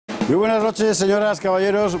Muy buenas noches, señoras,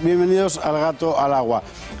 caballeros, bienvenidos al Gato al Agua.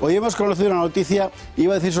 Hoy hemos conocido una noticia,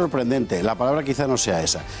 iba a decir sorprendente, la palabra quizá no sea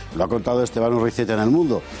esa, lo ha contado Esteban Urriceta en El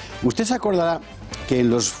Mundo. Usted se acordará que en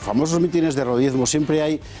los famosos mítines de rodillismo siempre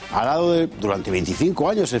hay, al lado de, durante 25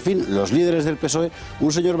 años, en fin, los líderes del PSOE,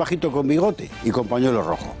 un señor bajito con bigote y con pañuelo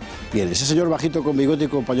rojo. Bien, ese señor bajito con bigote y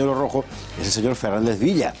con pañuelo rojo es el señor Fernández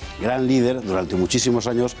Villa, gran líder durante muchísimos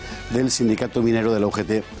años del sindicato minero de la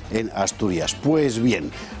UGT en Asturias. Pues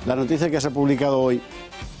bien, la noticia que se ha publicado hoy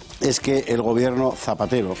es que el gobierno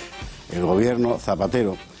Zapatero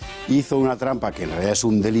hizo una trampa, que en realidad es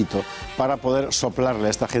un delito, para poder soplarle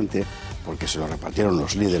a esta gente, porque se lo repartieron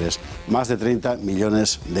los líderes, más de 30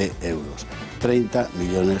 millones de euros. 30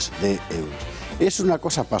 millones de euros. Es una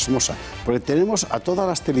cosa pasmosa, porque tenemos a todas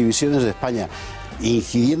las televisiones de España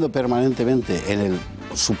incidiendo permanentemente en el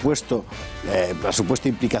la supuesta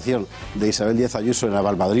implicación de Isabel Díaz Ayuso en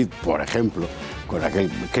Naval Madrid, por ejemplo, con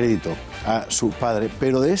aquel crédito a su padre,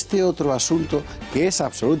 pero de este otro asunto, que es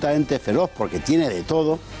absolutamente feroz porque tiene de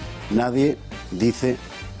todo, nadie dice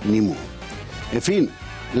ni mu. En fin,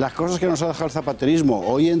 las cosas que nos ha dejado el zapaterismo.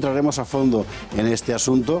 Hoy entraremos a fondo en este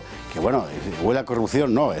asunto, que bueno, huele a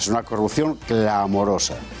corrupción, no, es una corrupción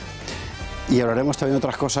clamorosa. Y hablaremos también de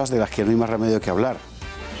otras cosas de las que no hay más remedio que hablar,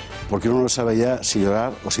 porque uno no sabe ya si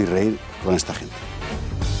llorar o si reír con esta gente.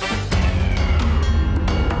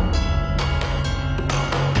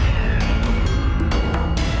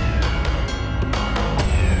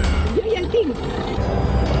 Jo ja en tinc.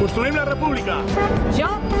 Construïm la república. Jo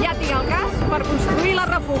ja tinc el cas per construir la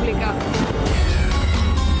república.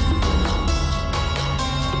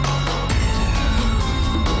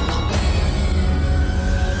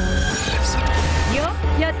 Jo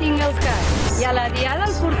ja tinc el cas i a la diada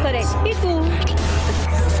el portaré. I tu?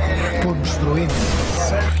 Construïm.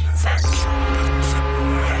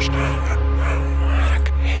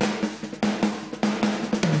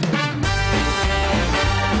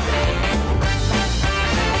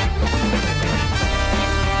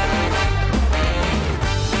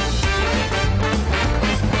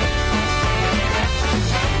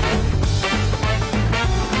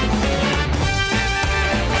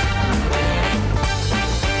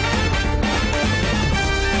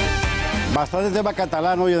 Bastante tema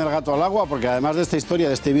catalán hoy en el Gato al Agua, porque además de esta historia,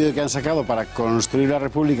 de este vídeo que han sacado para construir la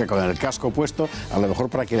República con el casco puesto, a lo mejor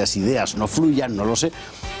para que las ideas no fluyan, no lo sé,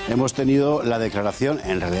 hemos tenido la declaración,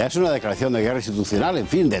 en realidad es una declaración de guerra institucional, en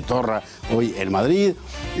fin, de Torra hoy en Madrid,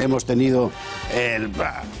 hemos tenido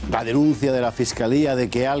la denuncia de la Fiscalía de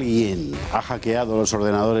que alguien ha hackeado los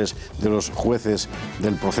ordenadores de los jueces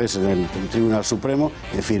del proceso en el Tribunal Supremo,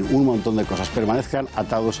 en fin, un montón de cosas. Permanezcan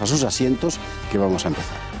atados a sus asientos, que vamos a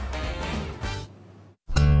empezar.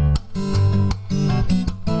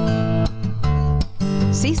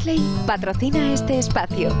 Sisley patrocina este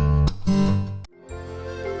espacio.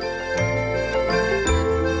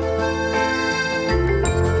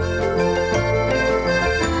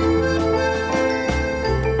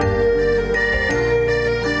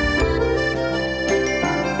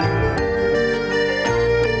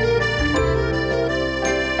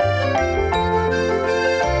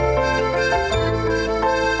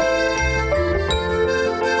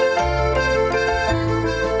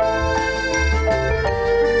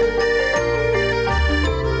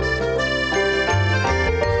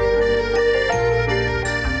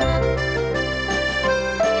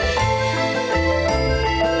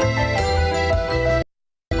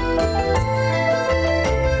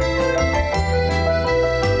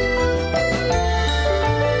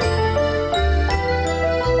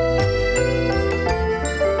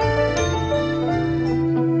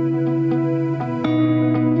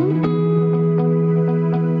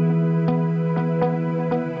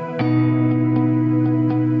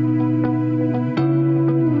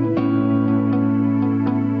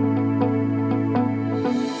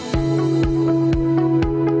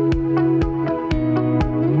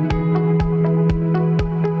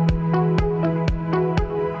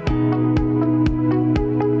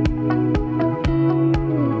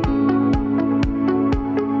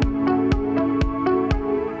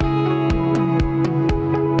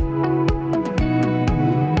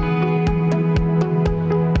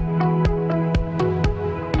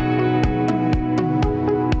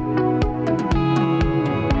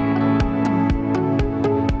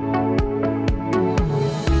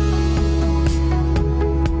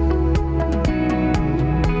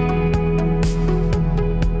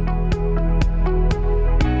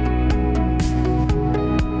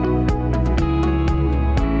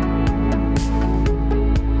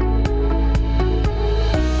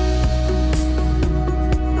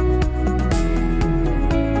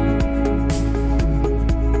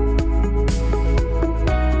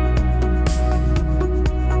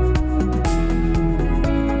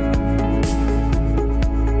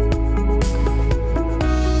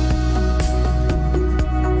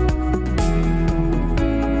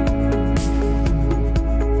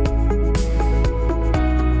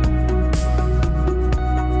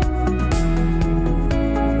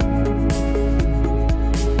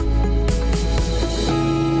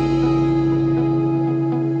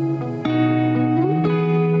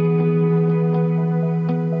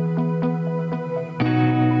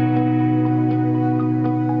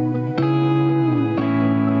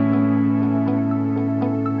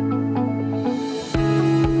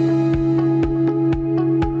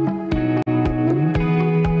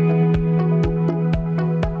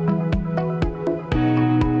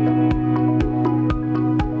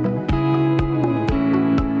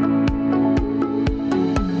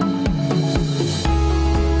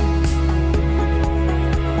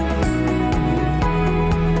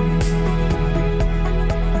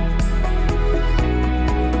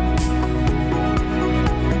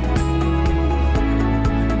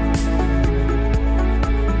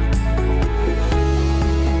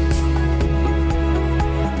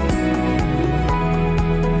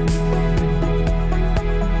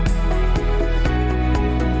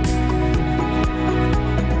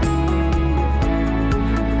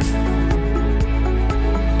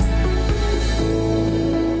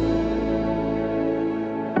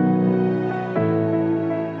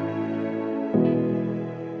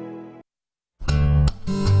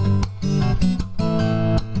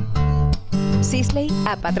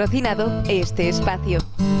 Ha patrocinado este espacio.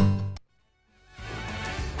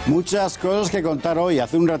 Muchas cosas que contar hoy.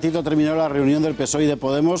 Hace un ratito terminó la reunión del PSOE y de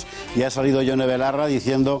Podemos y ha salido Yone Belarra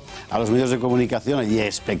diciendo a los medios de comunicación y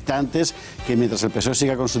expectantes que mientras el PSOE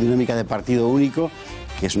siga con su dinámica de partido único,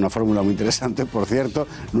 que es una fórmula muy interesante, por cierto,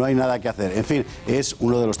 no hay nada que hacer. En fin, es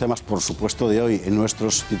uno de los temas, por supuesto, de hoy en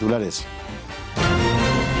nuestros titulares.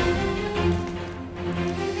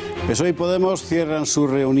 PSOE y Podemos cierran su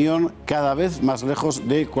reunión cada vez más lejos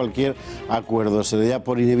de cualquier acuerdo. Se da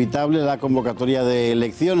por inevitable la convocatoria de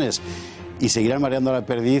elecciones y seguirán mareando la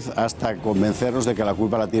perdiz hasta convencernos de que la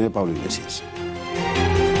culpa la tiene Pablo Iglesias.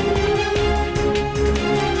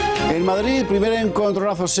 En Madrid, primer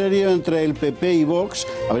encontronazo serio entre el PP y Vox,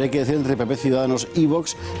 habría que decir entre PP, Ciudadanos y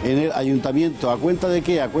Vox, en el Ayuntamiento. ¿A cuenta de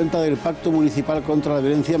qué? A cuenta del pacto municipal contra la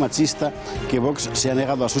violencia machista que Vox se ha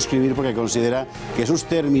negado a suscribir porque considera que sus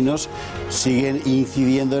términos siguen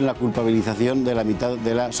incidiendo en la culpabilización de la mitad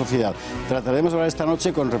de la sociedad. Trataremos de hablar esta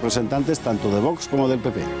noche con representantes tanto de Vox como del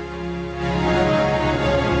PP.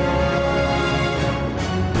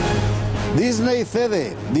 Disney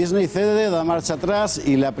cede, da marcha atrás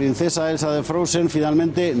y la princesa Elsa de Frozen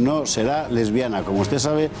finalmente no será lesbiana. Como usted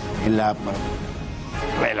sabe, en la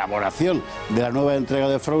elaboración de la nueva entrega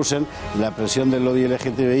de Frozen, la presión del lobby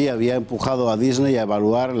LGTBI había empujado a Disney a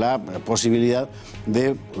evaluar la posibilidad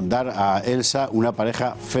de dar a Elsa una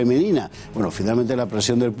pareja femenina. Bueno, finalmente la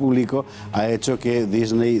presión del público ha hecho que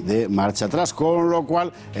Disney dé marcha atrás, con lo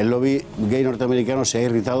cual el lobby gay norteamericano se ha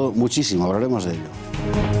irritado muchísimo. Hablaremos de ello.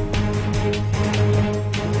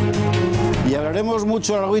 Y hablaremos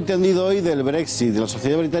mucho, largo y tendido hoy del Brexit. La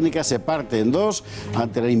sociedad británica se parte en dos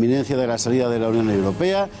ante la inminencia de la salida de la Unión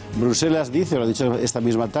Europea. Bruselas dice, lo ha dicho esta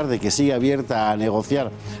misma tarde, que sigue abierta a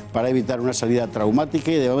negociar para evitar una salida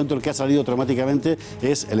traumática y de momento el que ha salido traumáticamente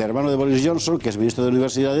es el hermano de Boris Johnson, que es ministro de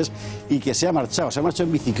Universidades y que se ha marchado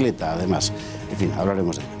en bicicleta además. En fin,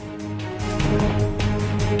 hablaremos de ello.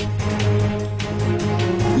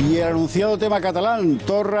 Y el anunciado tema catalán,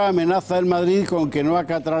 Torra amenaza en Madrid con que no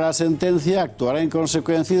acatará la sentencia, actuará en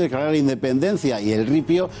consecuencia y declarará la independencia. Y el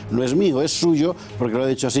ripio no es mío, es suyo, porque lo he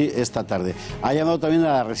dicho así esta tarde. Ha llamado también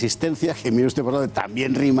a la resistencia, que mire usted por donde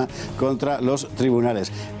también rima, contra los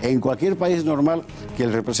tribunales. En cualquier país normal, que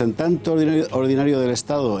el representante ordinario del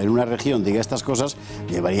Estado en una región diga estas cosas,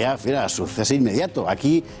 llevaría a su cese inmediato.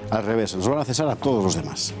 Aquí, al revés, nos van a cesar a todos los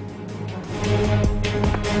demás.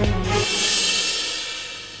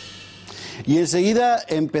 Y enseguida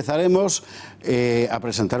empezaremos a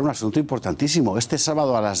presentar un asunto importantísimo. Este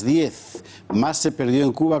sábado a las 10, Más se perdió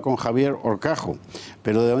en Cuba con Javier Horcajo.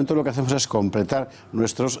 Pero de momento lo que hacemos es completar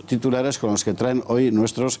nuestros titulares con los que traen hoy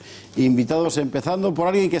nuestros invitados, empezando por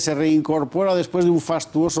alguien que se reincorpora después de un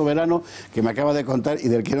fastuoso verano que me acaba de contar y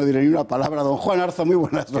del que no diré ni una palabra. Don Juan Arza, muy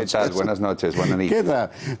buenas noches. ¿Qué tal? Buenas noches, buenas noches. ¿Qué tal?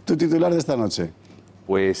 ¿Tu titular de esta noche?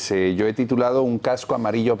 Pues yo he titulado Un casco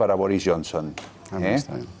amarillo para Boris Johnson.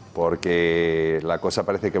 Está bien. Porque la cosa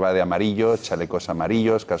parece que va de amarillos, chalecos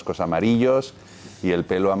amarillos, cascos amarillos y el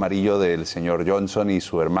pelo amarillo del señor Johnson y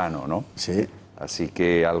su hermano, ¿no? Sí. Así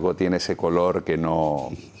que algo tiene ese color que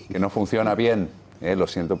no funciona bien. Lo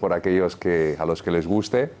siento por aquellos a los que les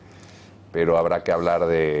guste, pero habrá que hablar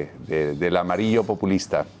del amarillo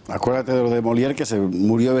populista. Acuérdate de lo de Molière, que se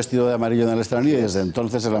murió vestido de amarillo en el extranjero y desde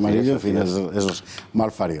entonces el amarillo, sí, en fin, eso es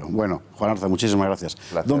malfario. Bueno, Juan Arza, muchísimas gracias.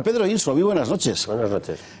 Don Pedro Insua, muy buenas noches. Buenas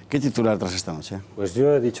noches. ¿Qué titular tras esta noche? Pues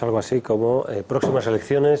yo he dicho algo así como próximas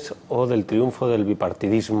elecciones o del triunfo del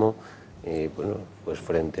bipartidismo, bueno, pues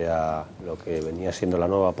frente a lo que venía siendo la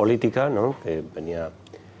nueva política, ¿no? Que venía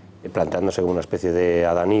planteándose como una especie de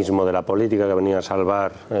adanismo de la política que venía a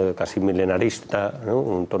salvar, casi milenarista, ¿no?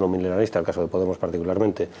 Un tono milenarista, el caso de Podemos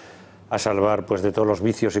particularmente, a salvar pues de todos los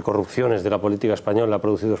vicios y corrupciones de la política española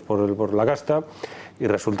producidos por la casta, y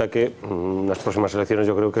resulta que las próximas elecciones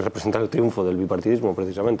yo creo que representan el triunfo del bipartidismo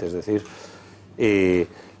precisamente, es decir,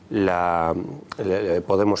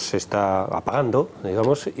 Podemos se está apagando,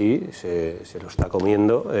 digamos, y se lo está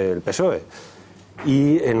comiendo el PSOE.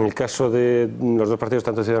 Y en el caso de los dos partidos,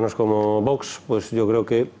 tanto Ciudadanos como Vox, pues yo creo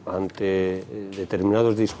que ante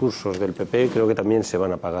determinados discursos del PP creo que también se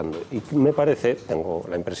van apagando. Y me parece, tengo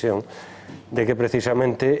la impresión, de que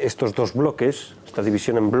precisamente estos dos bloques, esta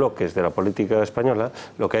división en bloques de la política española,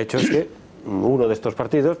 lo que ha hecho es que uno de estos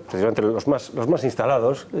partidos, precisamente los más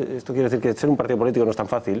instalados, esto quiere decir que ser un partido político no es tan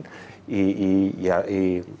fácil y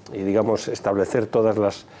digamos, establecer todas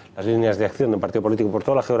las líneas de acción de un partido político por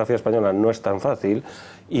toda la geografía española no es tan fácil,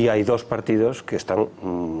 y hay dos partidos que están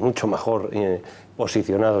mucho mejor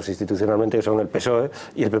posicionados institucionalmente, que son el PSOE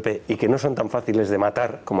y el PP, y que no son tan fáciles de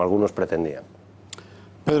matar como algunos pretendían.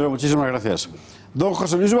 Pedro, muchísimas gracias. Don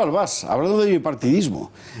José Luis Balbás, hablando de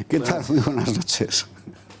bipartidismo. ¿Qué tal? Muy buenas noches.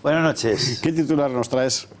 Buenas noches. ¿Qué titular nos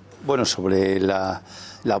traes? Bueno, sobre la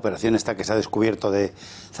operación esta que se ha descubierto de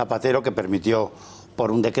Zapatero, que permitió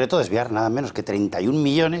por un decreto desviar nada menos que 31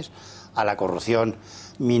 millones a la corrupción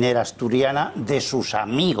minera asturiana de sus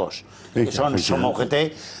amigos, que son Soma UGT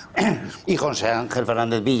y José Ángel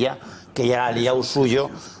Fernández Villa, que ya era aliado suyo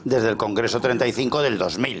desde el Congreso 35 del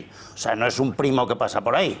 2000. O sea, no es un primo que pasa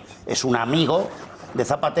por ahí, es un amigo de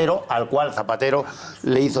Zapatero, al cual Zapatero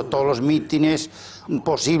le hizo todos los mítines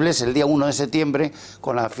posibles el día 1 de septiembre,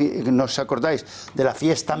 con ¿no os acordáis? De la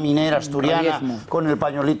fiesta minera asturiana, con el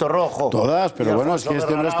pañuelito rojo. Todas, pero bueno, es que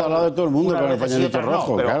este hombre está al lado de todo el mundo con el pañuelito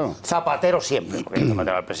rojo, pero claro. Zapatero siempre, porque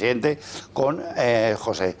Zapatero era el presidente, con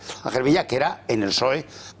José Ángel Villa, que era en el PSOE,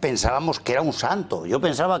 pensábamos que era un santo. Yo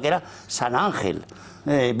pensaba que era San Ángel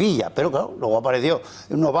Villa, pero claro, luego apareció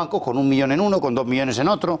en unos bancos con 1 millón en uno, con 2 millones en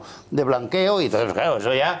otro, de blanqueo, y entonces, claro,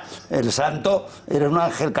 eso ya, el santo era un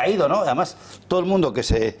ángel caído, ¿no? Además, todo el mundo que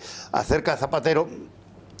se acerca a Zapatero,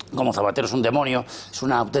 como Zapatero es un demonio, es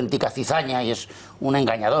una auténtica cizaña y es un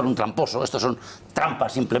engañador, un tramposo. Estos son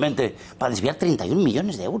trampas simplemente para desviar 31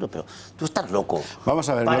 millones de euros. Pero tú estás loco. Vamos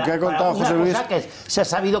a ver, lo que ha contado José Luis... que se ha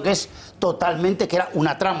sabido que es totalmente, que era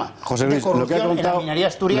una trama José Luis, de corrupción en la minería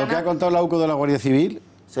asturiana. Lo que ha contado la UCO de la Guardia Civil,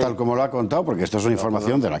 sí, tal como lo ha contado, porque esto es una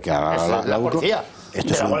información de la que la UCO... policía.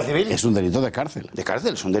 Esto es un delito de cárcel. De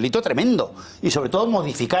cárcel, es un delito tremendo. Y sobre todo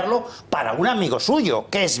modificarlo para un amigo suyo,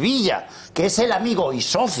 que es Villa, que es el amigo y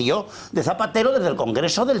socio de Zapatero desde el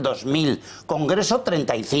Congreso del 2000, Congreso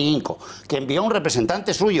 35, que envió un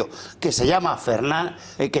representante suyo que se llama Fernando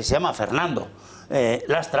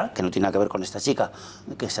Lastra, que no tiene nada que ver con esta chica,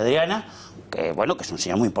 que es Adriana, que bueno, que es un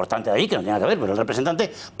señor muy importante de ahí, que no tiene nada que ver, pero el representante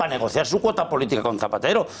para negociar su cuota política con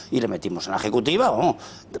Zapatero, y le metimos en la ejecutiva, vamos,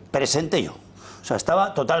 presente yo. O sea,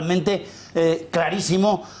 estaba totalmente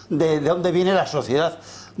clarísimo de dónde viene la sociedad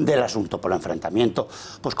del asunto, por el enfrentamiento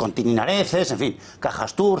pues con Tininareces, en fin,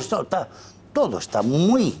 Cajas Tours, todo está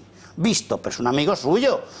muy visto, pero es un amigo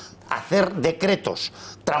suyo. Hacer decretos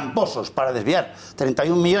tramposos para desviar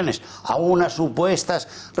 31 millones a unas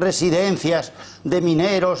supuestas residencias de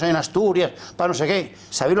mineros en Asturias, para no sé qué.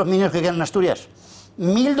 ¿Sabéis los mineros que quedan en Asturias?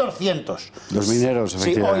 1.200. Los mineros,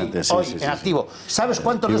 efectivamente. Sí, hoy en activo. ¿Sabes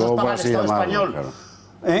cuántos de esos paga el Estado español? Claro.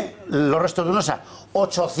 Los restos de UNESA,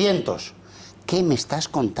 800. ¿Qué me estás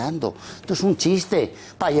contando? Esto es un chiste,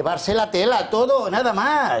 para llevarse la tela, todo, nada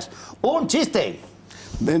más. Un chiste.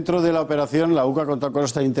 Dentro de la operación, la UCA ha contado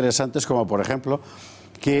cosas tan interesantes como, por ejemplo,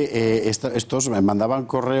 que estos mandaban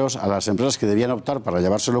correos a las empresas que debían optar para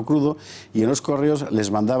llevárselo crudo, y en los correos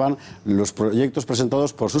les mandaban los proyectos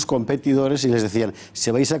presentados por sus competidores y les decían: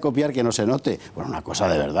 si vais a copiar, que no se note. Bueno, una cosa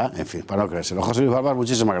de verdad, en fin, para no creérselo. José Luis Balbás,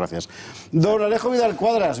 muchísimas gracias. Don Alejo Vidal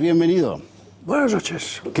Cuadras, bienvenido. Buenas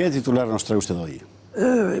noches. ¿Qué titular nos trae usted hoy?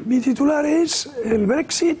 Mi titular es: el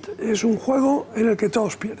Brexit es un juego en el que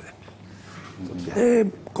todos pierden.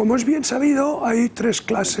 Como es bien sabido, hay 3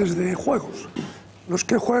 clases de juegos. Los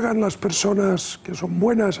que juegan las personas que son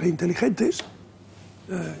buenas e inteligentes,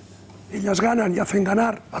 ellas ganan y hacen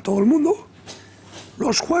ganar a todo el mundo.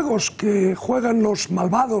 Los juegos que juegan los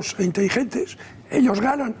malvados e inteligentes, ellos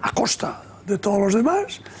ganan a costa de todos los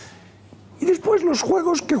demás. Y después los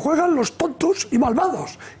juegos que juegan los tontos y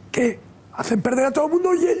malvados, que hacen perder a todo el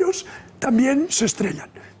mundo y ellos también se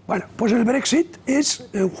estrellan. Bueno, pues el Brexit es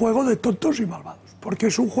un juego de tontos y malvados, porque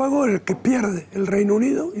es un juego en el que pierde el Reino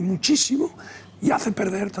Unido, y muchísimo, y hace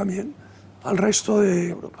perder también al resto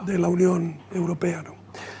de la Unión Europea, ¿no?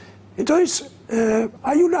 Entonces,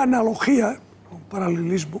 hay una analogía, un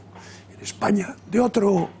paralelismo, en España, de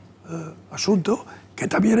otro asunto, que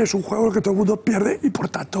también es un juego en el que todo el mundo pierde, y por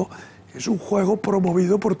tanto es un juego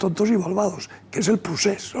promovido por tontos y malvados, que es el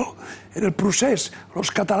procés, ¿no? En el procés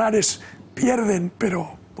los catalanes pierden,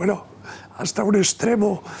 pero bueno, hasta un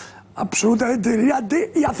extremo absolutamente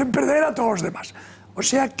delirante, y hacen perder a todos los demás. O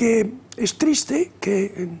sea que es triste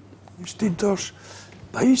que en distintos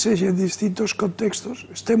países y en distintos contextos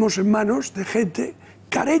estemos en manos de gente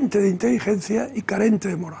carente de inteligencia y carente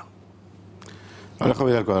de moral. Alejo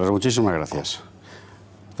Vidal Cuadras, muchísimas gracias.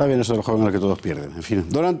 Está bien eso del juego en el que todos pierden. En fin,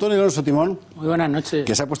 don Antonio Alonso Timón. Muy buenas noches.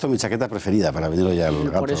 Que se ha puesto mi chaqueta preferida para venir hoy al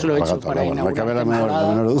gato. Por eso lo he hecho, para inaugurar temporada.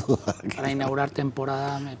 La menor duda. Para inaugurar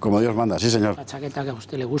temporada. Como Dios manda, sí señor. La chaqueta que a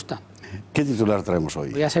usted le gusta. ¿Qué titular traemos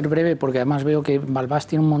hoy? Voy a ser breve porque además veo que Balbás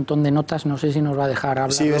tiene un montón de notas, no sé si nos va a dejar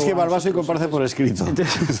hablar. Sí, es que Balbás hoy comparte por escrito.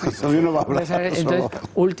 Entonces no va a hablar. Entonces,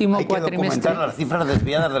 último Hay que cuatrimestre. documentar las cifras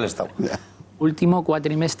desviadas del Estado. Último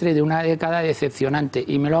cuatrimestre de una década decepcionante,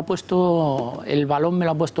 y me lo ha puesto, el balón me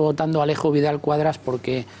lo ha puesto votando Alejo Vidal Cuadras,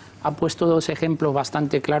 porque ha puesto dos ejemplos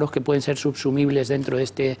bastante claros que pueden ser subsumibles dentro de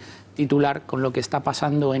este titular con lo que está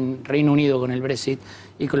pasando en Reino Unido con el Brexit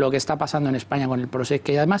y con lo que está pasando en España con el proceso,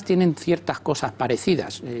 que además tienen ciertas cosas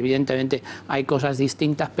parecidas. Evidentemente hay cosas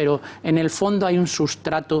distintas, pero en el fondo hay un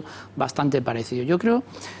sustrato bastante parecido. Yo creo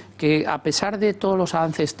que a pesar de todos los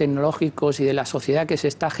avances tecnológicos y de la sociedad que se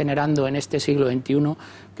está generando en este siglo XXI,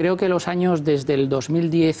 creo que los años desde el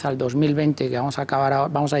 2010 al 2020, que vamos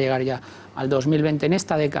a llegar ya al 2020, en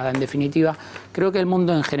esta década en definitiva, creo que el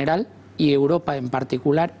mundo en general y Europa en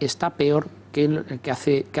particular está peor que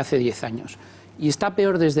hace 10 años. Y está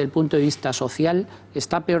peor desde el punto de vista social,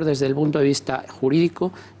 está peor desde el punto de vista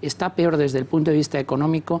jurídico, está peor desde el punto de vista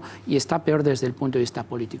económico y está peor desde el punto de vista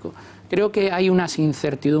político. Creo que hay unas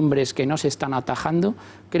incertidumbres que no se están atajando,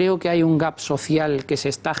 creo que hay un gap social que se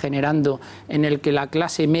está generando en el que la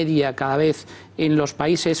clase media cada vez en los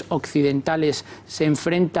países occidentales se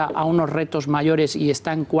enfrenta a unos retos mayores y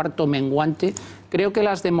está en cuarto menguante. Creo que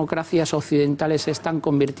las democracias occidentales se están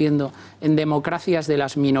convirtiendo en democracias de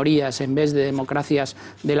las minorías en vez de democracias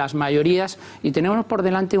de las mayorías y tenemos por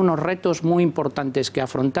delante unos retos muy importantes que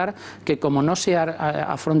afrontar, que como no se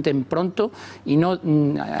afronten pronto y no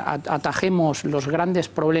atajemos los grandes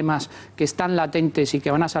problemas que están latentes y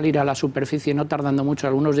que van a salir a la superficie no tardando mucho,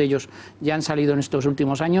 algunos de ellos ya han salido en estos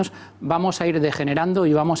últimos años, vamos a ir degenerando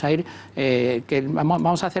y vamos a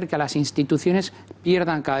hacer que las instituciones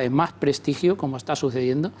pierdan cada vez más prestigio, como está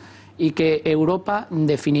sucediendo, y que Europa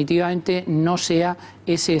definitivamente no sea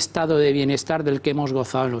ese estado de bienestar del que hemos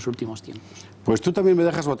gozado en los últimos tiempos. Pues tú también me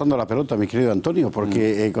dejas botando la pelota, mi querido Antonio,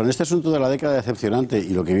 porque con este asunto de la década decepcionante y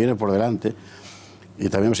lo que viene por delante, y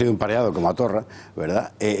también hemos sido un pareado como a Torra,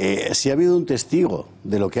 ¿verdad? Si ha habido un testigo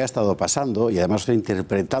de lo que ha estado pasando, y además está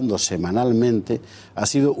interpretando semanalmente, ha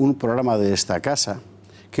sido un programa de esta casa,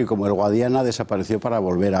 que como el Guadiana desapareció para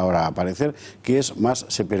volver ahora a aparecer, que es Más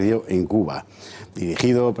se perdió en Cuba.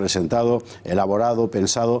 Dirigido, presentado, elaborado,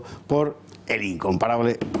 pensado por el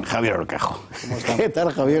incomparable Javier Horcajo. ¿Qué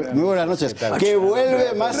tal, Javier? Muy buenas noches. Que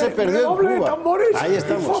vuelve Más se perdió en Cuba. Ahí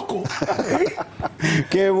estamos.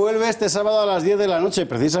 Que vuelve este sábado a las 10 de la noche,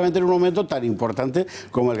 precisamente en un momento tan importante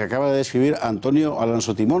como el que acaba de describir Antonio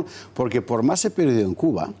Alonso Timón, porque por Más se perdió en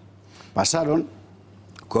Cuba pasaron,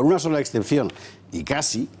 con una sola excepción, y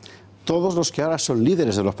casi todos los que ahora son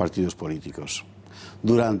líderes de los partidos políticos.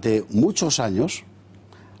 Durante muchos años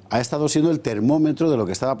ha estado siendo el termómetro de lo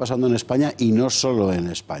que estaba pasando en España y no solo en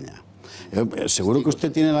España. Seguro que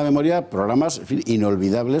usted tiene en la memoria programas, en fin,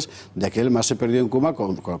 inolvidables de aquel Más se perdió en Cuba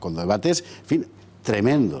con debates, en fin,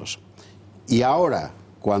 tremendos. Y ahora,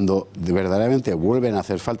 cuando verdaderamente vuelven a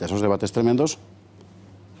hacer falta esos debates tremendos,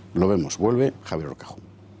 lo vemos, vuelve Javier Horcajo.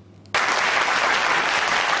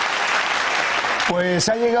 Pues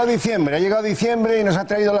ha llegado diciembre y nos ha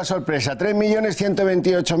traído la sorpresa.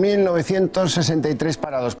 3.128.963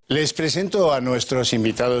 parados. Les presento a nuestros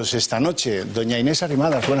invitados esta noche. Doña Inés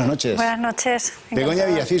Arrimadas, buenas noches. Buenas noches. Begoña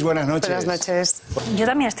Villacís, buenas noches. Buenas noches. Yo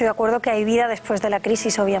también estoy de acuerdo que hay vida después de la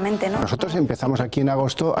crisis, obviamente, ¿no? Nosotros empezamos aquí en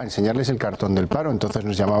agosto a enseñarles el cartón del paro. Entonces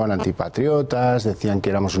nos llamaban antipatriotas, decían que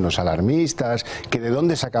éramos unos alarmistas, que de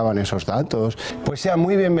dónde sacaban esos datos. Pues sean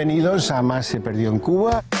muy bienvenidos a Más se perdió en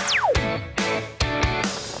Cuba.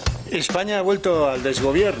 España ha vuelto al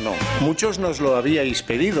desgobierno. Muchos nos lo habíais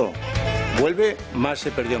pedido. Vuelve Más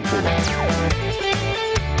se perdió en Cuba.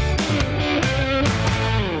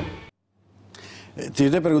 Yo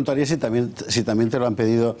te preguntaría si también te lo han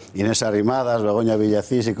pedido Inés Arrimadas, Begoña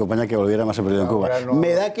Villacís y compañía, que volviera Más se perdió en Cuba. No,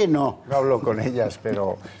 me da que no. No hablo con ellas,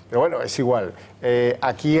 pero bueno, es igual.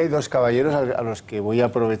 Aquí hay dos caballeros a los que voy a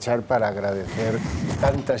aprovechar para agradecer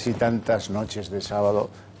tantas y tantas noches de sábado,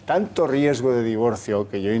 tanto riesgo de divorcio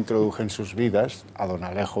que yo introduje en sus vidas, a don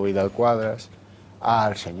Alejo Vidal Cuadras,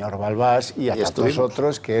 al señor Balbás y a tantos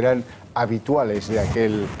otros que eran habituales de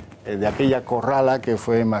aquella corrala que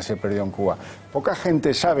fue Más se perdió en Cuba. Poca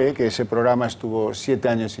gente sabe que ese programa estuvo 7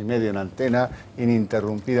 años y medio en antena,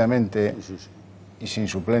 ininterrumpidamente y sin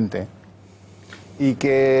suplente. Y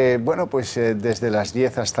que, bueno, pues desde las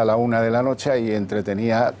 10 hasta la 1 de la noche ahí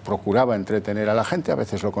procuraba entretener a la gente, a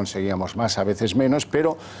veces lo conseguíamos más, a veces menos,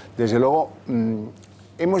 pero desde luego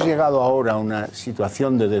hemos llegado ahora a una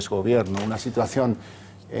situación de desgobierno, una situación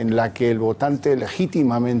en la que el votante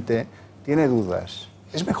legítimamente tiene dudas.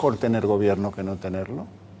 ¿Es mejor tener gobierno que no tenerlo?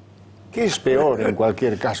 ¿Qué es peor en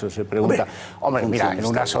cualquier caso? Se pregunta. Hombre, mira, en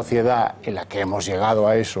una sociedad en la que hemos llegado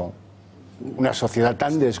a eso, una sociedad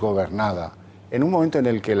tan desgobernada, en un momento en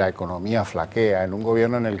el que la economía flaquea, en un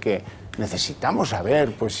gobierno en el que necesitamos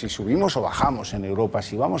saber pues, si subimos o bajamos en Europa,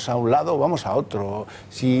 si vamos a un lado o vamos a otro,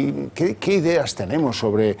 qué ideas tenemos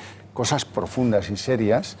sobre cosas profundas y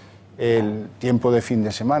serias, El tiempo de fin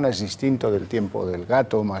de semana es distinto del tiempo del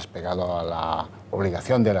gato, más pegado a la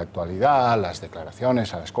obligación de la actualidad, a las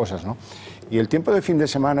declaraciones, a las cosas, ¿no? Y el tiempo de fin de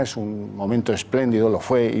semana es un momento espléndido, lo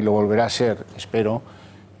fue y lo volverá a ser, espero,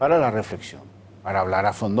 para la reflexión, para hablar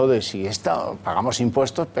a fondo de si pagamos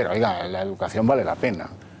impuestos, pero oiga, la educación vale la pena,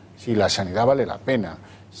 si la sanidad vale la pena,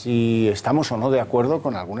 si estamos o no de acuerdo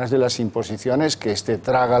con algunas de las imposiciones que este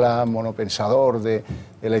trágala monopensador de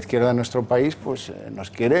la izquierda de nuestro país pues nos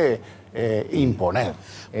quiere imponer.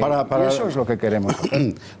 Y eso es lo que queremos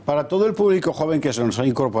hacer. Para todo el público joven que se nos ha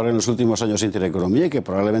incorporado en los últimos años a Intereconomía y que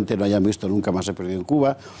probablemente no hayan visto nunca Más se perdió en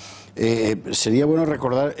Cuba, sería bueno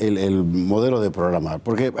recordar el modelo de programa,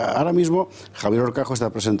 porque ahora mismo Javier Horcajo está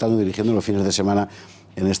presentando y dirigiendo los fines de semana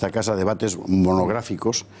en esta casa debates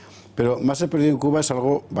monográficos, pero Más se perdió en Cuba es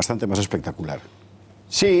algo bastante más espectacular.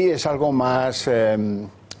 Sí, es algo más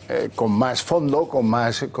con más fondo,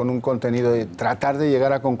 con un contenido de tratar de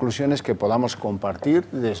llegar a conclusiones que podamos compartir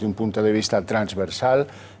desde un punto de vista transversal.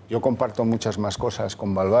 Yo comparto muchas más cosas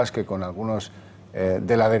con Balbás que con algunos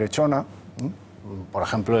de la derechona, por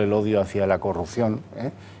ejemplo, el odio hacia la corrupción.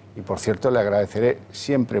 Y por cierto, le agradeceré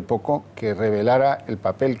siempre poco que revelara el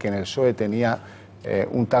papel que en el PSOE tenía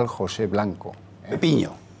un tal José Blanco.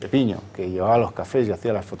 Pepiño, que llevaba los cafés y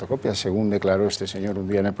hacía las fotocopias, según declaró este señor un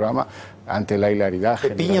día en el programa, ante la hilaridad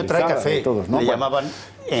Pepiño trae café, de todos, ¿no? le llamaban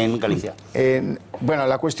en Galicia. Bueno,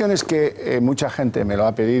 la cuestión es que mucha gente me lo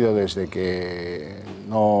ha pedido desde que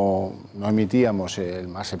no emitíamos el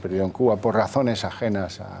Más se perdió en Cuba por razones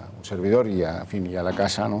ajenas a un servidor y a la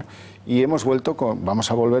casa, ¿no? Y vamos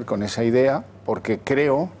a volver con esa idea porque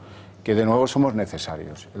creo que de nuevo somos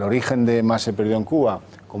necesarios. El origen de Más se perdió en Cuba,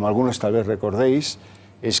 como algunos tal vez recordéis,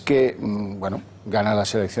 es que, bueno, gana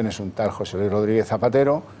las elecciones un tal José Luis Rodríguez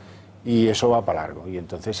Zapatero y eso va para largo. Y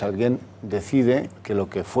entonces alguien decide que lo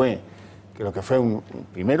que fue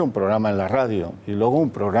primero un programa en la radio y luego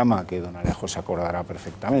un programa que don Alejo se acordará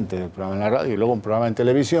perfectamente del programa en la radio y luego un programa en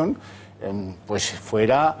televisión, pues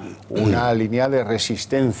fuera una línea de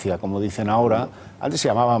resistencia, como dicen ahora. Antes se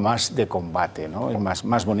llamaba Más de combate, ¿no? Es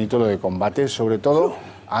más bonito lo de combate, sobre todo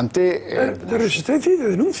ante... de resistencia y de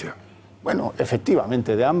denuncia. Bueno,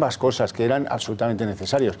 efectivamente, de ambas cosas que eran absolutamente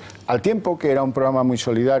necesarios. Al tiempo que era un programa muy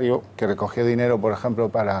solidario, que recogía dinero, por ejemplo,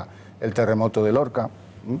 para el terremoto de Lorca,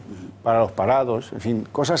 para los parados, en fin,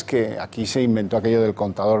 cosas que aquí se inventó aquello del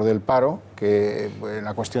contador del paro, que es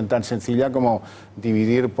una cuestión tan sencilla como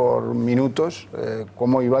dividir por minutos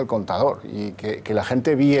cómo iba el contador y que la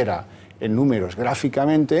gente viera en números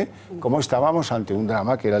gráficamente cómo estábamos ante un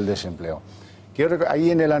drama que era el desempleo. Ahí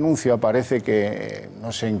en el anuncio aparece que,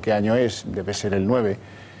 no sé en qué año es, debe ser el 9,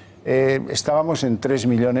 estábamos en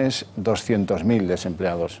 3.200.000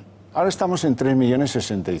 desempleados. Ahora estamos en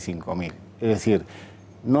 3.065.000. Es decir,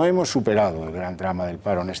 no hemos superado el gran drama del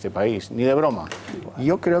paro en este país, ni de broma. Y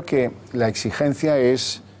yo creo que la exigencia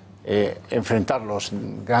es enfrentar los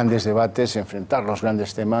grandes debates, enfrentar los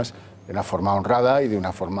grandes temas de una forma honrada y de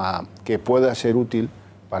una forma que pueda ser útil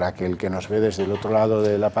para que el que nos ve desde el otro lado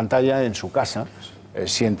de la pantalla, en su casa,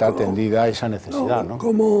 sienta atendida esa necesidad, ¿no?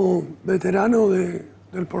 Como veterano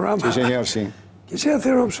del programa... Sí, señor, sí. Quisiera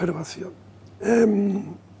hacer una observación,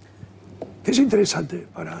 que es interesante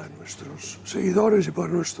para nuestros seguidores y para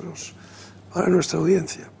nuestra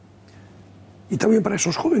audiencia. Y también para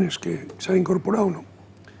esos jóvenes que se han incorporado, ¿no?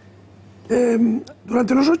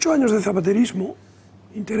 Durante los 8 años de zapaterismo,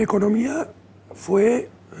 Intereconomía fue...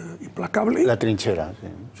 implacable. La trinchera, sí.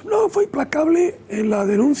 No, fue implacable en la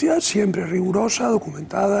denuncia, siempre rigurosa,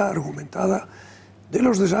 documentada, argumentada, de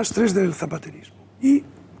los desastres del zapaterismo. Y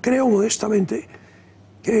creo modestamente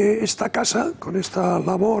que esta casa, con esta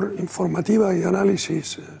labor informativa y de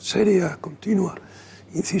análisis seria, continua,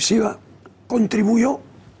 incisiva, contribuyó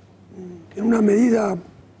en una medida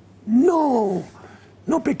no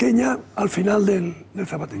pequeña al final del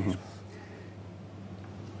zapaterismo.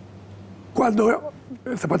 Cuando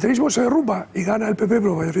el zapaterismo se derrumba y gana el PP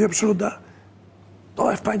por mayoría absoluta,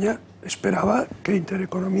 toda España esperaba que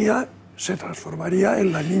Intereconomía se transformaría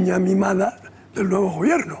en la niña mimada del nuevo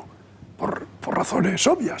gobierno, por razones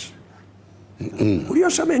obvias.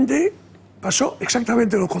 Curiosamente, pasó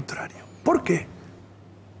exactamente lo contrario. ¿Por qué?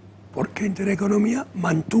 Porque Intereconomía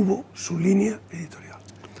mantuvo su línea editorial,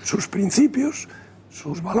 sus principios,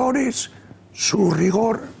 sus valores, su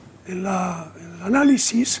rigor en el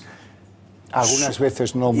análisis. Algunas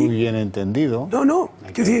veces no muy bien entendido. No,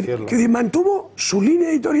 es decir, mantuvo su línea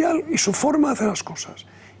editorial y su forma de hacer las cosas.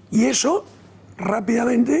 Y eso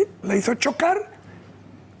rápidamente la hizo chocar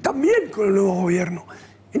también con el nuevo gobierno.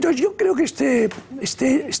 Entonces yo creo que este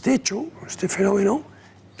hecho, este fenómeno,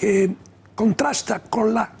 que contrasta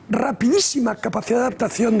con la rapidísima capacidad de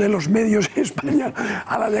adaptación de los medios en España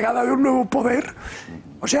a la llegada de un nuevo poder.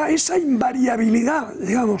 O sea, esa invariabilidad,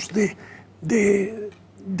 digamos, de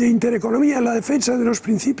intereconomía en la defensa de los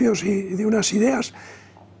principios y de unas ideas,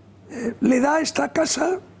 le da a esta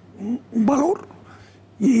casa un valor,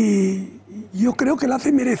 y yo creo que la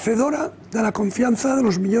hace merecedora de la confianza de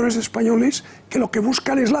los millones de españoles que lo que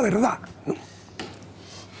buscan es la verdad, ¿no?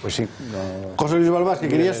 Pues sí. José Luis Balbás, que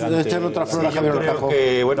querías echarle otra flor a Javier Orcajo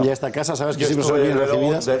y a esta casa, sabes que siempre son bien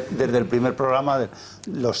recibidas. Desde el primer programa,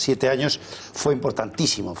 los 7 años, fue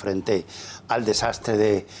importantísimo frente al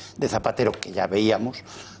desastre de Zapatero, que ya veíamos,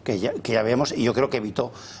 y yo creo que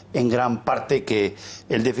evitó en gran parte que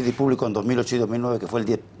el déficit público en 2008 y 2009, que fue el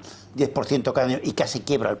 10% cada año, y casi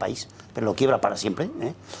quiebra el país, pero lo quiebra para siempre,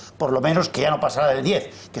 ¿eh? Por lo menos que ya no pasará del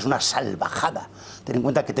 10, que es una salvajada. Ten en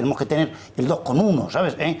cuenta que tenemos que tener el 2,1,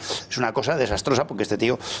 ¿sabes? Es una cosa desastrosa, porque este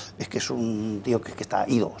tío es que es un tío que está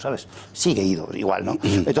ido, ¿sabes? Sigue ido, igual, ¿no?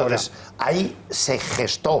 Entonces, ahí se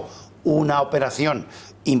gestó una operación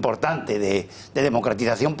importante de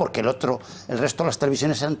democratización, porque el resto de las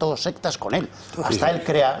televisiones eran todos sectas con él. Hasta él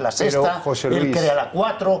crea la Sexta, él crea la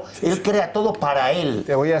 4, él crea todo para él.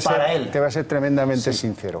 Te voy a ser tremendamente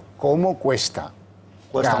sincero. ¿Cómo cuesta?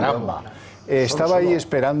 Caramba. Estaba ahí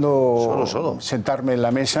esperando sentarme en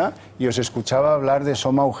la mesa y os escuchaba hablar de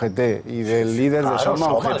Soma UGT y del líder de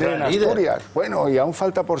Soma UGT en Asturias. Bueno, y aún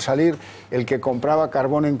falta por salir el que compraba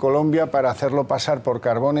carbón en Colombia para hacerlo pasar por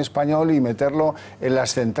carbón español y meterlo en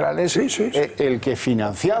las centrales, el que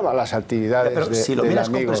financiaba las actividades pero si lo miras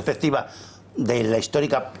con perspectiva de la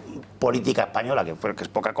histórica política española, que es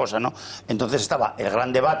poca cosa, ¿no? Entonces estaba el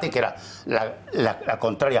gran debate, que era la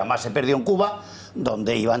contraria, más se perdió en Cuba,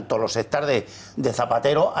 donde iban todos los sectarios de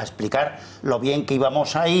Zapatero a explicar lo bien que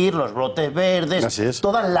íbamos a ir, los brotes verdes,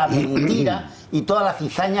 toda la mentira y toda la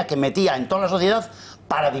cizaña que metía en toda la sociedad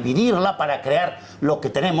para dividirla, para crear lo que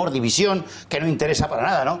tenemos, división, que no interesa para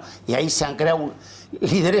nada, ¿no? Y ahí se han creado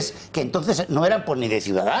líderes que entonces no eran pues ni de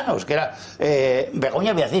Ciudadanos, que era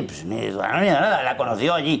Begoña Beacín, pues ni de Ciudadanos ni de nada, la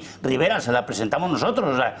conoció allí Rivera, se la presentamos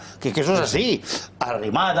nosotros, o sea, que eso es así.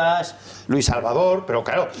 Arrimadas, Luis Salvador, pero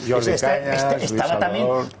claro, estaba también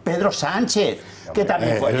Pedro Sánchez, que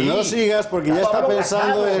también fue allí. No sigas, porque ya está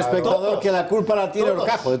pensando el espectador que la culpa la tiene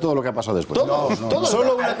Orcajo de todo lo que ha pasado después.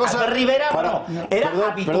 Solo una cosa. Rivera, era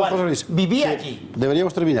habitual, vivía allí.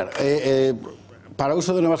 Deberíamos terminar. Para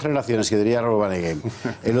uso de nuevas generaciones, que diría Rolf Vaneghem.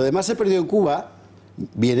 Lo demás se perdió en Cuba,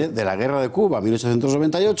 viene de la guerra de Cuba,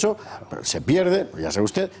 1898, se pierde, pues ya sabe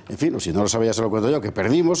usted, en fin, o si no lo sabe ya se lo cuento yo, que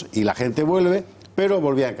perdimos y la gente vuelve, pero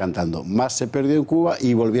volvían cantando. Más se perdió en Cuba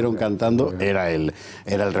y volvieron cantando, era el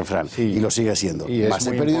refrán, y lo sigue siendo. Y más es se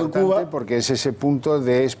muy perdió en Cuba, porque es ese punto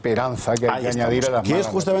de esperanza que hay que añadir a las que es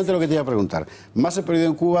justamente lo que te iba a preguntar. Más se perdió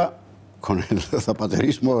en Cuba, con el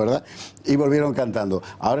zapaterismo, ¿verdad? Y volvieron cantando.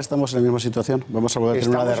 Ahora estamos en la misma situación. Vamos a volver a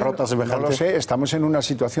tener una derrota semejante. No lo sé, estamos en una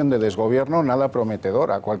situación de desgobierno nada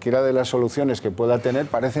prometedora. Cualquiera de las soluciones que pueda tener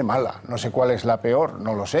parece mala. No sé cuál es la peor,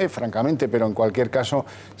 no lo sé, francamente, pero en cualquier caso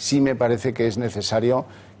sí me parece que es necesario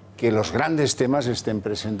que los grandes temas estén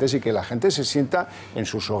presentes y que la gente se sienta en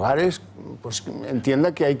sus hogares, pues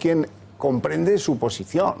entienda que hay quien comprende su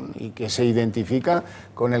posición y que se identifica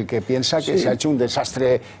con el que piensa que se ha hecho un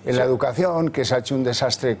desastre en la educación, que se ha hecho un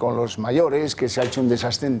desastre con los mayores, que se ha hecho un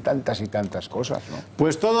desastre en tantas y tantas cosas, ¿no?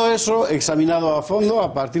 Pues todo eso examinado a fondo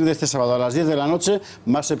a partir de este sábado a las 10 de la noche,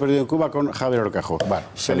 Más se perdió en Cuba con Javier Orcajo. Bueno,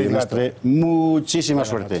 muchísima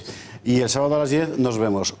suerte. Y el sábado a las 10 nos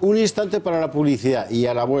vemos. Un instante para la publicidad y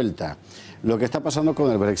a la vuelta lo que está pasando con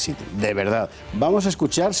el Brexit, de verdad. Vamos a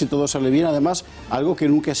escuchar, si todo sale bien, además, algo que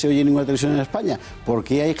nunca se oye en ninguna televisión en España,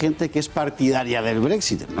 porque hay gente que es partidaria del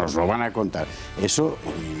Brexit, nos lo van a contar. Eso,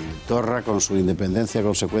 y Torra con su independencia,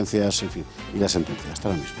 consecuencias, en fin, y la sentencia. Hasta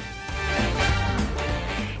ahora mismo.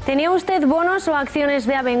 ¿Tenía usted bonos o acciones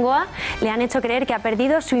de Abengoa? ¿Le han hecho creer que ha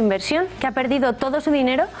perdido su inversión, que ha perdido todo su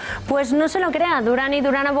dinero? Pues no se lo crea, Duran y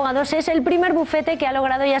Duran Abogados es el primer bufete que ha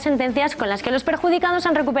logrado ya sentencias con las que los perjudicados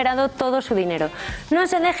han recuperado todo su dinero. No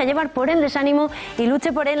se deje llevar por el desánimo y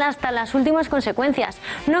luche por él hasta las últimas consecuencias.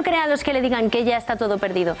 No crea a los que le digan que ya está todo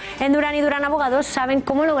perdido. En Duran y Duran Abogados saben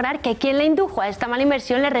cómo lograr que quien le indujo a esta mala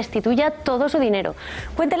inversión le restituya todo su dinero.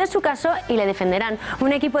 Cuéntele su caso y le defenderán.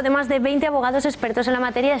 Un equipo de más de 20 abogados expertos en la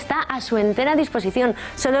materia está a su entera disposición.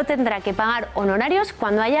 Solo tendrá que pagar honorarios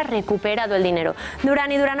cuando haya recuperado el dinero. Duran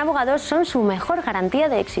y Duran Abogados son su mejor garantía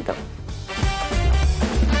de éxito.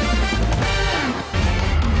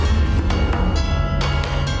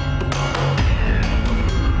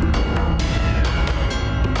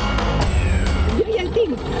 Jo ja el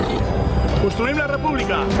tinc. Construïm la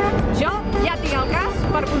república. Jo ja tinc el cas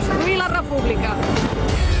per construir la república. república.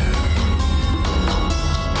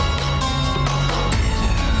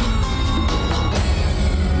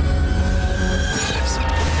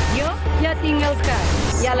 Jo ja tinc el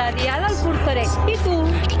cas i a la diada el portaré. I tu?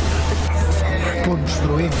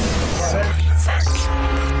 Construïm.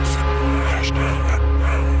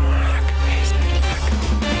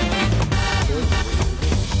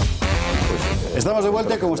 Estamos de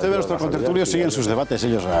vuelta y como usted ve, nuestros contertulios siguen sus debates,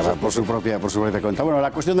 ellos por su propia cuenta. Bueno, la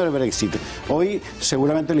cuestión del Brexit. Hoy,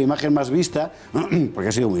 seguramente la imagen más vista, porque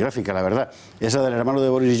ha sido muy gráfica, la verdad, esa del hermano de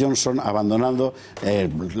Boris Johnson abandonando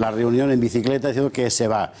la reunión en bicicleta diciendo que se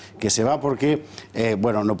va porque,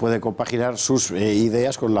 bueno, no puede compaginar sus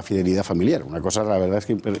ideas con la fidelidad familiar. Una cosa, la verdad, es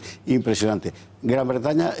que impresionante. Gran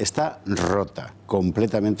Bretaña está rota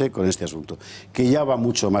completamente con este asunto, que ya va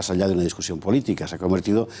mucho más allá de una discusión política, se ha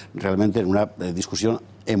convertido realmente en una discusión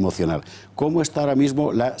emocional. ¿Cómo está ahora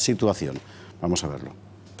mismo la situación? Vamos a verlo.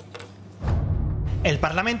 El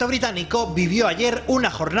Parlamento británico vivió ayer una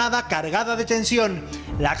jornada cargada de tensión.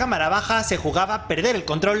 La Cámara Baja se jugaba a perder el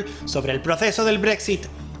control sobre el proceso del Brexit.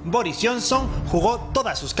 Boris Johnson jugó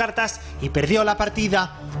todas sus cartas y perdió la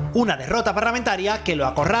partida. Una derrota parlamentaria que lo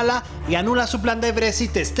acorrala y anula su plan de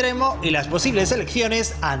Brexit extremo y las posibles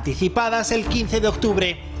elecciones anticipadas el 15 de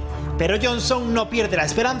octubre. Pero Johnson no pierde la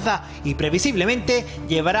esperanza y previsiblemente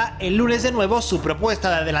llevará el lunes de nuevo su propuesta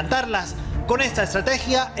de adelantarlas. Con esta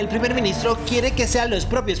estrategia, el primer ministro quiere que sean los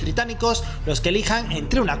propios británicos los que elijan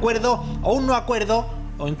entre un acuerdo o un no acuerdo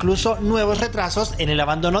o incluso nuevos retrasos en el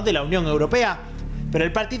abandono de la Unión Europea. Pero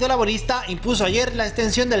el Partido Laborista impuso ayer la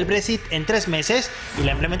extensión del Brexit en 3 meses y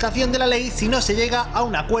la implementación de la ley si no se llega a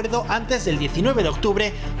un acuerdo antes del 19 de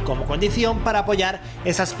octubre como condición para apoyar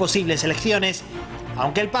esas posibles elecciones.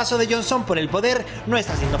 Aunque el paso de Johnson por el poder no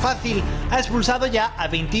está siendo fácil, ha expulsado ya a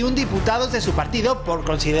 21 diputados de su partido por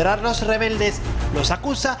considerarlos rebeldes. Los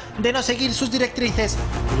acusa de no seguir sus directrices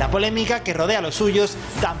y la polémica que rodea a los suyos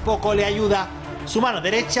tampoco le ayuda. Su mano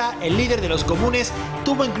derecha, el líder de los comunes,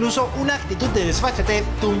 tuvo incluso una actitud de desfachatez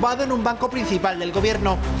tumbado en un banco principal del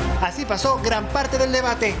gobierno. Así pasó gran parte del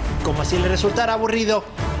debate, como si le resultara aburrido.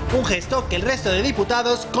 Un gesto que el resto de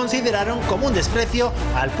diputados consideraron como un desprecio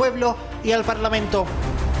al pueblo y al Parlamento.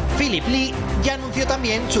 Philip Lee ya anunció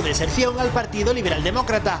también su deserción al Partido Liberal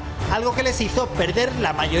Demócrata, algo que les hizo perder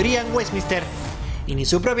la mayoría en Westminster. Y ni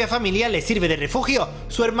su propia familia le sirve de refugio.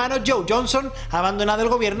 Su hermano Joe Johnson ha abandonado el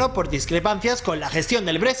gobierno por discrepancias con la gestión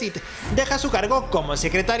del Brexit. Deja su cargo como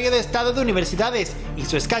secretario de Estado de Universidades y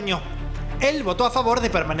su escaño. Él votó a favor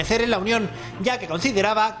de permanecer en la Unión, ya que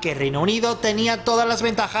consideraba que Reino Unido tenía todas las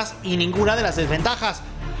ventajas y ninguna de las desventajas.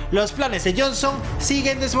 Los planes de Johnson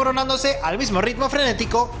siguen desmoronándose al mismo ritmo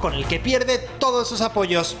frenético con el que pierde todos sus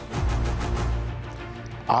apoyos.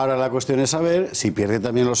 Ahora la cuestión es saber si pierde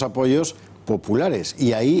también los apoyos populares,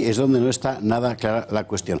 y ahí es donde no está nada clara la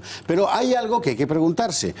cuestión. Pero hay algo que hay que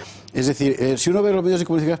preguntarse, es decir, si uno ve los medios de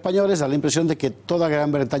comunicación españoles, da la impresión de que toda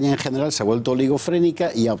Gran Bretaña en general se ha vuelto oligofrénica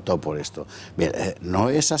y ha optado por esto. Bien, no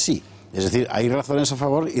es así. Es decir, hay razones a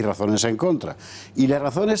favor y razones en contra. Y las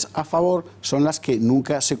razones a favor son las que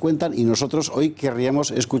nunca se cuentan y nosotros hoy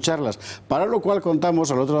querríamos escucharlas. Para lo cual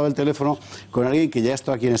contamos al otro lado del teléfono con alguien que ya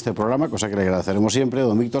está aquí en este programa, cosa que le agradeceremos siempre,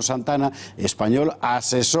 don Víctor Santana, español,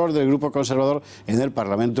 asesor del Grupo Conservador en el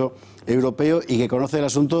Parlamento Europeo y que conoce el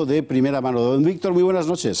asunto de primera mano. Don Víctor, muy buenas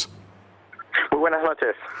noches. Muy buenas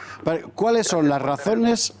noches. ¿Cuáles son las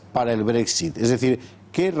razones para el Brexit? Es decir,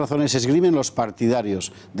 ¿qué razones esgrimen los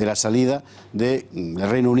partidarios de la salida del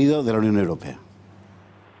Reino Unido de la Unión Europea?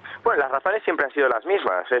 Bueno, las razones siempre han sido las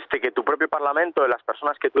mismas. Que tu propio Parlamento, las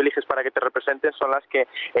personas que tú eliges para que te representen, son las que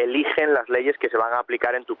eligen las leyes que se van a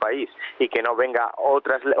aplicar en tu país y que no venga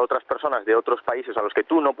otras personas de otros países a los que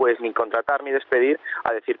tú no puedes ni contratar ni despedir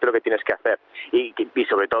a decirte lo que tienes que hacer. Y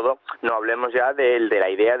sobre todo, no hablemos ya de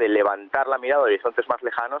la idea de levantar la mirada a horizontes más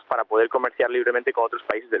lejanos para poder comerciar libremente con otros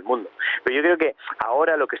países del mundo. Pero yo creo que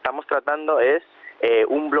ahora lo que estamos tratando es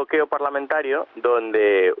un bloqueo parlamentario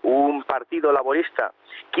donde un partido laborista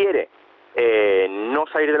quiere no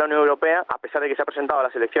salir de la Unión Europea, a pesar de que se ha presentado a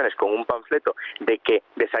las elecciones con un panfleto de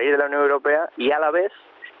salir de la Unión Europea, y a la vez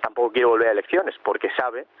tampoco quiere volver a elecciones porque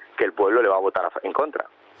sabe que el pueblo le va a votar en contra.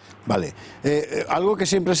 Vale. Algo que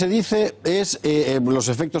siempre se dice es los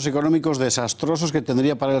efectos económicos desastrosos que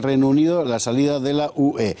tendría para el Reino Unido la salida de la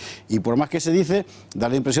UE. Y por más que se dice, da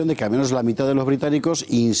la impresión de que al menos la mitad de los británicos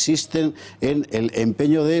insisten en el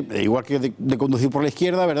empeño de, igual que de conducir por la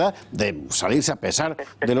izquierda, ¿verdad?, de salirse a pesar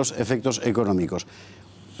de los efectos económicos.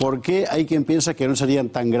 ¿Por qué hay quien piensa que no serían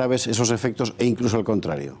tan graves esos efectos e incluso al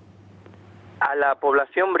contrario? A la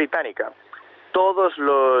población británica todos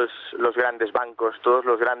los grandes bancos, todos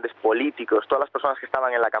los grandes políticos, todas las personas que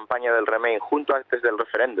estaban en la campaña del Remain junto antes del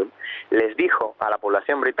referéndum, les dijo a la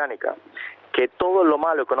población británica que todo lo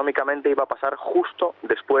malo económicamente iba a pasar justo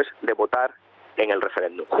después de votar en el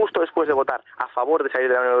referéndum. Justo después de votar a favor de salir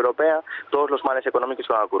de la Unión Europea, todos los males económicos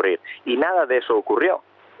iban a ocurrir. Y nada de eso ocurrió.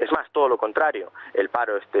 Es más, todo lo contrario. El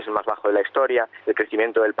paro es el más bajo de la historia, el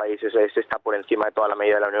crecimiento del país está por encima de toda la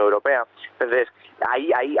media de la Unión Europea. Entonces,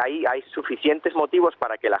 hay suficientes motivos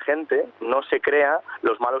para que la gente no se crea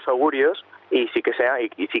los malos augurios y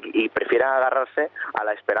prefiera agarrarse a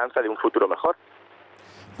la esperanza de un futuro mejor.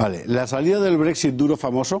 Vale, la salida del Brexit duro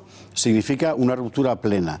famoso significa una ruptura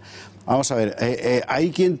plena. Vamos a ver,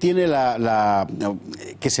 hay quien tiene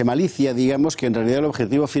que se malicia, digamos, que en realidad el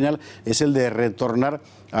objetivo final es el de retornar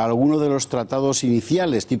a alguno de los tratados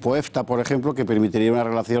iniciales, tipo EFTA, por ejemplo, que permitiría una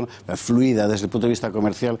relación fluida desde el punto de vista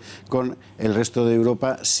comercial con el resto de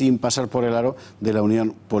Europa sin pasar por el aro de la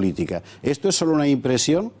unión política. ¿Esto es solo una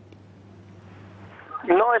impresión?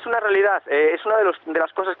 No, es una realidad. Es una de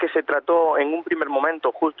las cosas que se trató en un primer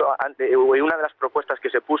momento, justo antes, una de las propuestas que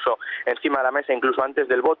se puso encima de la mesa, incluso antes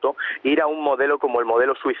del voto, ir a un modelo como el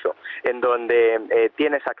modelo suizo, en donde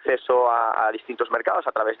tienes acceso a distintos mercados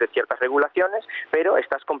a través de ciertas regulaciones, pero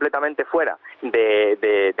estás completamente fuera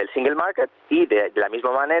del single market y de la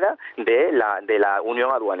misma manera de la unión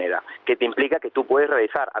aduanera, que te implica que tú puedes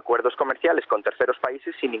realizar acuerdos comerciales con terceros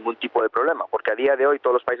países sin ningún tipo de problema, porque a día de hoy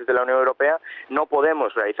todos los países de la Unión Europea no podemos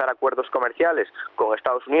realizar acuerdos comerciales con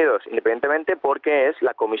Estados Unidos independientemente, porque es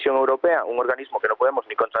la Comisión Europea, un organismo que no podemos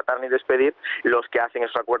ni contratar ni despedir, los que hacen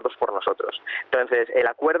esos acuerdos por nosotros. Entonces, el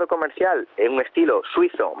acuerdo comercial en un estilo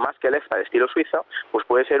suizo, más que el EFTA de estilo suizo, pues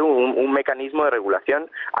puede ser un mecanismo de regulación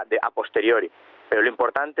a posteriori. Pero lo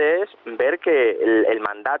importante es ver que el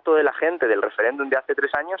mandato de la gente del referéndum de hace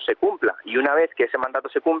 3 años se cumpla, y una vez que ese mandato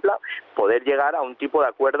se cumpla, poder llegar a un tipo de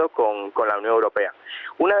acuerdo con la Unión Europea.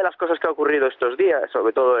 Una de las cosas que ha ocurrido estos días,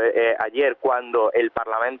 sobre todo ayer, cuando el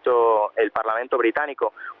Parlamento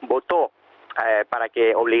británico votó para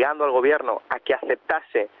que, obligando al gobierno a que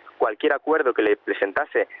aceptase cualquier acuerdo que le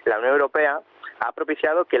presentase la Unión Europea, ha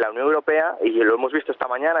propiciado que la Unión Europea, y lo hemos visto esta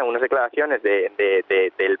mañana en unas declaraciones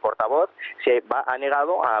del portavoz, ha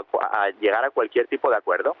negado a llegar a cualquier tipo de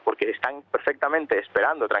acuerdo, porque están perfectamente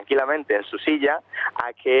esperando tranquilamente en su silla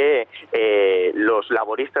a que los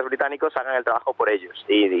laboristas británicos hagan el trabajo por ellos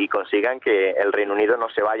y consigan que el Reino Unido no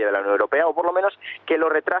se vaya de la Unión Europea, o por lo menos que lo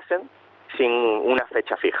retrasen sin una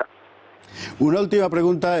fecha fija. Una última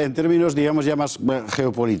pregunta en términos, digamos, ya más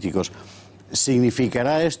geopolíticos.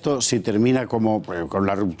 ¿Significará esto, si termina con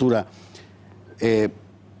la ruptura, que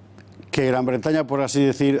Gran Bretaña, por así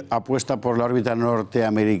decir, apuesta por la órbita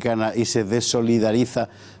norteamericana y se desolidariza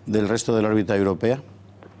del resto de la órbita europea?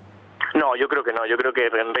 No, yo creo que no. Yo creo que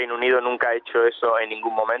el Reino Unido nunca ha hecho eso en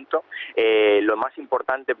ningún momento. Lo más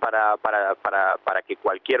importante para que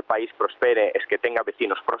cualquier país prospere es que tenga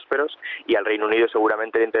vecinos prósperos, y al Reino Unido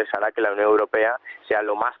seguramente le interesará que la Unión Europea sea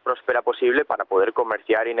lo más próspera posible para poder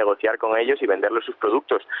comerciar y negociar con ellos y venderles sus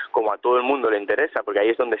productos, como a todo el mundo le interesa, porque ahí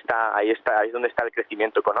es donde está el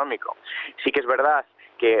crecimiento económico. Sí que es verdad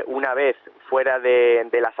que una vez fuera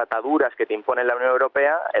de las ataduras que te impone la Unión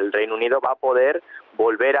Europea, el Reino Unido va a poder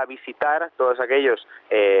volver a visitar todos aquellos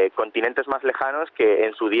continentes más lejanos que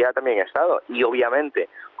en su día también ha estado. Y obviamente,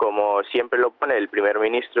 como siempre lo pone el primer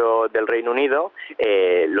ministro del Reino Unido,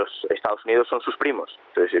 los Estados Unidos son sus primos.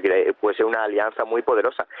 Entonces puede ser una alianza muy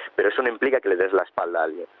poderosa, pero eso no implica que le des la espalda a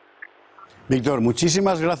alguien. Víctor,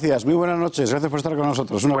 muchísimas gracias. Muy buenas noches. Gracias por estar con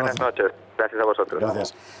nosotros. Un abrazo. Buenas noches. Gracias a vosotros.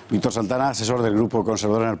 Gracias. Víctor Santana, asesor del Grupo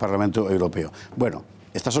Conservador en el Parlamento Europeo. Bueno,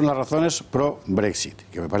 estas son las razones pro-Brexit,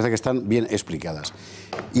 que me parece que están bien explicadas.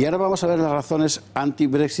 Y ahora vamos a ver las razones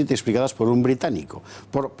anti-Brexit explicadas por un británico.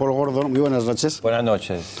 Por Paul Gordon. Muy buenas noches. Buenas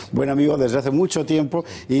noches. Buen amigo desde hace mucho tiempo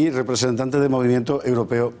y representante del movimiento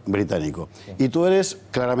europeo británico. Sí. Y tú eres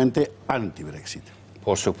claramente anti-Brexit.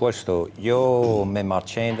 Por supuesto. Yo me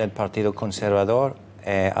marché del Partido Conservador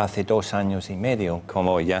hace 2 años y medio,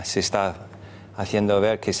 como ya se está haciendo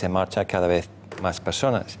ver que se marcha cada vez más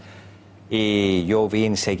personas. Y yo vi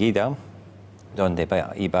enseguida dónde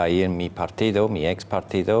iba a ir mi partido, mi ex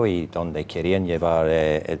partido, y dónde querían llevar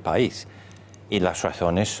el país. Y las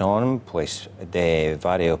razones son, pues, de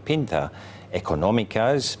variopinta.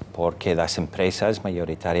 Económicas, porque las empresas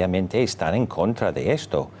mayoritariamente están en contra de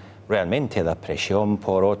esto. Realmente la presión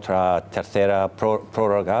por otra tercera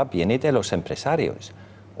prórroga viene de los empresarios.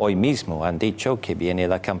 Hoy mismo han dicho que viene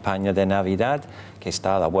la campaña de Navidad, que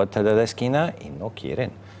está a la vuelta de la esquina, y no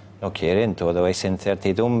quieren. No quieren, todo es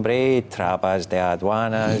incertidumbre, trabas de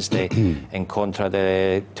aduanas, en contra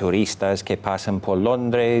de turistas que pasan por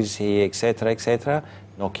Londres, y etcétera, etcétera.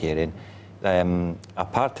 No quieren.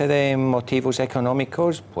 Aparte de motivos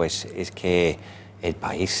económicos, pues es que el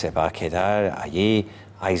país se va a quedar allí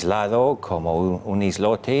aislado como un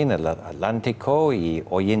islote en el Atlántico, y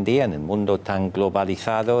hoy en día en el mundo tan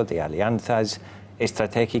globalizado de alianzas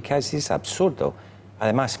estratégicas es absurdo.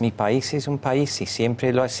 Además, mi país es un país, y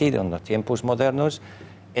siempre lo ha sido en los tiempos modernos,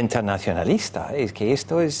 internacionalista. Es que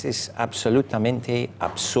esto es absolutamente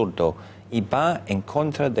absurdo y va en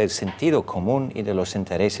contra del sentido común y de los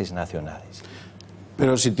intereses nacionales.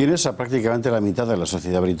 Pero si tienes a prácticamente la mitad de la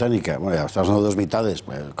sociedad británica, bueno, ya estamos hablando de dos mitades,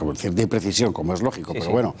 pues, con cierta imprecisión, como es lógico, pero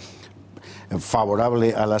bueno,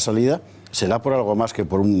 favorable a la salida, ¿será por algo más que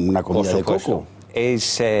por una comida de coco?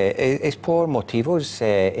 Es por motivos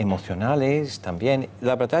emocionales también.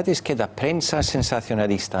 La verdad es que la prensa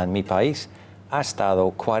sensacionalista en mi país ha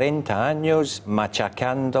estado 40 años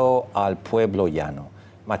machacando al pueblo llano,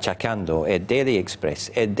 machacando el Daily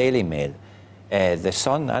Express, el Daily Mail, The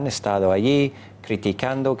Sun, han estado allí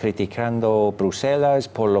criticando Bruselas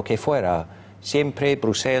por lo que fuera. Siempre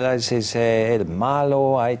Bruselas es el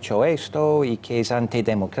malo, ha hecho esto y que es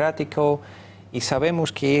antidemocrático. Y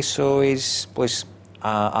sabemos que eso es, pues,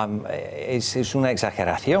 es una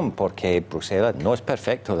exageración, porque Bruselas no es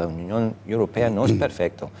perfecto, la Unión Europea no es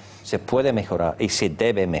perfecto. Se puede mejorar y se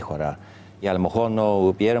debe mejorar. Y a lo mejor no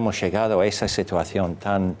hubiéramos llegado a esa situación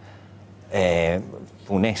tan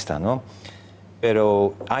funesta, ¿no?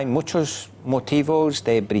 Pero hay muchos motivos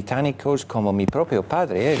de británicos, como mi propio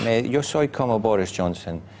padre. Yo soy como Boris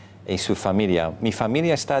Johnson y su familia. Mi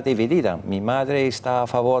familia está dividida. Mi madre está a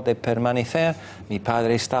favor de permanecer, mi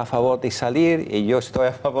padre está a favor de salir y yo estoy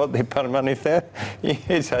a favor de permanecer. Y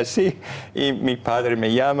es así. Y mi padre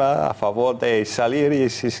me llama a favor de salir y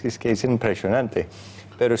es que es impresionante.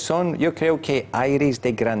 Pero son, yo creo que aires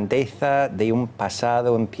de grandeza de un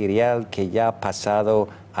pasado imperial que ya ha pasado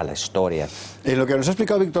a la historia. En lo que nos ha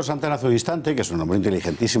explicado Víctor Santana hace un instante, que es un hombre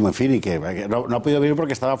inteligentísimo, en fin, y que no ha podido venir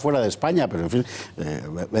porque estaba fuera de España, pero en fin,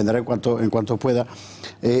 vendrá en cuanto pueda.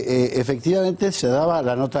 Efectivamente se daba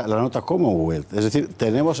la nota Commonwealth, es decir,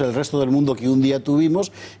 tenemos el resto del mundo que un día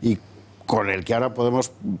tuvimos y con el que ahora podemos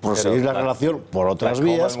proseguir la relación por otras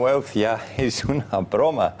vías. Commonwealth ya es una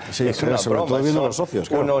broma. Sí, es una sobre broma. todo viendo los socios,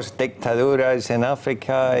 claro. Unas dictaduras en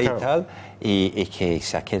África y tal, y que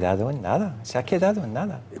se ha quedado en nada. Se ha quedado en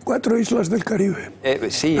nada. 4 islas del Caribe.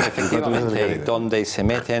 Sí, efectivamente, donde se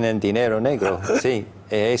meten en dinero negro. Sí,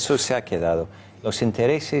 eso se ha quedado. Los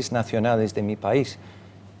intereses nacionales de mi país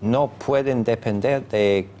no pueden depender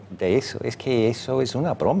de eso. Es que eso es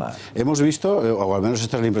una broma. Hemos visto, o al menos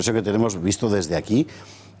esta es la impresión que tenemos visto desde aquí,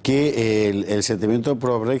 que el sentimiento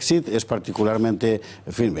pro-Brexit es particularmente,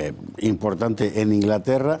 en fin, importante en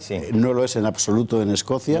Inglaterra, no lo es en absoluto en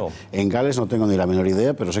Escocia, no. En Gales no tengo ni la menor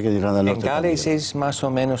idea, pero sé que en Irlanda del Norte en Gales también. Es más o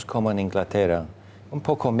menos como en Inglaterra, un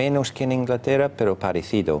poco menos que en Inglaterra, pero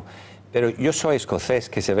parecido. Pero yo soy escocés,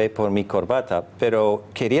 que se ve por mi corbata, pero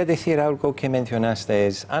quería decir algo que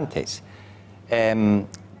mencionaste antes.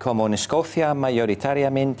 Como en Escocia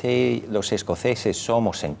mayoritariamente los escoceses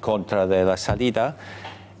somos en contra de la salida,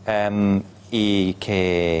 y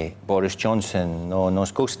que Boris Johnson no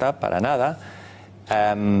nos gusta para nada,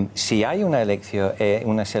 si hay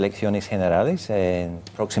unas elecciones generales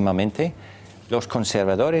próximamente, los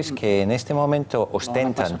conservadores que en este momento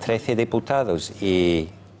ostentan 13 diputados y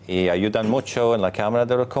ayudan mucho en la Cámara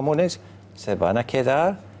de los Comunes, se van a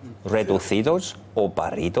quedar reducidos o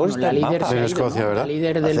barridos del mapa. En Escocia, ¿verdad? La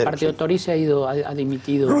líder del partido Tory se ha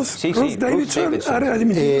dimitido. Ruth Davidson ha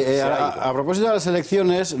dimitido. A propósito de las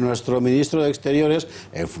elecciones, nuestro ministro de Exteriores,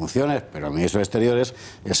 en funciones, pero ministro de Exteriores,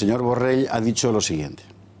 el señor Borrell, ha dicho lo siguiente.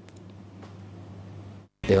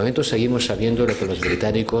 De momento seguimos sabiendo lo que los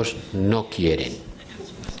británicos no quieren.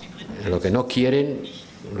 Lo que no quieren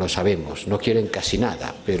lo sabemos, no quieren casi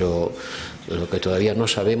nada, pero lo que todavía no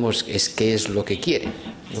sabemos es qué es lo que quieren,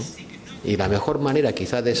 ¿no? Y la mejor manera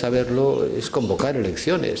quizá de saberlo es convocar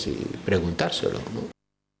elecciones y preguntárselo, ¿no?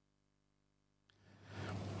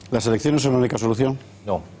 ¿Las elecciones son la única solución?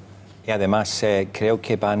 No. Y además creo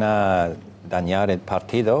que van a dañar el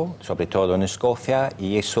partido, sobre todo en Escocia,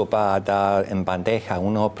 y eso va a dar en bandeja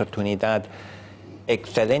una oportunidad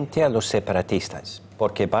excelente a los separatistas,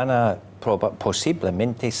 porque van a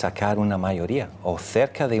posiblemente sacar una mayoría o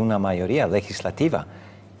cerca de una mayoría legislativa,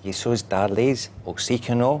 y eso es darles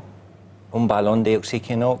oxígeno, un balón de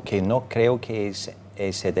oxígeno que no creo que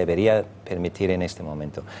se debería permitir en este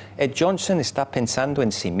momento. Johnson está pensando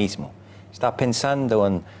en sí mismo, está pensando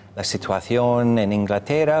en la situación en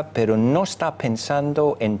Inglaterra, pero no está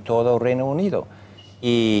pensando en todo Reino Unido.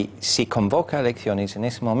 Y si convoca elecciones en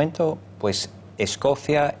ese momento, pues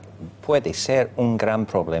Escocia puede ser un gran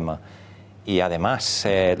problema. Y además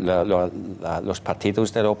los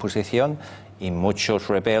partidos de la oposición y muchos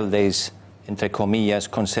rebeldes, entre comillas,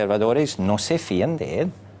 conservadores, no se fían de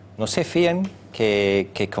él. No se fían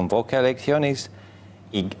que convoque elecciones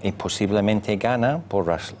y posiblemente gana por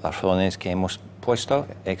las razones que hemos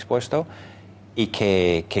expuesto, y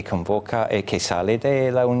que convoca, que sale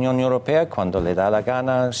de la Unión Europea cuando le da la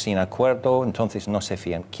gana, sin acuerdo, entonces no se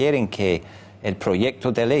fían. Quieren que el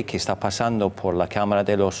proyecto de ley que está pasando por la Cámara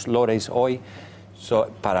de los Lores hoy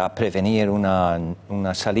para prevenir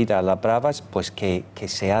una salida a las bravas, pues que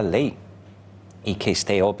sea ley y que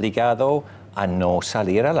esté obligado a no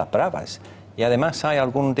salir a las bravas. Y además hay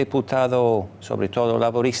algún diputado, sobre todo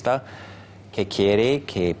laborista, que quiere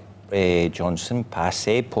que Johnson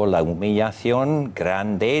pase por la humillación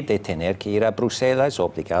grande de tener que ir a Bruselas,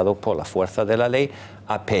 obligado por la fuerza de la ley,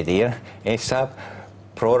 a pedir esa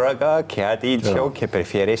prórroga que ha dicho que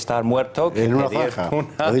prefiere estar muerto que en una pedir zanja. Una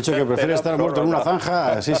Ha dicho que prefiere estar muerto en una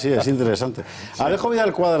zanja. Sí, sí, es interesante. Sí. Alejo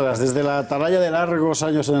Vidal Cuadras, desde la atalaya de largos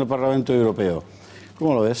años en el Parlamento Europeo.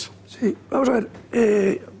 ¿Cómo lo ves? Sí, vamos a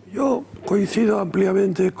ver. Yo coincido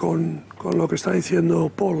ampliamente con lo que está diciendo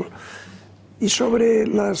Paul. Y sobre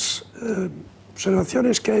las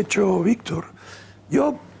observaciones que ha hecho Víctor,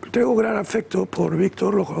 yo tengo gran afecto por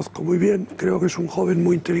Víctor, lo conozco muy bien, creo que es un joven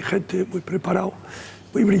muy inteligente, muy preparado,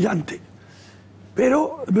 muy brillante.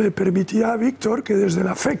 Pero me permitirá Víctor que desde el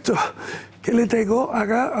afecto que le tengo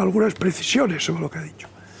haga algunas precisiones sobre lo que ha dicho.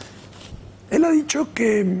 Él ha dicho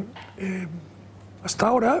que hasta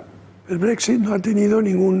ahora el Brexit no ha tenido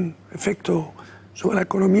ningún efecto sobre la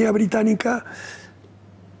economía británica.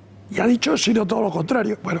 Y ha dicho, sino todo lo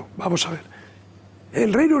contrario. Bueno, vamos a ver.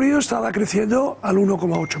 El Reino Unido estaba creciendo al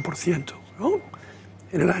 1,8%, ¿no?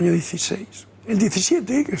 En el año 16. El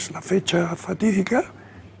 17, que es la fecha fatídica,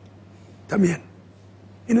 también.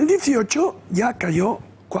 En el 18 ya cayó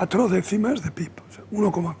 4 décimas de PIB, o sea,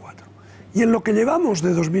 1,4. Y en lo que llevamos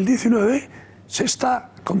de 2019 se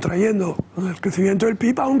está contrayendo el crecimiento del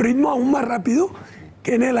PIB a un ritmo aún más rápido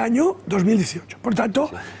que en el año 2018. Por tanto,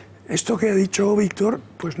 esto que ha dicho Víctor,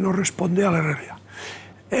 pues no responde a la realidad.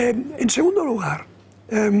 En segundo lugar,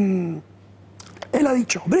 él ha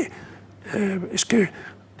dicho, hombre, es que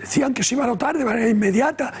decían que se iba a notar de manera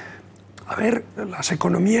inmediata. A ver, las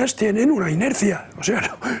economías tienen una inercia. O sea,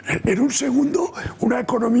 no, en un segundo una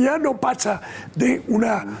economía no pasa de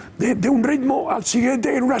un ritmo al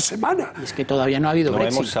siguiente en una semana. Y es que todavía no ha habido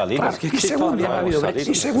Brexit. Hemos salido. Claro, y segundo,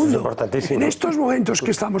 y segundo, en estos momentos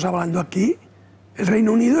que estamos hablando aquí, el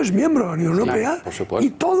Reino Unido es miembro de la Unión Europea, y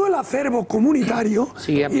todo el acervo comunitario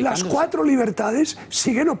y las 4 libertades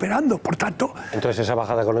siguen operando. Por tanto, entonces esa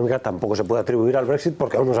bajada económica tampoco se puede atribuir al Brexit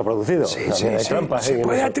porque aún no se ha producido. Se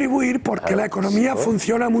puede atribuir porque la economía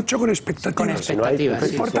funciona mucho con expectativas. Con expectativas.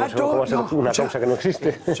 Por tanto, una causa que no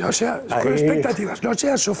existe. O sea, con expectativas. No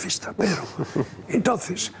seas sofista, Pedro.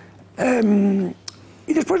 Entonces,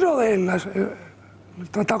 y después lo del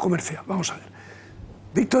tratado comercial. Vamos a ver.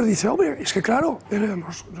 Víctor dice, hombre, es que claro,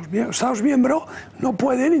 los Estados miembros no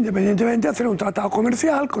pueden independientemente hacer un tratado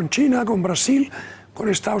comercial con China, con Brasil, con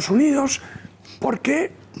Estados Unidos,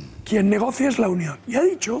 porque quien negocia es la Unión. Y ha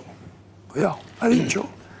dicho, cuidado, ha dicho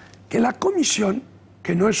que la Comisión,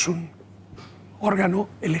 que no es un órgano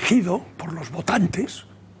elegido por los votantes,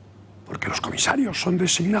 porque los comisarios son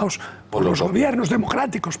designados por los gobiernos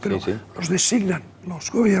democráticos, pero los designan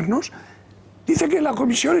los gobiernos, dice que la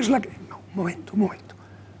Comisión es la que... No, un momento.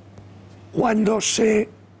 Cuando se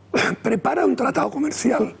prepara un tratado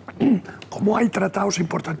comercial, como hay tratados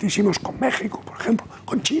importantísimos con México, por ejemplo,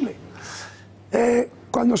 con Chile,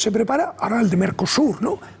 cuando se prepara, ahora el de Mercosur,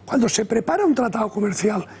 ¿no? Cuando se prepara un tratado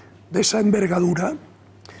comercial de esa envergadura,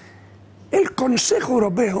 el Consejo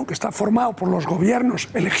Europeo, que está formado por los gobiernos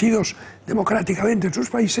elegidos democráticamente en sus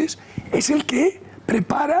países, es el que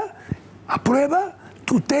prepara, aprueba,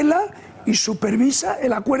 tutela y supervisa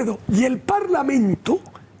el acuerdo. Y el Parlamento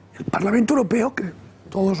Europeo, que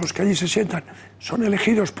todos los que allí se sientan son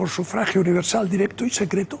elegidos por sufragio universal, directo y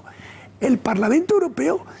secreto, el Parlamento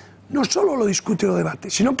Europeo no solo lo discute o lo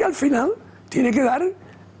debate, sino que al final tiene que dar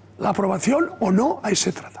la aprobación o no a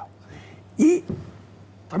ese tratado. Y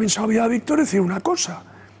también se ha olvidado Víctor decir una cosa,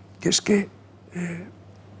 que es que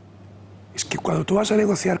cuando tú vas a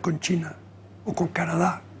negociar con China o con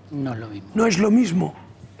Canadá, no es lo mismo. No es lo mismo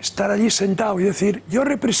estar allí sentado y decir, yo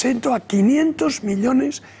represento a 500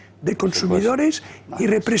 millones de consumidores y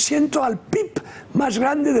represento al PIB más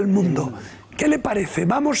grande del mundo, ¿Qué le parece?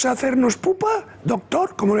 ¿Vamos a hacernos pupa,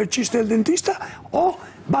 doctor, como en el chiste del dentista? ¿O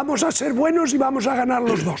vamos a ser buenos y vamos a ganar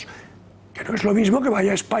los dos? Que no es lo mismo que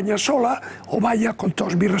vaya España sola o vaya, con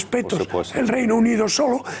todos mis respetos, el Reino Unido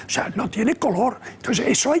solo. O sea, no tiene color. Entonces,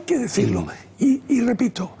 eso hay que decirlo. Y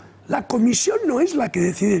repito, la Comisión no es la que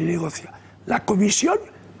decide y negocia. La Comisión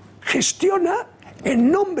gestiona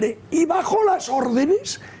en nombre y bajo las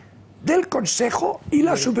órdenes del Consejo y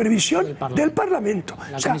la supervisión del Parlamento.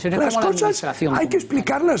 O sea, las cosas hay que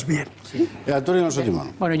explicarlas bien. Antonio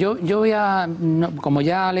Nosotimón. Bueno, yo voy a, como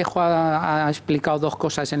ya Alejo ha explicado dos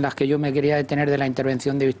cosas en las que yo me quería detener de la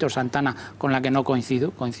intervención de Víctor Santana, con la que no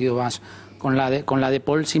coincido más con la de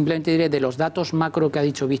Paul. Simplemente diré de los datos macro que ha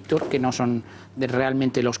dicho Víctor, que no son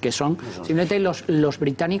realmente los que son. Simplemente los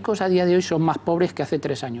británicos a día de hoy son más pobres que hace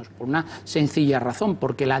 3 años, por una sencilla razón,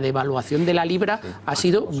 porque la devaluación de la libra ha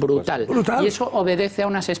sido brutal. Y eso obedece a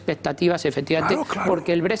unas expectativas, efectivamente,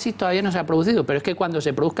 porque el Brexit todavía no se ha producido, pero es que cuando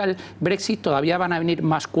se produzca el Brexit todavía van a venir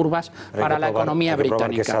más curvas para la economía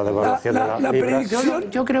británica. La predicción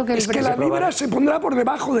yo creo que es que la libra se pondrá por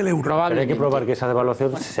debajo del euro. Pero hay que probar que esa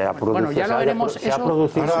devaluación se ha producido. Bueno, ya lo veremos. Ahora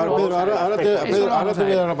te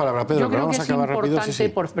voy a dar la palabra, Pedro. Yo creo vamos que a acabar es importante,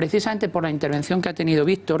 rápido. precisamente por la intervención que ha tenido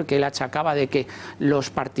Víctor, que él achacaba de que los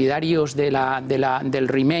partidarios del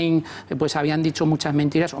Remain pues habían dicho muchas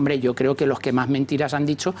mentiras. Hombre, yo creo que los que más mentiras han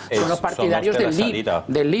dicho son los partidarios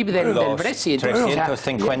del Brexit.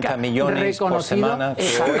 350 millones por semana.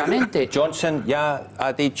 Exactamente. Johnson ya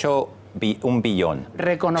ha dicho 1 billón.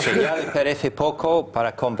 Reconocido. Ya le parece poco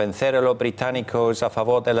para convencer a los británicos a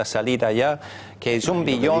favor de la salida ya, que es 1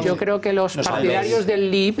 billón. Yo creo que los partidarios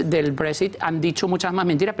del Brexit han dicho muchas más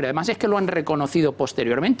mentiras, pero además es que lo han reconocido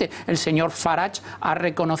posteriormente. El señor Farage ha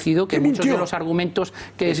reconocido que muchos de los argumentos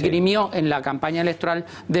que esgrimió en la campaña electoral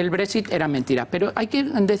del Brexit eran mentiras. Pero hay que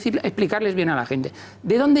explicarles bien a la gente.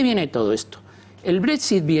 ¿De dónde viene todo esto? El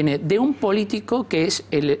Brexit viene de un político que es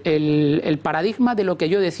el paradigma de lo que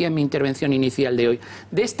yo decía en mi intervención inicial de hoy.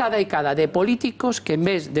 De esta década de políticos que en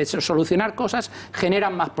vez de solucionar cosas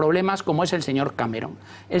generan más problemas, como es el señor Cameron.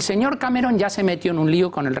 El señor Cameron ya se metió en un lío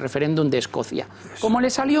con el referéndum de Escocia. Como le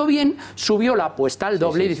salió bien, subió la apuesta al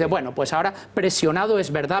doble y dice, bueno, pues ahora presionado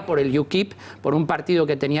es verdad por el UKIP, por un partido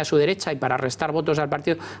que tenía a su derecha y para restar votos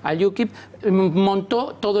al UKIP,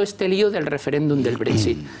 montó todo este lío del referéndum del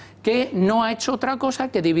Brexit, que no ha hecho otra cosa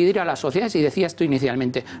que dividir a las sociedades, y decía esto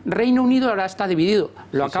inicialmente. Reino Unido ahora está dividido,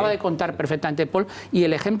 lo acaba de contar perfectamente Paul, y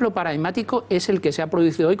el ejemplo paradigmático es el que se ha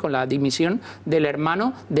producido hoy con la dimisión del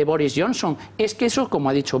hermano de Boris Johnson. Es que eso, como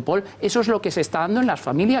ha dicho Paul, eso es lo que se está dando en las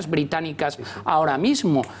familias británicas ahora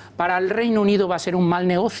mismo. Para el Reino Unido va a ser un mal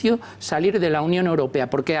negocio salir de la Unión Europea,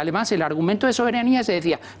 porque además el argumento de soberanía se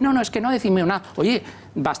decía, no, es que no decimos nada. Oye,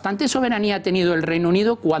 bastante soberanía ha tenido el Reino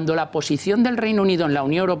Unido cuando la posición del Reino Unido en la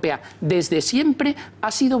Unión Europea desde siempre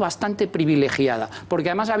ha sido bastante privilegiada, porque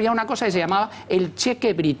además había una cosa que se llamaba el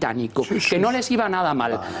cheque británico, que no les iba nada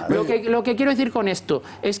mal. Lo que quiero decir con esto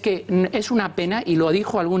es que es una pena, y lo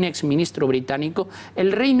dijo algún exministro británico,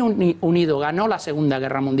 el Reino Unido ganó la Segunda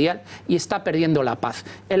Guerra Mundial y está perdiendo la paz.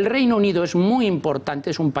 El Reino Unido es muy importante,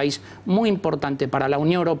 es un país muy importante para la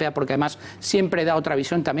Unión Europea, porque además siempre da otra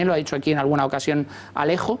visión, también lo ha dicho aquí en alguna ocasión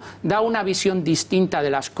Alejo, da una visión distinta de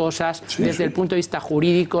las cosas desde el punto de vista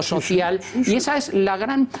jurídico, social, y esa es la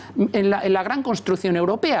gran construcción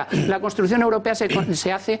europea. La construcción europea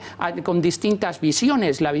se hace con distintas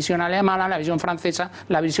visiones, la visión alemana, la visión francesa,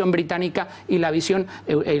 la visión británica y la visión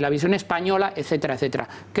española, etcétera, etcétera.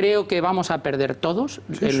 Creo que vamos a perder todos,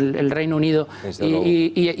 el Reino Unido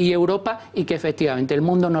y Europa, y que efectivamente el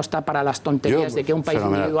mundo no está para las tonterías de que un país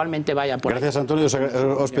individualmente vaya por ahí. Gracias, Antonio.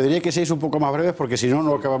 Os pediría que seáis un poco más breves, porque si no,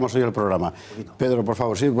 no acabamos hoy el programa. Pedro, por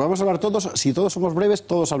favor, sí, vamos a hablar todos. Si todos somos breves,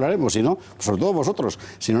 todos hablaremos. Si no, sobre todo vosotros.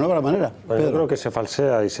 Si no, no habrá manera. Bueno, yo creo que se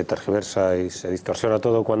falsea y se tergiversa y se distorsiona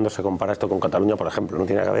todo cuando se compara esto con Cataluña, por ejemplo. No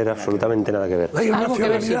tiene que ver absolutamente nada que ver. Algo que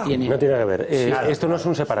ver si tiene. No tiene que ver. Esto no es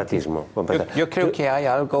un separatismo. Yo creo que hay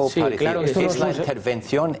algo parecido. Claro, es la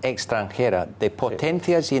intervención extranjera de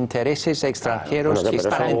potencias e intereses extranjeros que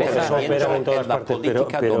están interviniendo en la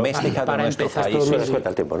política doméstica de nuestro país. Esto nos cuenta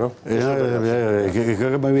el tiempo, ¿no?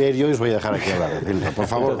 Creo que me voy a ir yo y os voy a dejar aquí hablar. Por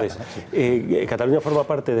favor. Entonces, Cataluña forma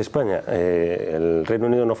parte de España. El Reino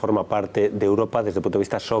Unido no forma parte de Europa desde el punto de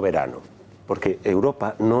vista soberano, porque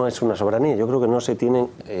Europa no es una soberanía. Yo creo que no se tienen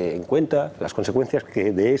en cuenta las consecuencias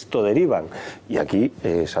que de esto derivan. Y aquí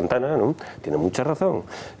Santana, ¿no?, tiene mucha razón.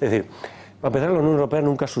 Es decir, para empezar, la Unión Europea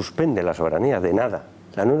nunca suspende la soberanía de nada.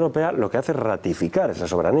 La Unión Europea lo que hace es ratificar esa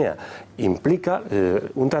soberanía.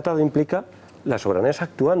 Un tratado implica la soberanía es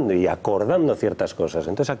actuando y acordando ciertas cosas.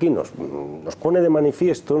 Entonces aquí nos pone de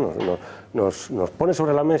manifiesto, nos pone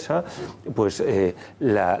sobre la mesa pues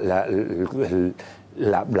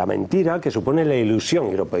la mentira que supone la ilusión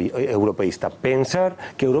europeísta, pensar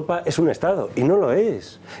que Europa es un Estado, y no lo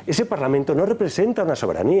es. Ese Parlamento no representa una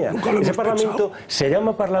soberanía. Ese Parlamento se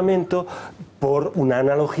llama Parlamento por una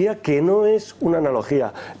analogía que no es una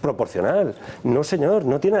analogía proporcional. No, señor,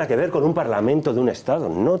 no tiene nada que ver con un Parlamento de un Estado,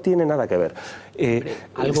 no tiene nada que ver.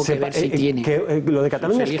 Algo que ver si tiene. Lo de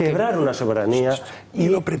Cataluña es quebrar una soberanía y,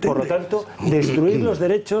 por lo tanto, destruir los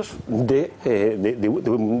derechos de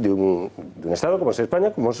un Estado como es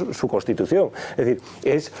España, como es su Constitución. Es decir,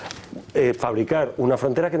 es fabricar una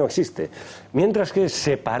frontera que no existe. Mientras que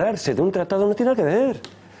separarse de un tratado no tiene nada que ver.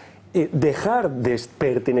 Dejar de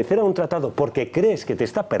pertenecer a un tratado porque crees que te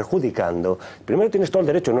está perjudicando, primero tienes todo el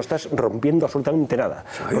derecho, no estás rompiendo absolutamente nada,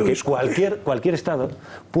 porque cualquier Estado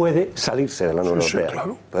puede salirse de la Unión Europea,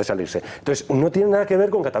 claro. Puede salirse. Entonces no tiene nada que ver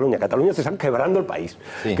con Cataluña. Cataluña te están quebrando el país,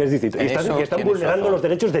 que es distinto, y están vulnerando los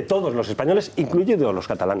derechos de todos los españoles, incluidos los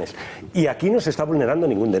catalanes, y aquí no se está vulnerando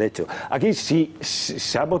ningún derecho. Aquí sí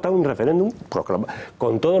se ha votado un referéndum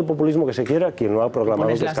con todo el populismo que se quiera. Quien lo ha proclamado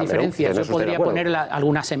es las diferencias. Yo podría poner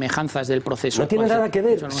alguna semejanza del proceso. No tiene nada que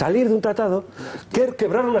ver salir de un tratado que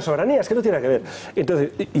quebrar una soberanía, es que no tiene nada que ver.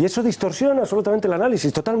 Entonces, y eso distorsiona absolutamente el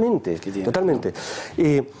análisis, totalmente.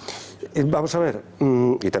 Y vamos a ver,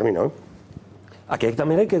 y termino. Aquí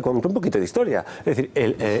también hay que contar un poquito de historia. Es decir,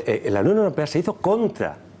 la Unión Europea se hizo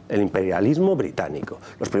contra el imperialismo británico.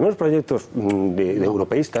 Los primeros proyectos de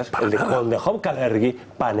europeístas, el de Hove-Kalergi,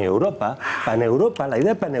 Paneuropa, la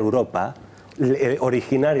idea de Paneuropa,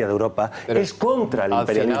 originaria de Europa, es contra el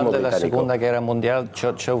imperialismo británico. Al final de la Segunda Guerra Mundial,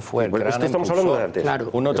 Churchill fue el gran esto estamos hablando de antes.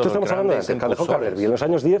 Claro. Esto estamos hablando de antes, en los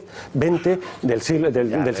años 10, 20 del siglo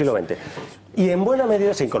XX. Y en buena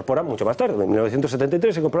medida se incorpora mucho más tarde. En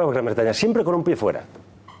 1973 se incorpora Gran Bretaña, siempre con un pie fuera.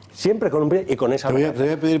 Siempre con un pie y con esa... Te voy a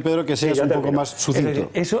pedir, Pedro, que seas un poco más sucinto.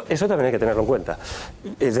 Eso también hay que tenerlo en cuenta.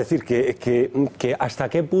 Es decir, que hasta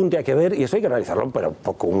qué punto hay que ver, y eso hay que analizarlo, pero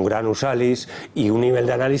con un gran usalis y un nivel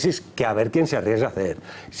de análisis que a ver quién se arriesga a hacer.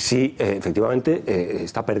 Si efectivamente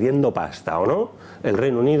está perdiendo pasta o no el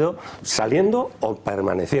Reino Unido, saliendo o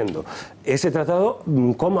permaneciendo. Ese tratado,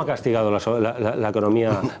 ¿cómo ha castigado la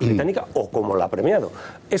economía británica o cómo la ha premiado?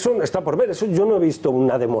 Eso está por ver. Eso yo no he visto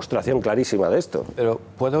una demostración clarísima de esto. Pero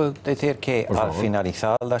puedo decir que al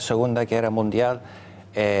finalizar la Segunda Guerra Mundial,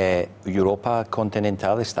 Europa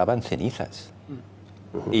continental estaba en cenizas.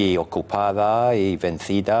 Y ocupada y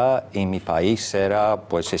vencida, y mi país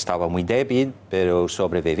estaba muy débil, pero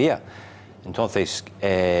sobrevivía. Entonces,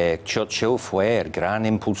 Churchill fue el gran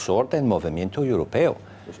impulsor del movimiento europeo.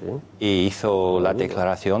 Y hizo la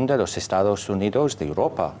declaración de los Estados Unidos de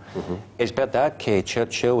Europa. Es verdad que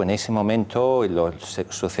Churchill en ese momento y los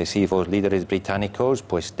sucesivos líderes británicos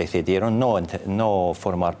pues decidieron no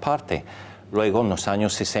formar parte. Luego en los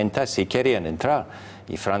años 60 sí querían entrar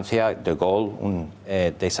y Francia, de Gaulle, un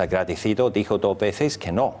desagradecido, dijo 2 veces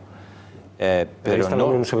que no. Pero está la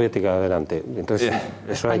Unión Soviética adelante. Entonces,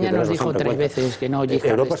 España nos dijo 3 veces que no.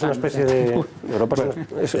 Europa es una especie de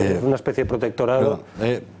una especie de protectorado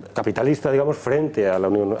capitalista, digamos, frente a la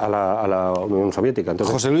Unión Soviética.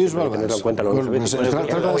 Entonces, José Luis Valverde,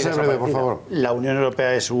 trata de ser breve, por favor. La Unión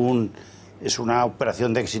Europea es una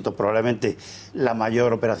operación de éxito, probablemente la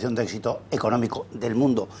mayor operación de éxito económico del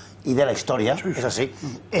mundo y de la historia, es así.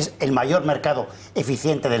 Es el mayor mercado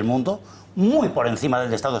eficiente del mundo, muy por encima del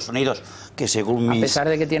de Estados Unidos, que según mis... A pesar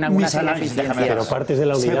de que tiene algunas ineficiencias. Pero partes de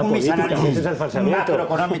la unidad política, ese es el falsamiento.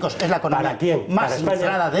 Macroeconómicos, es la economía más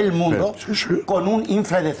inflada del mundo, con un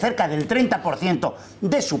infle de cerca del 30%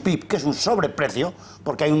 de su PIB, que es un sobreprecio,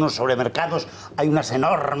 porque hay unos sobremercados, hay unas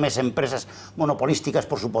enormes empresas monopolísticas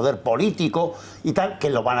por su poder político y tal, que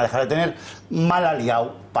lo van a dejar de tener mal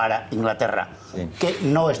aliado para Inglaterra, que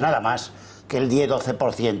no es nada más que el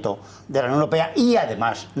 10-12% de la Unión Europea y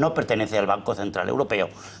además no pertenece al Banco Central Europeo,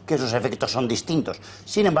 que sus efectos son distintos.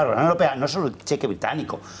 Sin embargo, la Unión Europea no es solo el cheque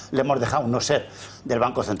británico, le hemos dejado no ser del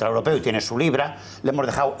Banco Central Europeo y tiene su libra, le hemos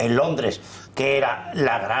dejado en Londres, que era el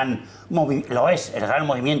gran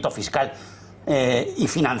movimiento fiscal y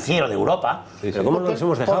financiero de Europa. Pero ¿cómo nos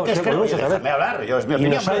hemos dejado? Déjame hablar, es mi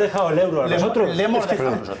opinión. Y nos ha dejado el euro a nosotros. Le hemos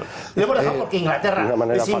dejado nosotros. Le hemos dejado porque Inglaterra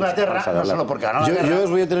es Inglaterra, no solo porque ganó la guerra. Yo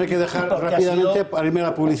os voy a tener que dejar rápidamente para irme a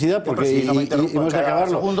la publicidad porque hemos de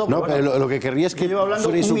acabarlo. No, pero lo que querría es que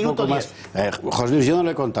fuerais un poco más... José Luis, yo no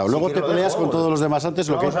lo he contado. Luego te peleas con todos los demás antes.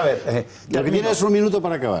 Vamos a ver. Lo que tienes es 1 minuto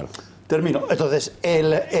para acabar. Termino. Entonces,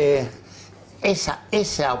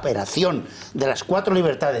 esa operación de las 4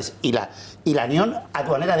 libertades y la y la Unión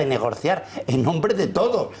Aduanera de negociar en nombre de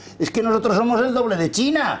todos. Es que nosotros somos el doble de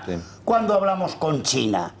China cuando hablamos con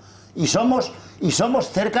China. Y somos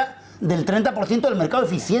cerca del 30% del mercado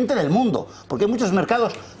eficiente del mundo, porque hay muchos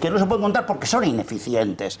mercados que no se pueden contar porque son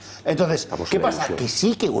ineficientes. Entonces, ¿qué pasa? Que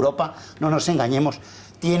sí que Europa, no nos engañemos,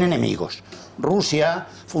 tiene enemigos. Rusia,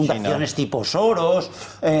 fundaciones tipo Soros,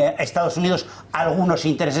 Estados Unidos, algunos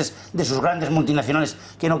intereses de sus grandes multinacionales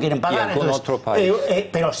que no quieren pagar. Y algún otro país.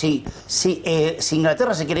 Pero si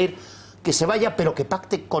Inglaterra se quiere ir, que se vaya, pero que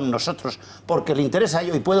pacte con nosotros, porque le interesa a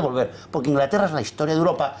ello y puede volver, porque Inglaterra es la historia de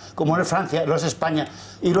Europa, como lo es Francia, lo es España,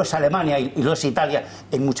 y lo es Alemania, y lo es Italia,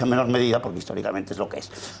 en mucha menor medida, porque históricamente es lo que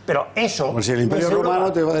es. Pero eso... Como si el Imperio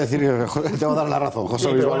Romano te va a decir, te va a dar la razón,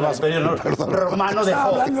 José Luis Balbás. El Imperio Romano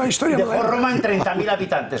dejó Roma en 30.000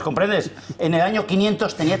 habitantes, ¿comprendes? En el año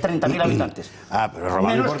 500 tenía 30.000 habitantes. Pero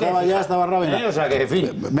Roma no importaba ya, estaba Rávena. O sea que, en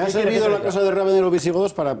fin... Me ha servido la cosa de Rávena y los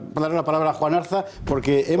visigodos para darle la palabra a Juan Arza,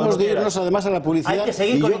 porque hemos de irnos además a la publicidad,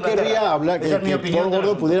 y yo querría hablar, que Paul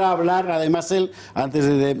Gordo pudiera hablar además él antes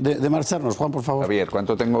de marcharnos. Juan, por favor. Javier,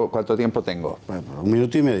 ¿cuánto tiempo tengo? Bueno, 1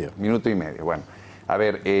 minuto y medio. Minuto y medio, bueno. A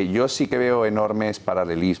ver, yo sí que veo enormes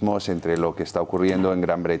paralelismos entre lo que está ocurriendo en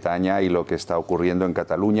Gran Bretaña y lo que está ocurriendo en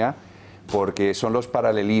Cataluña, porque son los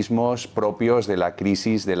paralelismos propios de la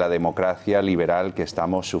crisis de la democracia liberal que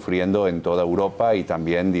estamos sufriendo en toda Europa y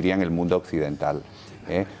también, diría, en el mundo occidental.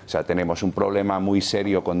 O sea, tenemos un problema muy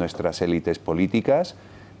serio con nuestras élites políticas,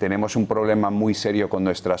 tenemos un problema muy serio con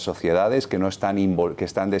nuestras sociedades que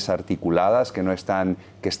están desarticuladas, que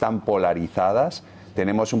están polarizadas,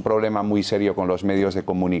 tenemos un problema muy serio con los medios de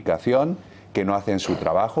comunicación que no hacen su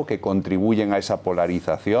trabajo, que contribuyen a esa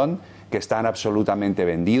polarización, que están absolutamente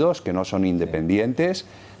vendidos, que no son independientes.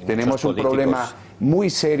 Tenemos un problema muy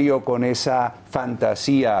serio con esa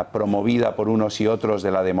fantasía promovida por unos y otros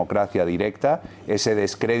de la democracia directa, ese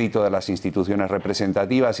descrédito de las instituciones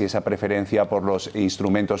representativas y esa preferencia por los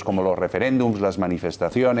instrumentos como los referéndums, las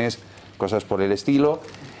manifestaciones, cosas por el estilo.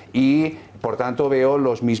 Y, por tanto, veo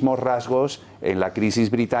los mismos rasgos en la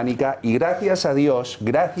crisis británica y gracias a Dios,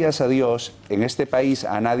 en este país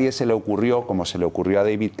a nadie se le ocurrió, como se le ocurrió a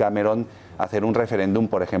David Cameron, hacer un referéndum,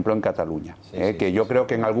 por ejemplo, en Cataluña. Que yo creo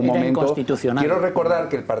que en algún momento... Quiero recordar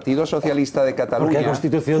que el Partido Socialista de Cataluña... Porque la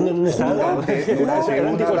Constitución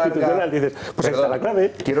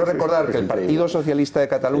Quiero recordar que el Partido Socialista de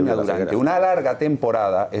Cataluña durante una larga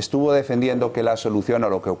temporada estuvo defendiendo que la solución a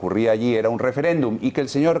lo que ocurría allí era un referéndum y que el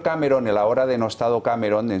señor Cameron, el ahora denostado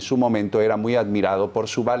Cameron, en su momento era muy admirado por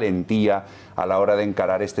su valentía a la hora de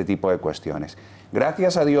encarar este tipo de cuestiones.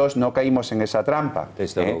 Gracias a Dios no caímos en esa trampa.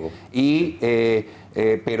 Desde luego.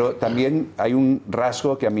 Pero también hay un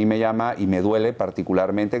rasgo que a mí me llama y me duele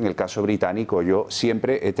particularmente en el caso británico. Yo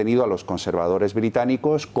siempre he tenido a los conservadores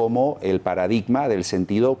británicos como el paradigma del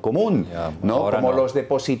sentido común, como los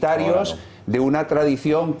depositarios de una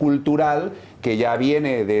tradición cultural que ya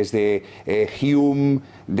viene desde Hume,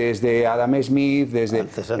 desde Adam Smith, desde...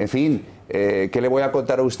 En fin... ¿qué le voy a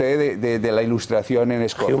contar a usted de la Ilustración en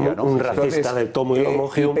Escocia? Un racista del tomo y lomo.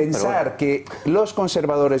 Y pensar que los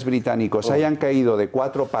conservadores británicos hayan caído de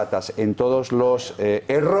 4 patas en todos los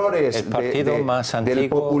errores del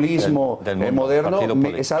populismo moderno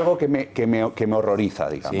es algo que me horroriza,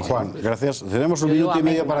 digamos. Sí, Juan, gracias. Tenemos 1 minuto y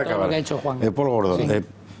medio para acabar. Paul Gordo. Sí.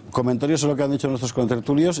 Comentarios sobre lo que han dicho nuestros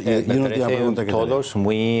contertulios y una última pregunta que todos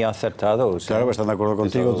muy acertados. Claro, que están de acuerdo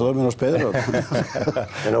contigo, todos menos Pedro.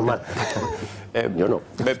 Menos mal. Yo no.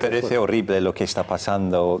 Me parece horrible lo que está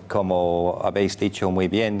pasando. Como habéis dicho muy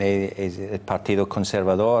bien, el Partido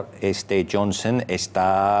Conservador, Johnson,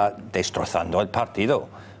 está destrozando el partido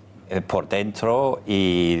por dentro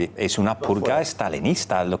y es una purga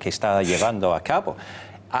stalinista lo que está llevando a cabo.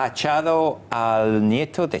 Ha echado al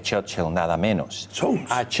nieto de Churchill, nada menos.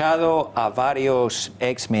 Ha echado a varios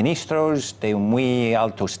exministros de muy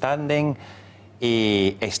alto standing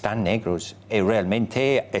y están negros. Y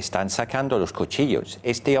realmente están sacando los cuchillos.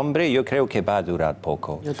 Este hombre yo creo que va a durar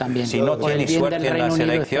poco. Yo también. Si no tiene suerte en las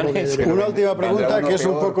elecciones... Una última pregunta que es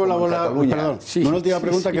un poco la bola... Perdón, una última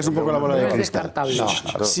pregunta que es un poco la bola de cristal.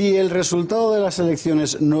 Si el resultado de las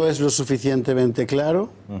elecciones no es lo suficientemente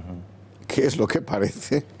claro... ¿Qué es lo que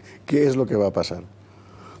parece? ¿Qué es lo que va a pasar?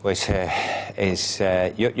 Pues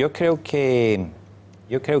yo creo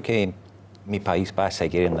que mi país va a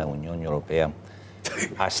seguir en la Unión Europea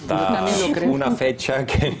hasta una fecha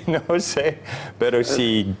que no sé. Pero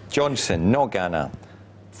si Johnson no gana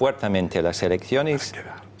fuertemente las elecciones,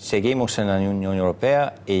 seguimos en la Unión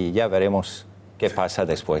Europea y ya veremos qué pasa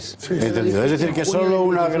después. Entendido. Es decir, que solo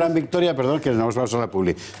una gran victoria, perdón, que nos vamos a la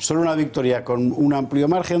publi, solo una victoria con un amplio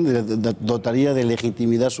margen dotaría de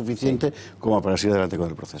legitimidad suficiente como para seguir adelante con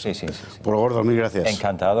el proceso. Sí. Paul Gordon, mil gracias.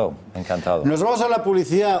 Encantado. Nos vamos a la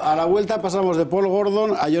publicidad. A la vuelta pasamos de Paul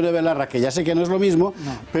Gordon a Yone Belarra, que ya sé que no es lo mismo,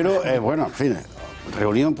 pero bueno, en fin,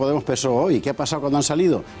 reunión Podemos-PSOE hoy. ¿Qué ha pasado cuando han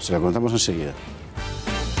salido? Se lo contamos enseguida.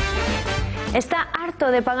 Está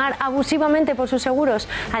harto de pagar abusivamente por sus seguros.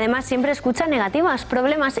 Además, siempre escucha negativas,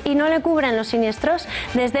 problemas y no le cubren los siniestros.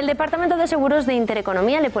 Desde el Departamento de Seguros de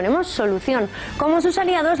Intereconomía le ponemos solución. Como sus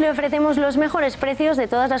aliados le ofrecemos los mejores precios de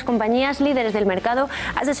todas las compañías líderes del mercado,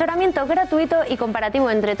 asesoramiento gratuito y comparativo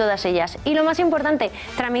entre todas ellas. Y lo más importante,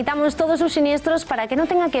 tramitamos todos sus siniestros para que no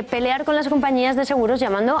tenga que pelear con las compañías de seguros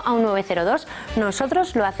llamando a un 902.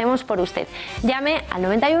 Nosotros lo hacemos por usted. Llame al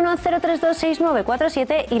 91 032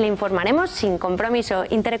 6947 y le informaremos sin compromiso.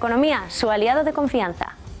 Intereconomía, su aliado de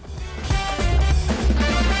confianza.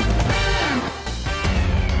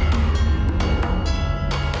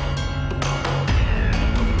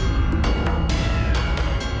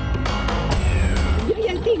 Jo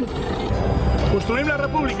ja en tinc. Construïm la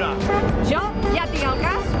república. Jo ja tinc el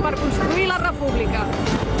cas per construir la república.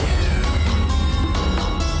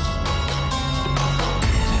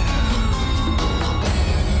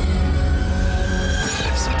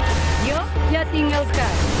 Ja tinc el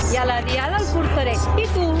cas i a la diada el portaré. I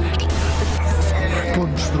tu?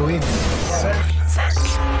 Construïm.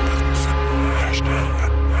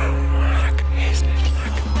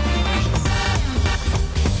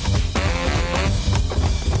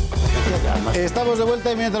 Estamos de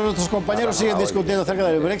vuelta y mientras nuestros compañeros siguen discutiendo acerca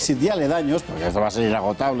del Brexit y aledaños, porque esto va a ser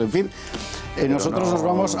inagotable, en fin, nosotros nos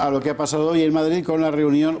vamos a lo que ha pasado hoy en Madrid con la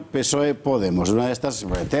reunión PSOE-Podemos, una de estas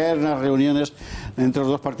eternas reuniones entre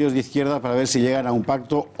los dos partidos de izquierda para ver si llegan a un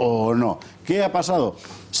pacto o no. ¿Qué ha pasado?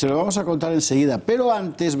 Se lo vamos a contar enseguida, pero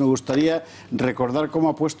antes me gustaría recordar cómo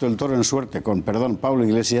ha puesto el toro en suerte, con perdón, Pablo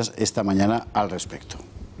Iglesias esta mañana al respecto.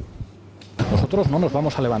 Nosotros no nos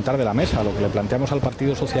vamos a levantar de la mesa. Lo que le planteamos al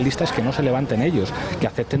Partido Socialista es que no se levanten ellos, que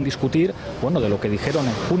acepten discutir, bueno, de lo que dijeron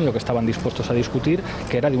en junio que estaban dispuestos a discutir,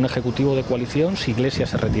 que era de un ejecutivo de coalición si Iglesias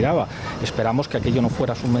se retiraba. Esperamos que aquello no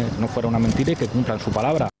fuera una mentira y que cumplan su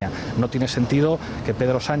palabra. No tiene sentido que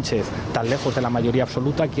Pedro Sánchez, tan lejos de la mayoría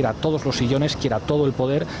absoluta, quiera todos los sillones, quiera todo el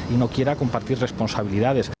poder y no quiera compartir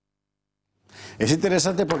responsabilidades. Es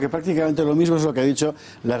interesante porque prácticamente lo mismo es lo que ha dicho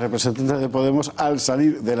la representante de Podemos al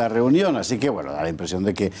salir de la reunión. Así que, bueno, da la impresión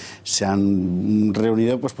de que se han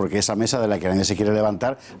reunido pues porque esa mesa de la que nadie se quiere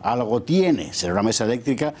levantar algo tiene. Será una mesa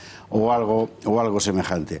eléctrica o algo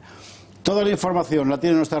semejante. Toda la información la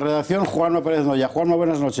tiene nuestra redacción Juanma Pérez Noya. Juanma,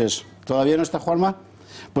 buenas noches. ¿Todavía no está Juanma?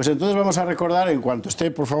 Pues entonces vamos a recordar, en cuanto esté,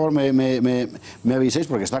 por favor me aviséis,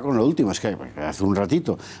 porque está con lo último, es que hace un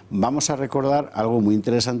ratito, vamos a recordar algo muy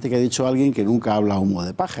interesante que ha dicho alguien que nunca habla humo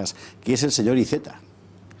de pajas, que es el señor Iceta.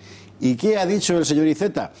 ¿Y qué ha dicho el señor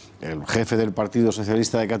Iceta, el jefe del Partido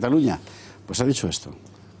Socialista de Catalunya? Pues ha dicho esto.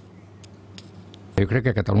 Jo crec que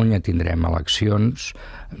a Catalunya tindrem eleccions,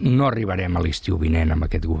 no arribarem a l'estiu vinent amb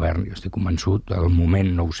aquest govern, jo estic convençut, al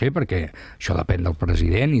moment no ho sé, perquè això depèn del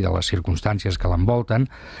president i de les circumstàncies que l'envolten,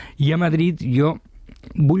 i a Madrid jo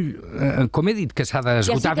vull, com he dit que s'ha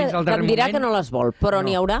d'esgotar fins al darrer moment... Ja sé que em dirà que no les vol, però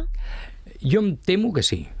n'hi haurà? Jo em temo que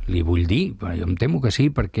sí, li vull dir, però jo em temo que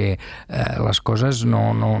sí, perquè les coses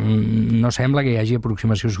no sembla que hi hagi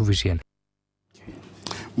aproximació suficient.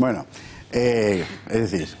 Bueno... es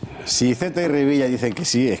decir, si Iceta y Revilla dicen que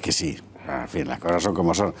sí, es que sí. En fin, las cosas son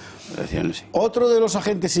como son. Otro de los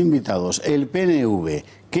agentes invitados, el PNV.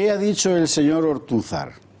 ¿Qué ha dicho el señor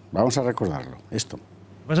Ortúzar? Vamos a recordarlo. Esto. Lo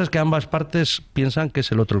que pasa es que ambas partes piensan que es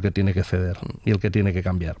el otro el que tiene que ceder y el que tiene que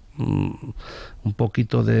cambiar. Un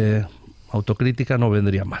poquito de autocrítica no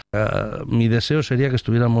vendría mal. Mi deseo sería que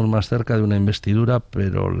estuviéramos más cerca de una investidura,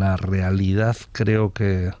 pero la realidad creo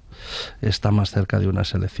que está más cerca de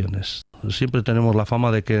unas elecciones. Siempre tenemos la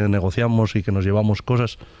fama de que negociamos y que nos llevamos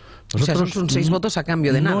cosas. Nosotros o sea, son 6 votos a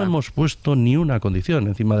cambio de nada. No hemos puesto ni una condición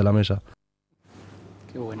encima de la mesa.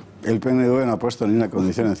 Qué bueno. El PNV no ha puesto ni una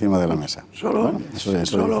condición encima de la mesa.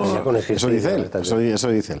 Eso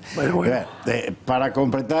dice él. Bueno. Para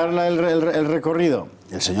completar el recorrido,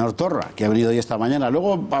 el señor Torra, que ha venido hoy esta mañana.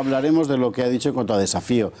 Luego hablaremos de lo que ha dicho en cuanto a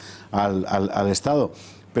desafío al Estado.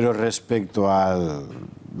 Pero respecto a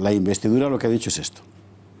la investidura, lo que ha dicho es esto.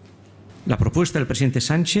 La propuesta del presidente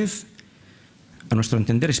Sánchez, a nuestro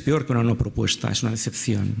entender, es peor que una no propuesta, es una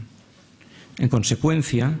decepción. En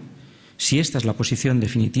consecuencia, si esta es la posición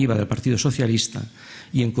definitiva del Partido Socialista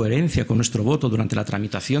y en coherencia con nuestro voto durante la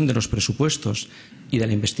tramitación de los presupuestos y de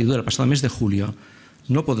la investidura del pasado mes de julio,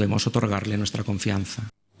 no podemos otorgarle nuestra confianza.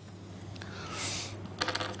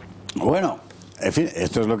 Bueno, en fin,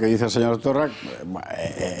 esto es lo que dice el señor Torra.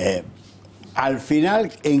 Al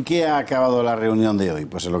final, ¿en qué ha acabado la reunión de hoy?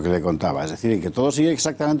 Pues en lo que le contaba, es decir, en que todo sigue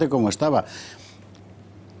exactamente como estaba.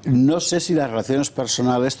 No sé si las relaciones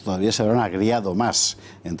personales todavía se habrán agriado más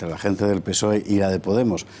entre la gente del PSOE y la de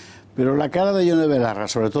Podemos, pero la cara de Ione Belarra,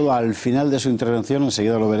 sobre todo al final de su intervención,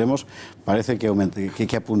 enseguida lo veremos, parece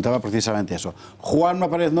que apuntaba precisamente a eso. Juanma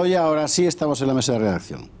Pérez Noya, ahora sí estamos en la mesa de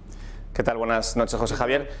redacción. ¿Qué tal? Buenas noches, José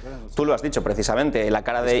Javier. Tú lo has dicho precisamente, la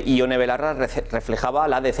cara de Ione Belarra reflejaba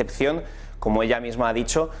la decepción, como ella misma ha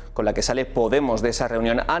dicho, con la que sale Podemos de esa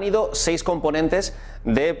reunión. Han ido 6 componentes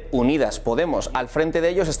de Unidas Podemos. Al frente de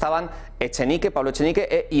ellos estaban Pablo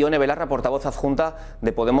Echenique e Ione Belarra, portavoz adjunta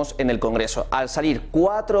de Podemos en el Congreso. Al salir,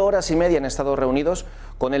 4 horas y media han estado reunidos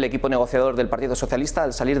con el equipo negociador del Partido Socialista.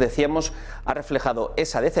 Al salir, decíamos, ha reflejado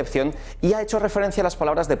esa decepción y ha hecho referencia a las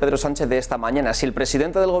palabras de Pedro Sánchez de esta mañana. Si el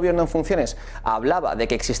presidente del Gobierno en funciones hablaba de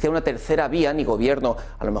que existía una tercera vía, ni gobierno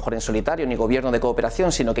a lo mejor en solitario, ni gobierno de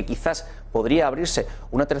cooperación, sino que quizás podría abrirse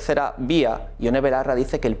una tercera vía, Ione Belarra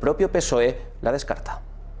dice que el propio PSOE la descarta.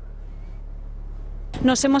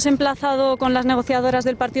 Nos hemos emplazado con las negociadoras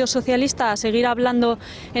del Partido Socialista a seguir hablando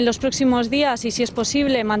en los próximos días y, si es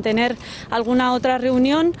posible, mantener alguna otra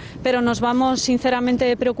reunión, pero nos vamos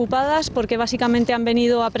sinceramente preocupadas porque básicamente han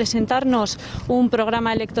venido a presentarnos un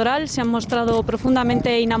programa electoral, se han mostrado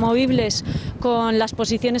profundamente inamovibles con las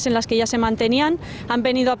posiciones en las que ya se mantenían, han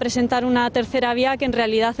venido a presentar una tercera vía que en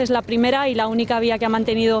realidad es la primera y la única vía que ha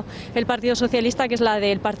mantenido el Partido Socialista, que es la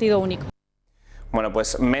del partido único. Bueno,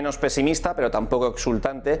 pues menos pesimista, pero tampoco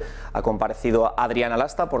exultante, ha comparecido Adriana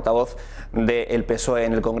Lasta, portavoz del PSOE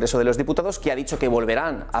en el Congreso de los Diputados, que ha dicho que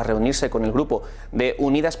volverán a reunirse con el grupo de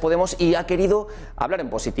Unidas Podemos y ha querido hablar en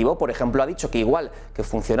positivo. Por ejemplo, ha dicho que igual que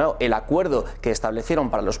funcionó el acuerdo que establecieron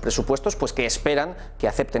para los presupuestos, pues que esperan que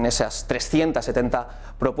acepten esas 370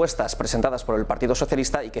 propuestas presentadas por el Partido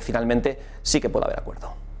Socialista y que finalmente sí que pueda haber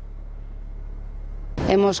acuerdo.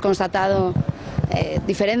 Hemos constatado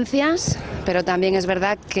diferencias, pero también es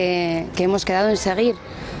verdad que hemos quedado en seguir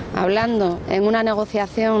hablando. En una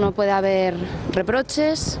negociación no puede haber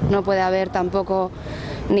reproches, no puede haber tampoco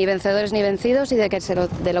ni vencedores ni vencidos, y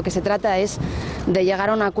de lo que se trata es de llegar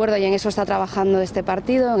a un acuerdo, y en eso está trabajando este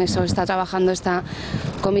partido, en eso está trabajando esta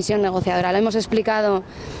comisión negociadora. Lo hemos explicado.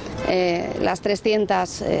 Las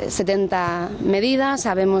 370 medidas.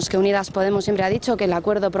 Sabemos que Unidas Podemos siempre ha dicho que el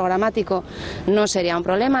acuerdo programático no sería un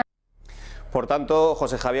problema. Por tanto,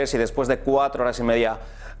 José Javier, si después de 4 horas y media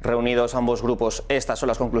reunidos ambos grupos, estas son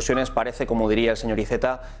las conclusiones, parece, como diría el señor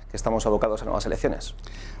Iceta, que estamos abocados a nuevas elecciones.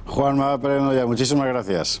 Juanma Pérez Noya, muchísimas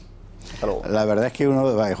gracias. La verdad es que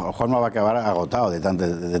Juanma va a acabar agotado de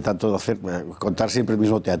tanto contar siempre el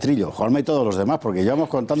mismo teatrillo. Juanma y todos los demás, porque llevamos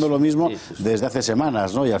contando lo mismo desde hace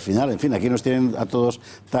semanas, ¿no? Y al final, en fin, aquí nos tienen a todos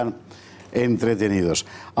tan entretenidos.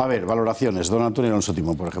 A ver, valoraciones. Don Antonio Alonso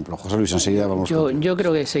Timón, por ejemplo. José Luis, enseguida vamos. Yo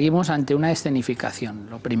creo que seguimos ante una escenificación,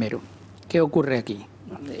 lo primero. ¿Qué ocurre aquí?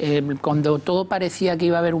 Cuando todo parecía que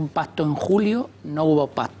iba a haber un pacto en julio, no hubo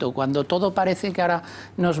pacto. Cuando todo parece que ahora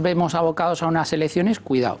nos vemos abocados a unas elecciones,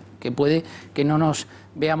 cuidado, que puede que no nos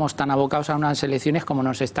veamos tan abocados a unas elecciones como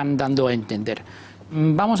nos están dando a entender.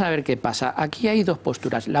 Vamos a ver qué pasa. Aquí hay 2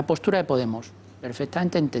 posturas. La postura de Podemos,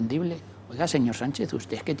 perfectamente entendible. Oiga, señor Sánchez,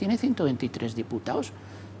 usted es que tiene 123 diputados.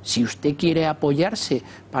 Si usted quiere apoyarse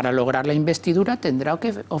para lograr la investidura, tendrá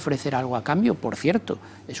que ofrecer algo a cambio. Por cierto,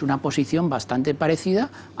 es una posición bastante parecida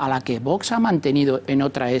a la que Vox ha mantenido en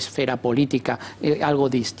otra esfera política, algo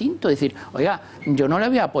distinto. Es decir, oiga, yo no le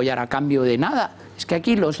voy a apoyar a cambio de nada. Es que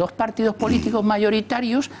aquí los 2 partidos políticos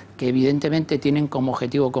mayoritarios, que evidentemente tienen como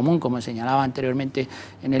objetivo común, como señalaba anteriormente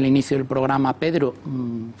en el inicio del programa Pedro,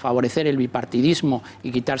 favorecer el bipartidismo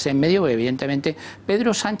y quitarse en medio, evidentemente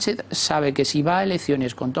Pedro Sánchez sabe que si va a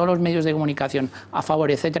elecciones con todos los medios de comunicación a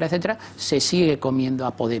favor, etcétera, etcétera, se sigue comiendo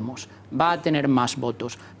a Podemos. Va a tener más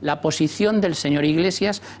votos. La posición del señor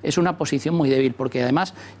Iglesias es una posición muy débil, porque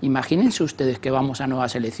además, imagínense ustedes que vamos a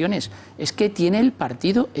nuevas elecciones, es que tiene el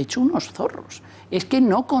partido hecho unos zorros, es que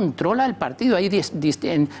no controla el partido. Hay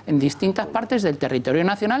en distintas partes del territorio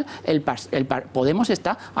nacional, Podemos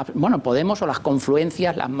está, bueno, Podemos o las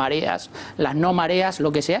confluencias, las mareas, las no mareas,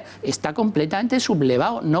 lo que sea, está completamente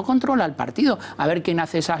sublevado, no controla el partido. A ver quién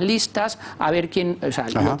hace esas listas, a ver quién, o sea,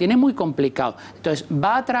 lo tiene muy complicado. Entonces,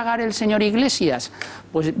 ¿va a tragar el señor Iglesias?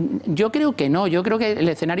 Pues yo creo que no, yo creo que el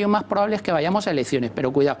escenario más probable es que vayamos a elecciones,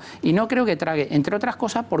 pero cuidado, y no creo que trague, entre otras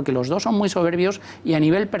cosas porque los 2 son muy soberbios y a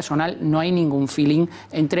nivel personal no hay ningún feeling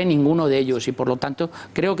entre ninguno de ellos, y por lo tanto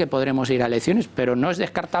creo que podremos ir a elecciones, pero no es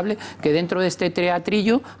descartable que dentro de este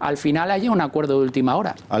teatrillo al final haya un acuerdo de última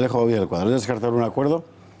hora. Alejo Villalcuadro, ¿es descartable un acuerdo?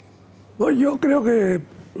 Pues yo creo que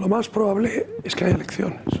lo más probable es que haya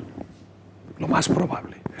elecciones. Lo más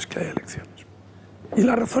probable es que haya elecciones. Y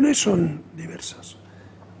las razones son diversas.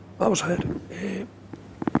 Vamos a ver.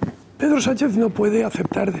 Pedro Sánchez no puede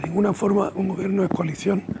aceptar de ninguna forma un gobierno de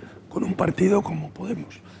coalición con un partido como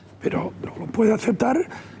Podemos. Pero no lo puede aceptar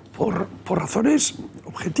por razones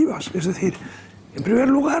objetivas. Es decir, en primer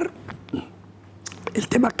lugar, el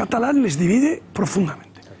tema catalán les divide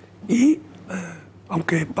profundamente. Y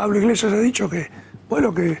aunque Pablo Iglesias ha dicho que,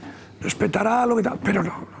 bueno, que respetará lo que tal, pero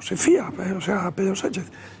no se fía, o sea, Pedro Sánchez.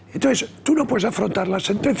 Entonces, tú no puedes afrontar la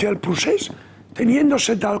sentencia del procés teniendo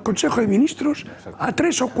sentado al Consejo de Ministros a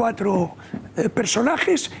 3 o 4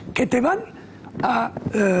 personajes que te van a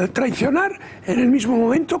traicionar en el mismo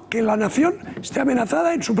momento que la nación esté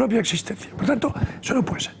amenazada en su propia existencia. Por tanto, eso no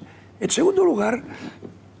puede ser. En segundo lugar,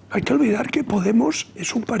 hay que olvidar que Podemos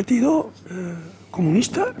es un partido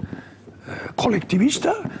comunista,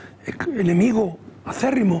 colectivista, enemigo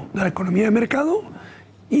acérrimo de la economía de mercado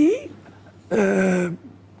y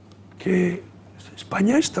que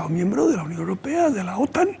España ha estado miembro de la Unión Europea, de la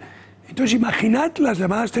OTAN. Entonces imaginad las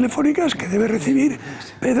llamadas telefónicas que debe recibir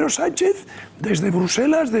Pedro Sánchez desde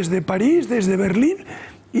Bruselas, desde París, desde Berlín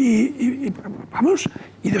y vamos,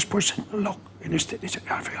 y después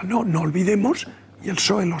al final no olvidemos, y el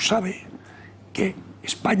PSOE lo sabe, que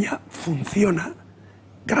España funciona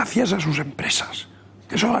gracias a sus empresas,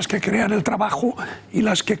 que son las que crean el trabajo y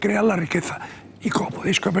las que crean la riqueza. Y como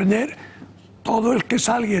podéis comprender, todo el que es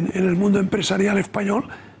alguien en el mundo empresarial español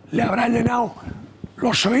le habrá llenado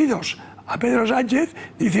los oídos a Pedro Sánchez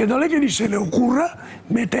diciéndole que ni se le ocurra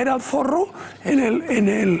meter al zorro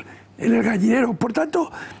en el gallinero. Por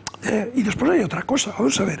tanto, y después hay otra cosa,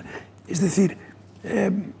 vamos a ver, es decir,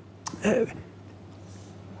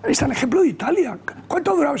 ahí está el ejemplo de Italia.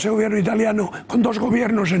 ¿Cuánto ha durado ese gobierno italiano con 2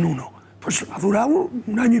 gobiernos en uno? Pues ha durado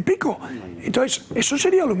un año y pico. Entonces, eso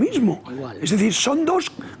sería lo mismo. Es decir, son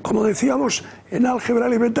 2, como decíamos en álgebra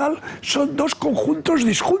elemental, son 2 conjuntos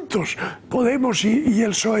disjuntos, Podemos y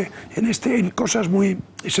el PSOE, en cosas muy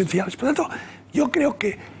esenciales. Por lo tanto, yo creo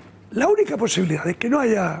que la única posibilidad de que no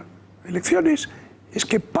haya elecciones es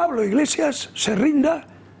que Pablo Iglesias se rinda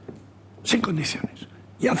sin condiciones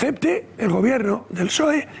y acepte el gobierno del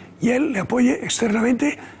PSOE y él le apoye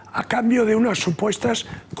externamente a cambio de unas supuestas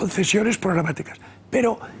concesiones programáticas.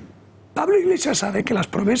 Pero Pablo Iglesias sabe que las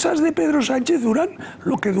promesas de Pedro Sánchez duran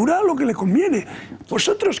lo que le conviene.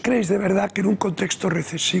 ¿Vosotros creéis de verdad que en un contexto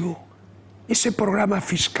recesivo ese programa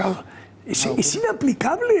fiscal es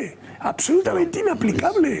inaplicable? Absolutamente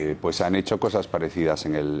inaplicable. Pues han hecho cosas parecidas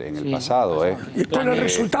en el pasado. Y con el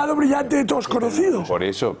resultado brillante de todos conocidos. Por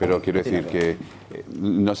eso, pero quiero decir que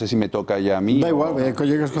no sé si me toca ya a mí. Da igual,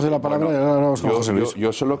 que escoge la palabra y ahora vamos con José Luis.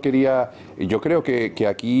 Yo solo quería, yo creo que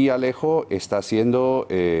aquí Alejo está siendo,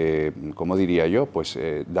 ¿cómo diría yo? Pues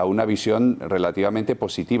da una visión relativamente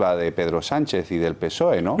positiva de Pedro Sánchez y del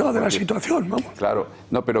PSOE, ¿no? No, de la situación, vamos. Claro,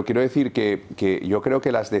 no, pero quiero decir que yo creo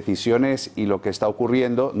que las decisiones y lo que está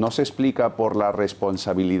ocurriendo no se explica por la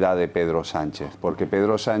responsabilidad de Pedro Sánchez, porque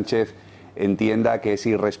Pedro Sánchez entienda que es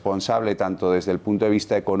irresponsable tanto desde el punto de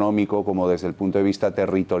vista económico como desde el punto de vista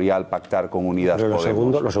territorial pactar con Unidas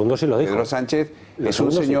Podemos. Lo segundo sí lo dijo. Pedro Sánchez es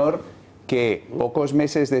un señor que pocos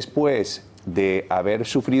meses después de haber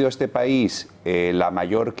sufrido este país la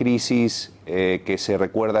mayor crisis que se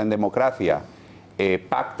recuerda en democracia,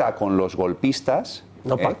 pacta con los golpistas.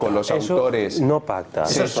 No pacta. Con los autores. No pacta.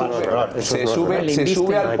 Se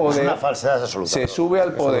sube al poder. Es una falsedad absoluta. Se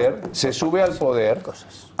sube al poder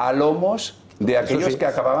a lomos de aquellos que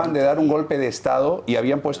acababan de dar un golpe de Estado y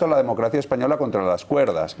habían puesto a la democracia española contra las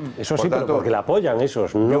cuerdas. Eso sí, pero porque la apoyan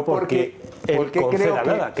esos, no porque conceda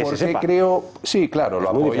nada, que se sepa. Sí, claro,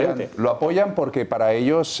 lo apoyan porque para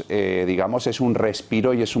ellos, digamos, es un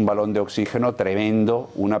respiro y es un balón de oxígeno tremendo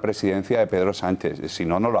una presidencia de Pedro Sánchez. Si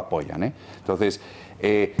no, no lo apoyan, Entonces,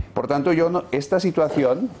 por tanto, esta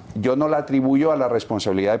situación yo no la atribuyo a la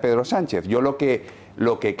responsabilidad de Pedro Sánchez. Yo lo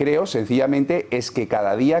que creo, sencillamente, es que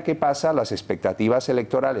cada día que pasa las expectativas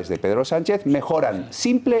electorales de Pedro Sánchez mejoran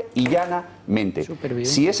simple y llanamente.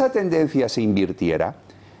 Si esa tendencia se invirtiera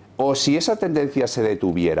o si esa tendencia se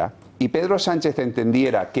detuviera y Pedro Sánchez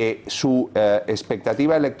entendiera que su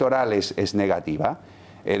expectativa electoral es negativa,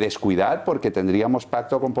 descuidar porque tendríamos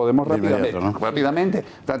pacto con Podemos rápidamente.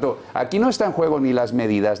 Tanto, aquí no está en juego ni las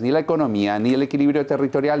medidas, ni la economía, ni el equilibrio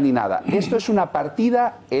territorial, ni nada. Esto es una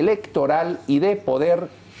partida electoral y de poder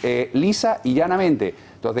lisa y llanamente.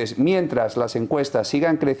 Entonces, mientras las encuestas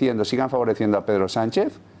sigan creciendo, sigan favoreciendo a Pedro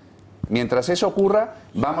Sánchez, mientras eso ocurra,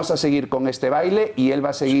 vamos a seguir con este baile y él va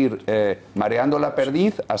a seguir mareando la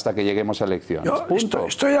perdiz hasta que lleguemos a elecciones. Yo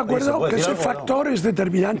estoy de acuerdo que ese factor es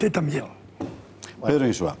determinante también. Pedro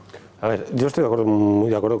Insua. A ver, yo estoy muy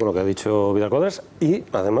de acuerdo con lo que ha dicho Vidal Quadras y,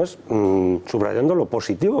 además, subrayando lo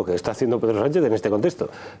positivo que está haciendo Pedro Sánchez en este contexto.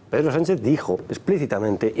 Pedro Sánchez dijo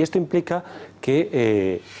explícitamente, y esto implica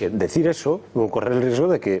que decir eso corre el riesgo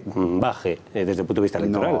de que baje desde el punto de vista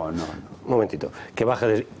electoral. No. Un momentito. Que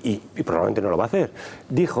baje, y probablemente no lo va a hacer.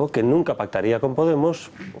 Dijo que nunca pactaría con Podemos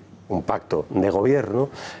un pacto de gobierno,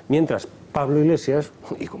 mientras Pablo Iglesias,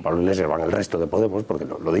 y con Pablo Iglesias van el resto de Podemos, porque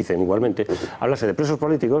lo dicen igualmente, hablase de presos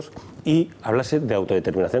políticos y hablase de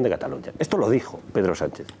autodeterminación de Cataluña. Esto lo dijo Pedro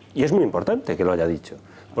Sánchez. Y es muy importante que lo haya dicho.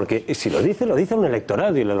 Porque si lo dice a un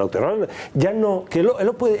electorado, y el electorado ya no... que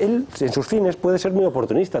él en sus fines puede ser muy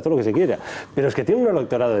oportunista, todo lo que se quiera, pero es que tiene un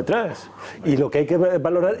electorado detrás. Y lo que hay que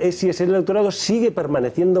valorar es si ese electorado sigue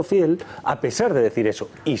permaneciendo fiel a pesar de decir eso.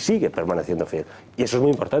 Y sigue permaneciendo fiel. Y eso es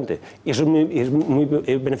muy importante. Y eso es muy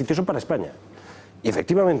beneficioso para España. Y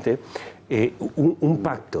efectivamente, un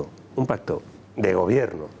pacto de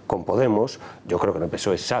gobierno con Podemos, yo creo que en el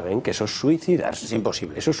PSOE saben que eso es suicidarse. Es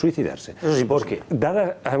imposible. Eso es suicidarse. Eso es imposible. Porque,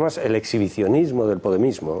 dada además el exhibicionismo del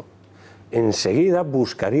podemismo, enseguida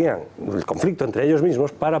buscarían el conflicto entre ellos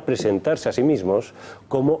mismos para presentarse a sí mismos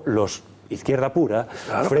como los izquierda pura,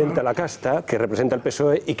 frente a la casta que representa el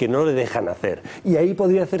PSOE y que no le dejan hacer. Y ahí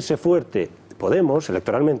podría hacerse fuerte Podemos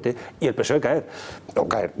electoralmente y el PSOE caer,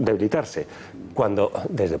 debilitarse. Cuando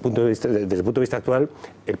desde el punto de vista actual,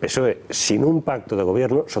 el PSOE sin un pacto de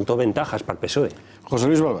gobierno son todo ventajas para el PSOE. José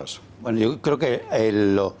Luis Balbás. Bueno, yo creo que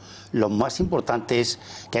lo más importante es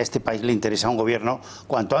que a este país le interesa un gobierno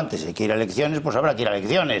cuanto antes. Si hay que ir a elecciones, pues habrá que ir a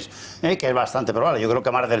elecciones, que es bastante probable. Yo creo que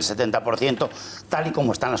más del 70%, tal y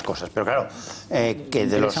como están las cosas. Pero claro, que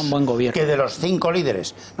de los 5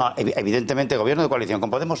 líderes, no, evidentemente gobierno de coalición con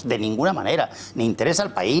Podemos, de ninguna manera. Ni interesa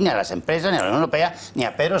al país, ni a las empresas, ni a la Unión Europea, ni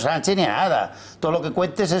a Pedro Sánchez, ni a nada. Todo lo que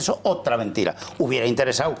cuentes es otra mentira. Hubiera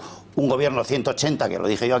interesado un gobierno 180, que lo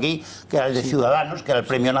dije yo aquí, que era el de Ciudadanos, que era el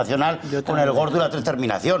premio nacional, con el gordo y la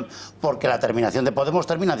terminación, porque la terminación de Podemos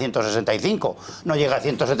termina en 165, no llega a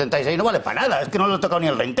 176, no vale para nada, es que no le ha tocado ni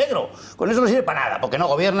el reintegro, con eso no sirve para nada, porque no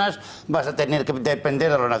gobiernas, vas a tener que depender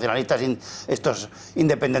de los nacionalistas, estos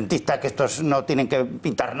independentistas, que estos no tienen que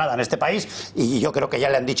pintar nada en este país, y yo creo que ya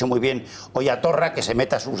le han dicho muy bien hoy a Torra que se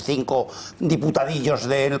meta sus 5 diputadillos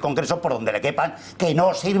del Congreso por donde le quepan, que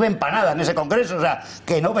no sirven para nada en ese Congreso, o sea,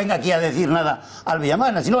 que no venga aquí a decir nada al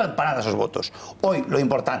Villamana, sino valen para nada esos votos. Hoy lo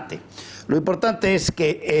importante es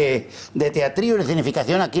que de teatrillo y de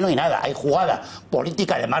escenificación aquí no hay nada, hay jugada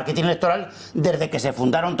política de marketing electoral desde que se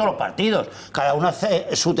fundaron todos los partidos, cada uno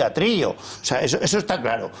hace su teatrillo, o sea, eso está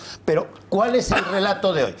claro. Pero ¿cuál es el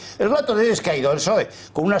relato de hoy? El relato de hoy es que ha ido el PSOE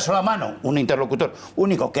con una sola mano, un interlocutor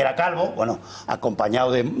único que era Calvo, bueno,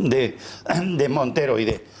 acompañado de Montero y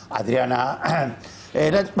de Adriana,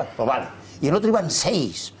 bueno, pues vale, y el otro iban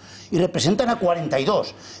 6. Y representan a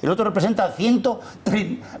 42, el otro representa a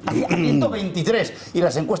 123 y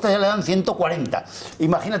las encuestas ya le dan 140.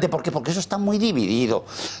 Imagínate, ¿por qué? Porque eso está muy dividido.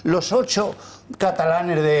 Los 8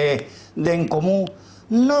 catalanes de En Comú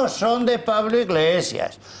no son de Pablo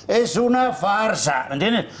Iglesias, es una farsa, ¿me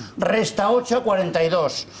entiendes? Resta 8 a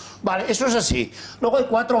 42. Vale, eso es así. Luego hay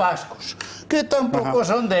 4 vascos, que tampoco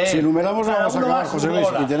son de él. Si numeramos vamos a acabar, José Luis,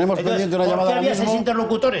 y tenemos pendiente una llamada ahora mismo. ¿Por qué había 6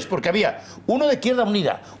 interlocutores? Porque había uno de Izquierda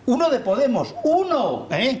Unida, uno de Podemos,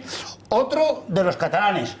 otro de los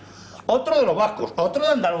catalanes, otro de los vascos, otro de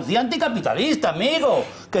Andalucía anticapitalista, amigo,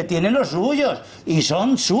 que tienen los suyos, y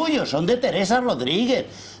son suyos, son de Teresa Rodríguez,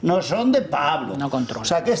 no son de Pablo. No controla. O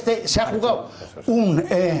sea que se ha jugado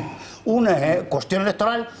una cuestión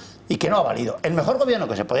electoral y que no ha valido. El mejor gobierno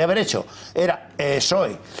que se podía haber hecho era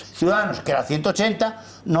PSOE, Ciudadanos, que era 180,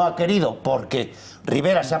 no ha querido porque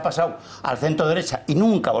Rivera se ha pasado al centro derecha y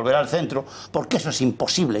nunca volverá al centro, porque eso es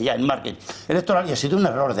imposible ya en marketing electoral y ha sido un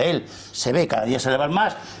error de él. Se ve, cada día se le van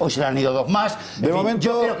más, hoy se le han ido 2 más. De momento,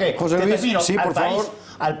 yo creo que, José Luis, sí, por favor.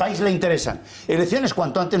 Al país le interesan elecciones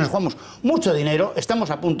cuanto antes, nos jugamos mucho dinero,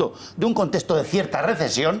 estamos a punto de un contexto de cierta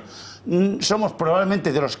recesión, somos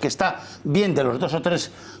probablemente de los que está bien de los 2 o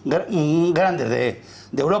 3 grandes de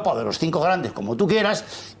Europa o de los 5 grandes, como tú quieras,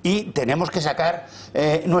 y tenemos que sacar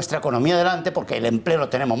nuestra economía adelante porque el empleo lo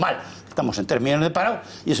tenemos mal. Estamos en 3 millones de parados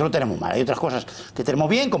y eso lo tenemos mal. Hay otras cosas que tenemos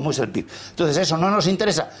bien, como es el PIB. Entonces eso no nos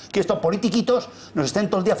interesa, que estos politiquitos nos estén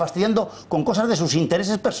todo el día fastidiando con cosas de sus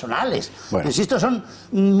intereses personales. Bueno. Insisto, son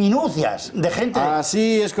minucias de gente...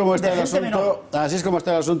 Así es como está el asunto, así es como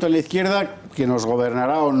está el asunto en la izquierda, que nos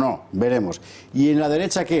gobernará o no, veremos. ¿Y en la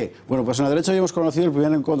derecha qué? Bueno, pues en la derecha hoy hemos conocido el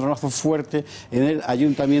primer encontronazo fuerte en el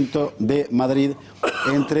Ayuntamiento de Madrid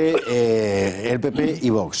entre el PP y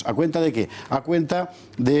Vox. ¿A cuenta de qué? A cuenta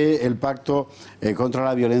del pacto contra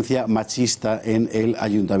la violencia machista en el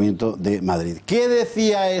Ayuntamiento de Madrid. ¿Qué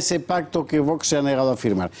decía ese pacto que Vox se ha negado a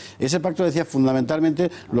firmar? Ese pacto decía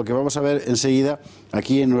fundamentalmente lo que vamos a ver enseguida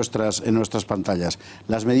aquí en nuestras pantallas.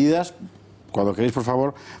 Las medidas, cuando queréis por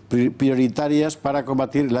favor, prioritarias para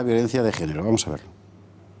combatir la violencia de género. Vamos a verlo.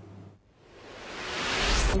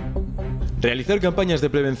 Realizar campañas de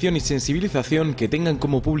prevención y sensibilización que tengan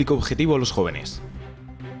como público objetivo a los jóvenes.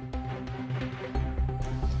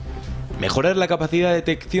 Mejorar la capacidad de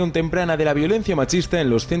detección temprana de la violencia machista en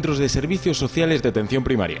los centros de servicios sociales de atención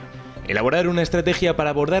primaria. Elaborar una estrategia para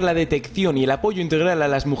abordar la detección y el apoyo integral a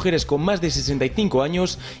las mujeres con más de 65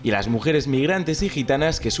 años y las mujeres migrantes y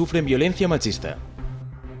gitanas que sufren violencia machista.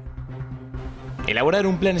 Elaborar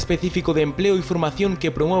un plan específico de empleo y formación que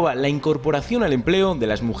promueva la incorporación al empleo de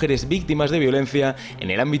las mujeres víctimas de violencia en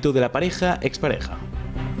el ámbito de la pareja-expareja.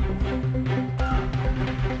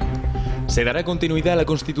 Se dará continuidad a la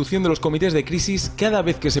constitución de los comités de crisis cada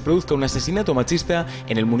vez que se produzca un asesinato machista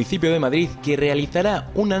en el municipio de Madrid, que realizará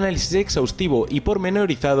un análisis exhaustivo y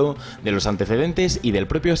pormenorizado de los antecedentes y del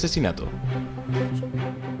propio asesinato.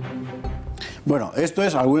 Bueno, esto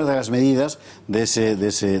es algunas de las medidas de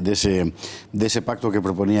ese pacto que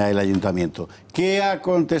proponía el Ayuntamiento. ¿Qué ha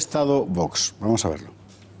contestado Vox? Vamos a verlo.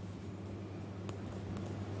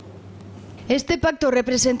 Este pacto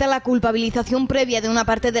representa la culpabilización previa de una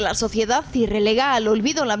parte de la sociedad y relega al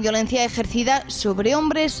olvido la violencia ejercida sobre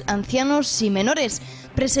hombres, ancianos y menores,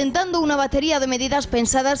 presentando una batería de medidas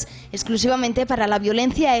pensadas exclusivamente para la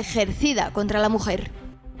violencia ejercida contra la mujer.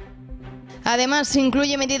 Además,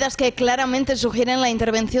 incluye medidas que claramente sugieren la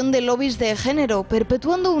intervención de lobbies de género,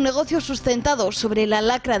 perpetuando un negocio sustentado sobre la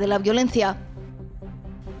lacra de la violencia.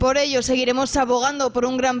 Por ello, seguiremos abogando por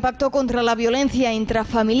un gran pacto contra la violencia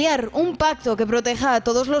intrafamiliar, un pacto que proteja a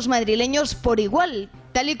todos los madrileños por igual,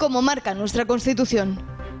 tal y como marca nuestra Constitución.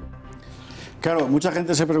 Claro, mucha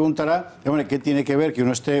gente se preguntará, hombre, ¿qué tiene que ver que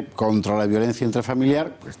uno esté contra la violencia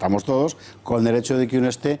intrafamiliar? Pues estamos todos, con el hecho de que uno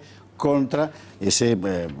esté contra ese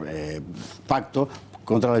pacto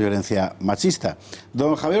contra la violencia machista.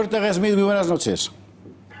 Don Javier Ortega Smith, muy buenas noches.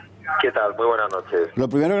 ¿Qué tal? Muy buenas noches. Lo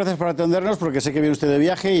primero, gracias por atendernos, porque sé que viene usted de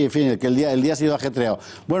viaje y, en fin, que el día ha sido ajetreado.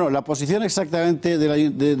 Bueno, la posición exactamente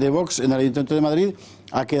de Vox en el Ayuntamiento de Madrid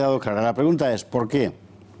ha quedado clara. La pregunta es, ¿por qué?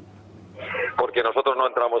 Porque nosotros no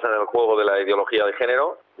entramos en el juego de la ideología de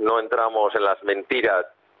género, no entramos en las mentiras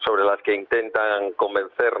sobre las que intentan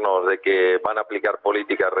convencernos de que van a aplicar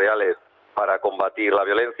políticas reales para combatir la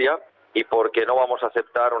violencia, y porque no vamos a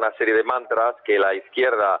aceptar una serie de mantras que la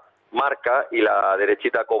izquierda marca y la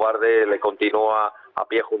derechita cobarde le continúa a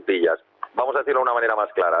pie juntillas. Vamos a decirlo de una manera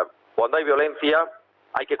más clara. Cuando hay violencia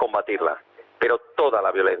hay que combatirla, pero toda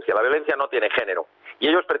la violencia. La violencia no tiene género. Y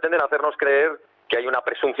ellos pretenden hacernos creer que hay una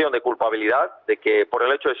presunción de culpabilidad, de que por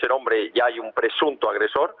el hecho de ser hombre ya hay un presunto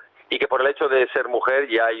agresor y que por el hecho de ser mujer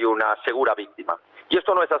ya hay una segura víctima. Y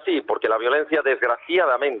esto no es así, porque la violencia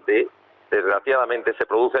desgraciadamente se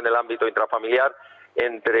produce en el ámbito intrafamiliar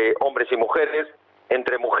entre hombres y mujeres,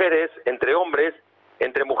 entre hombres,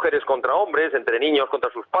 entre mujeres contra hombres, entre niños contra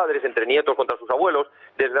sus padres, entre nietos contra sus abuelos.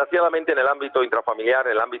 Desgraciadamente en el ámbito intrafamiliar,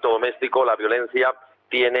 en el ámbito doméstico, la violencia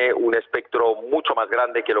tiene un espectro mucho más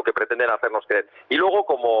grande que lo que pretenden hacernos creer. Y luego,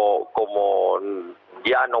 como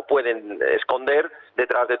ya no pueden esconder,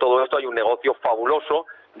 detrás de todo esto hay un negocio fabuloso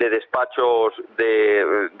de despachos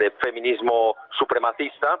de feminismo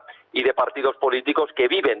supremacista y de partidos políticos que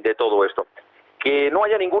viven de todo esto. Que no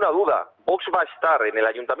haya ninguna duda, Vox va a estar en el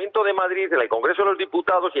Ayuntamiento de Madrid, en el Congreso de los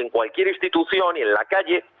Diputados y en cualquier institución y en la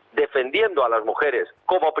calle defendiendo a las mujeres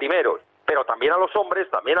como primeros, pero también a los hombres,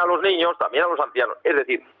 también a los niños, también a los ancianos. Es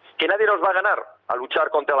decir, que nadie nos va a ganar a luchar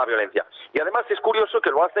contra la violencia. Y además es curioso que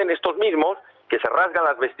lo hacen estos mismos que se rasgan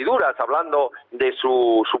las vestiduras hablando de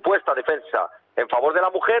su supuesta defensa en favor de la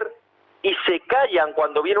mujer, y se callan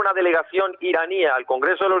cuando viene una delegación iraní al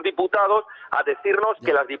Congreso de los Diputados a decirnos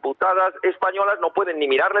que las diputadas españolas no pueden ni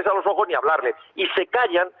mirarles a los ojos ni hablarles. Y se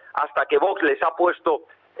callan hasta que Vox les ha puesto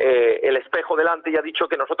el espejo delante y ha dicho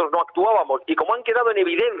que nosotros no actuábamos. Y como han quedado en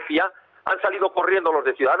evidencia, han salido corriendo los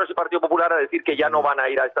de Ciudadanos y Partido Popular a decir que ya no van a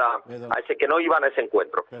ir que no iban a ese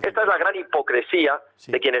encuentro. Esta es la gran hipocresía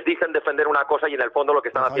de quienes dicen defender una cosa y en el fondo lo que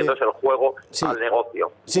están haciendo es el juego al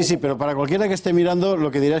negocio. Sí, pero para cualquiera que esté mirando,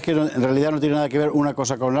 lo que dirá es que en realidad no tiene nada que ver una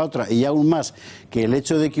cosa con la otra. Y aún más, que el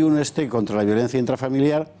hecho de que uno esté contra la violencia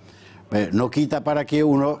intrafamiliar no quita para que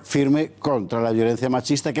uno firme contra la violencia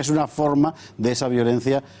machista, que es una forma de esa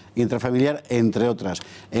violencia intrafamiliar, entre otras.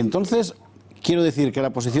 Entonces, quiero decir que la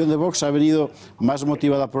posición de Vox ha venido más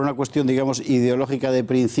motivada por una cuestión, digamos, ideológica de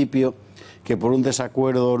principio que por un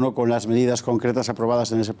desacuerdo o no con las medidas concretas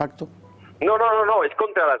aprobadas en ese pacto. No, es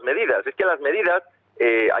contra las medidas. Es que las medidas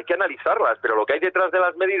hay que analizarlas, pero lo que hay detrás de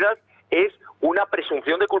las medidas es una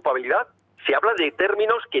presunción de culpabilidad. Se habla de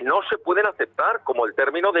términos que no se pueden aceptar, como el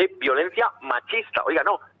término de violencia machista. Oiga,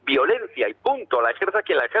 no, violencia y punto, la ejerza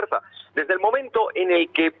quien la ejerza. Desde el momento en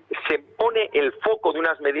el que se pone el foco de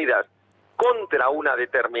unas medidas contra un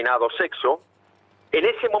determinado sexo, en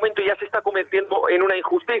ese momento ya se está convirtiendo en una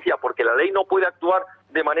injusticia, porque la ley no puede actuar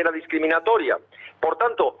de manera discriminatoria. Por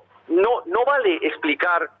tanto, no vale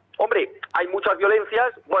explicar, hombre, hay muchas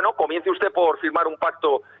violencias, bueno, comience usted por firmar un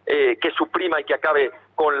pacto que suprima y que acabe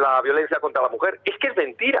con la violencia contra la mujer. Es que es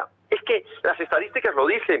mentira, es que las estadísticas lo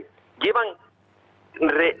dicen, llevan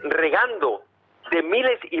regando de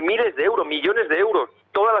miles y miles de euros, millones de euros,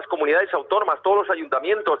 todas las comunidades autónomas, todos los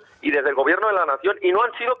ayuntamientos y desde el gobierno de la nación, y no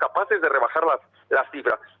han sido capaces de rebajar las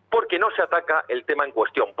cifras, porque no se ataca el tema en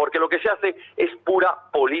cuestión, porque lo que se hace es pura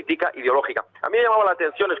política ideológica. A mí me llamaba la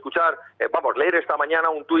atención escuchar, leer esta mañana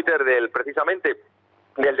un Twitter precisamente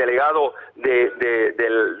del delegado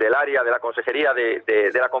del área de la consejería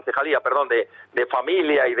de la concejalía, de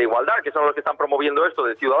familia y de igualdad, que son los que están promoviendo esto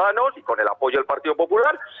de Ciudadanos y con el apoyo del Partido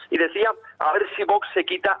Popular, y decía a ver si Vox se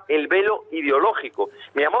quita el velo ideológico.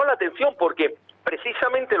 Me llamaba la atención porque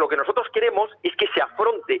precisamente lo que nosotros queremos es que se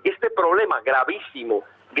afronte este problema gravísimo,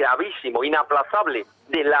 inaplazable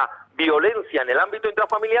de la violencia en el ámbito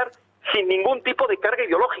intrafamiliar sin ningún tipo de carga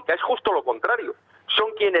ideológica. Es justo lo contrario.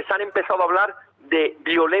 Son quienes han empezado a hablar de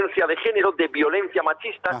violencia de género, de violencia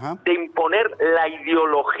machista, de imponer la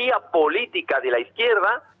ideología política de la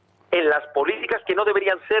izquierda en las políticas que no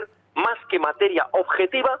deberían ser más que materia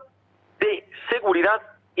objetiva de seguridad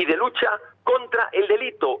y de lucha contra el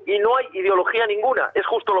delito. Y no hay ideología ninguna, es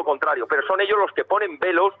justo lo contrario, pero son ellos los que ponen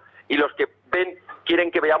velos y los que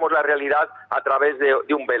quieren que veamos la realidad a través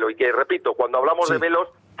de un velo. Y que, repito, cuando hablamos de velos,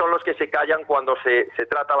 son los que se callan cuando se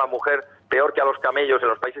trata a la mujer peor que a los camellos en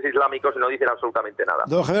los países islámicos y no dicen absolutamente nada.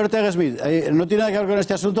 Don Javier Ortega Smith, no tiene nada que ver con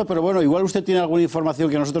este asunto, pero bueno, igual usted tiene alguna información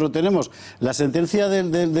que nosotros no tenemos. ¿La sentencia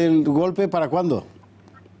del golpe para cuándo?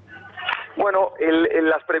 Bueno,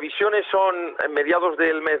 las previsiones son mediados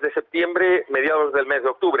del mes de septiembre, mediados del mes de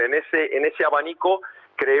octubre. En ese abanico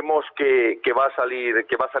creemos que va a salir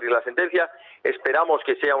la sentencia. Esperamos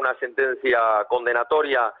que sea una sentencia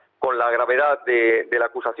condenatoria con la gravedad de la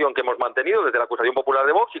acusación que hemos mantenido desde la acusación popular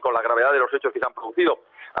de Vox y con la gravedad de los hechos que se han producido.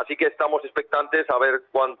 Así que estamos expectantes a ver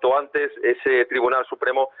cuanto antes ese Tribunal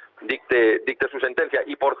Supremo dicte su sentencia.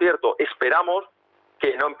 Y, por cierto, esperamos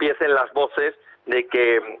que no empiecen las voces de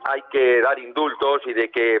que hay que dar indultos y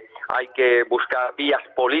de que hay que buscar vías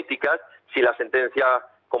políticas si la sentencia,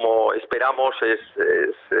 como esperamos,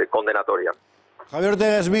 es condenatoria. Javier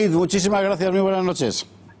Ortega Smith, muchísimas gracias, muy buenas noches.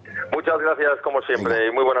 Muchas gracias, como siempre,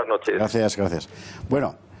 y muy buenas noches. Gracias.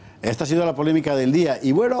 Bueno, esta ha sido la polémica del día.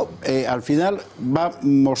 Y bueno, al final va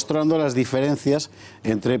mostrando las diferencias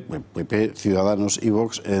entre PP, Ciudadanos y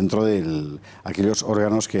Vox dentro de aquellos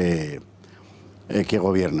órganos que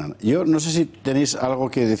gobiernan. Yo no sé si tenéis algo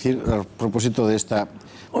que decir a propósito de esta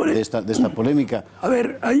polémica. A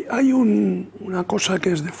ver, hay una cosa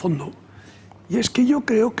que es de fondo, y es que yo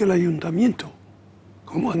creo que el ayuntamiento,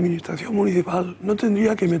 como administración municipal, no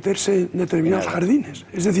tendría que meterse en determinados jardines.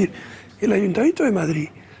 Es decir, el Ayuntamiento de Madrid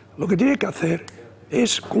lo que tiene que hacer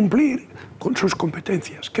es cumplir con sus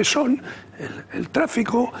competencias, que son el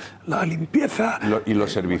tráfico, la limpieza... y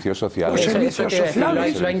los servicios sociales. Los servicios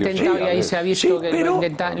sociales. Lo ha intentado y ahí se ha visto que pero, lo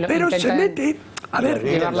intenta se mete... A ver,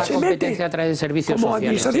 llevar la se competencia mete a través de servicios como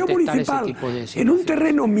sociales, administración municipal en un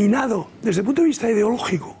terreno minado desde el punto de vista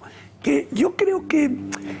ideológico, que yo creo que...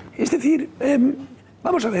 Es decir...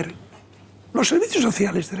 Vamos a ver, los servicios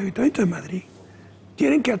sociales del Ayuntamiento de Madrid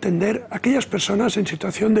tienen que atender a aquellas personas en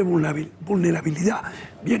situación de vulnerabilidad,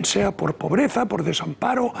 bien sea por pobreza, por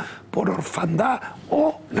desamparo, por orfandad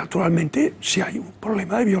o, naturalmente, si hay un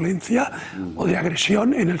problema de violencia o de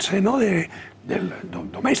agresión en el seno del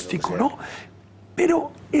doméstico, ¿no?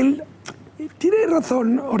 Pero tiene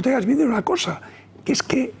razón Ortega Smith en una cosa, que es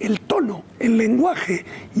que el tono, el lenguaje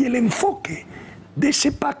y el enfoque de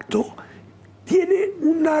ese pacto tiene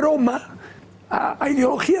un aroma a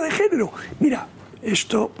ideología de género. Mira,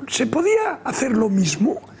 esto se podía hacer lo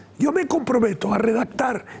mismo. Yo me comprometo a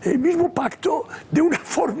redactar el mismo pacto de una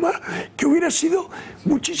forma que hubiera sido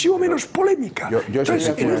muchísimo menos polémica.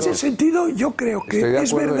 Entonces, en ese sentido, yo creo que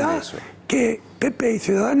es verdad que PP y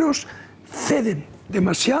Ciudadanos ceden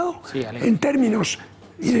demasiado en términos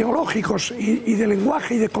ideológicos y de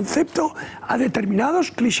lenguaje y de concepto a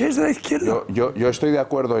determinados clichés de la izquierda. Yo estoy de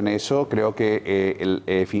acuerdo en eso, creo que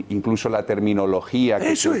incluso la terminología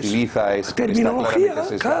que se utiliza es terminología,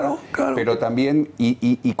 claro, pero también,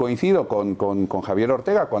 y coincido con Javier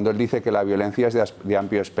Ortega cuando él dice que la violencia es de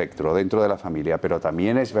amplio espectro dentro de la familia, pero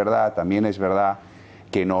también es verdad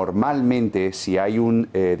que normalmente si hay un,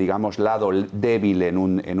 digamos, lado débil en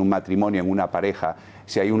un matrimonio, en una pareja,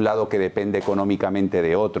 si hay un lado que depende económicamente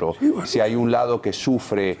de otro, si hay un lado que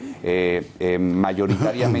sufre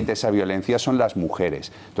mayoritariamente esa violencia, son las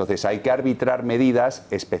mujeres. Entonces hay que arbitrar medidas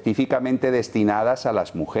específicamente destinadas a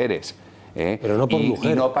las mujeres. Pero no por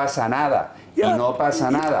mujeres. Y no pasa nada. Y no pasa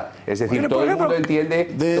nada. Es decir, todo el mundo entiende.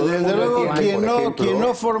 Desde luego, quien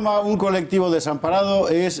no forma un colectivo desamparado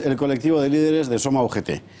es el colectivo de líderes de Soma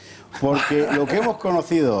UGT. Porque lo que hemos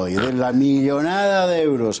conocido hoy de la millonada de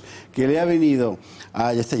euros que le ha venido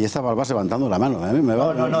a... Ya está Balbás levantando la mano.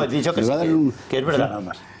 No, he dicho que sí, que es verdad nada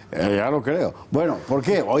más. Ya lo creo. Bueno, ¿por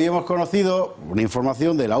qué? Hoy hemos conocido una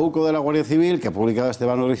información de la UCO de la Guardia Civil que ha publicado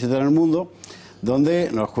Esteban Rodríguez en El Mundo, donde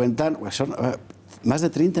nos cuentan, pues son más de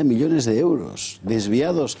 30 millones de euros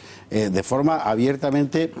desviados de forma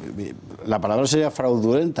abiertamente, la palabra sería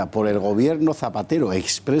fraudulenta, por el gobierno Zapatero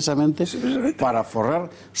expresamente para forrar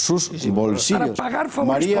sus bolsillos. Para pagar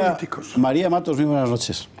favores políticos. María Matos, muy buenas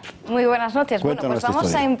noches. Muy buenas noches. Bueno, pues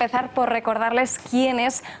vamos a empezar por recordarles quién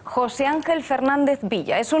es José Ángel Fernández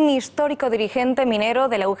Villa. Es un histórico dirigente minero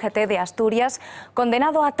de la UGT de Asturias,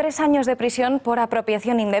 condenado a 3 años de prisión por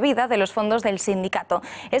apropiación indebida de los fondos del sindicato.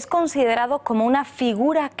 Es considerado como una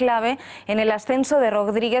figura clave en el ascenso de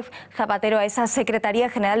Rodríguez Zapatero a esa Secretaría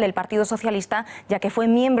General del Partido Socialista, ya que fue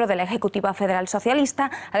miembro de la Ejecutiva Federal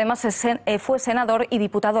Socialista, además fue senador y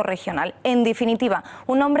diputado regional. En definitiva,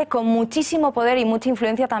 un hombre con muchísimo poder y mucha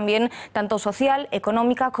influencia también, tanto social,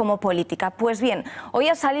 económica como política. Pues bien, hoy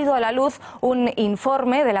ha salido a la luz un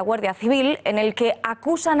informe de la Guardia Civil en el que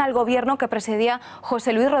acusan al gobierno que presidía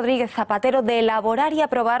José Luis Rodríguez Zapatero de elaborar y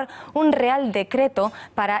aprobar un real decreto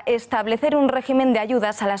para establecer un régimen de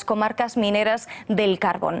ayudas a las comarcas mineras del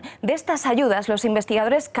carbón. De estas ayudas, los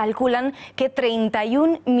investigadores calculan que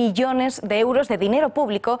 31 millones de euros de dinero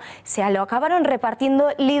público se lo acabaron repartiendo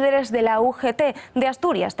líderes de la UGT de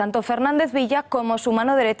Asturias, tanto Fernández Villa como su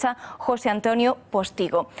mano derecha, José Antonio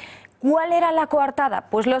Postigo. ¿Cuál era la coartada?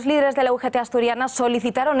 Pues los líderes de la UGT asturiana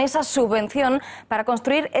solicitaron esa subvención para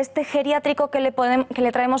construir este geriátrico que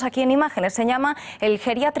le traemos aquí en imágenes. Se llama el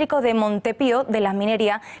geriátrico de Montepío de la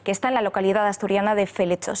Minería, que está en la localidad asturiana de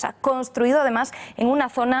Felechosa, construido además en una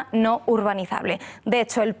zona no urbanizable. De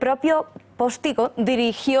hecho, el propio Postigo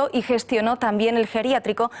dirigió y gestionó también el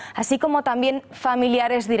geriátrico, así como también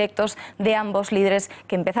familiares directos de ambos líderes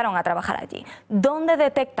que empezaron a trabajar allí. ¿Dónde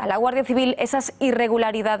detecta la Guardia Civil esas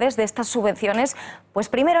irregularidades de estas subvenciones? Pues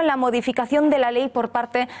primero en la modificación de la ley por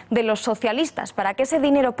parte de los socialistas para que ese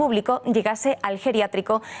dinero público llegase al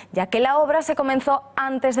geriátrico, ya que la obra se comenzó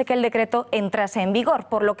antes de que el decreto entrase en vigor,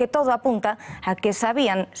 por lo que todo apunta a que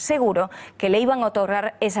sabían seguro que le iban a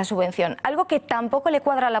otorgar esa subvención. Algo que tampoco le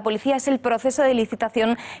cuadra a la policía es el proceso de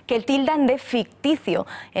licitación que tildan de ficticio,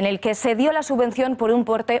 en el que se dio la subvención por un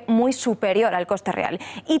importe muy superior al coste real,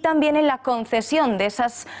 y también en la concesión de esa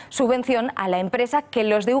subvención a la empresa que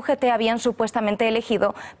los de UGT habían supuestamente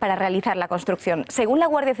elegido para realizar la construcción. Según la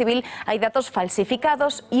Guardia Civil, hay datos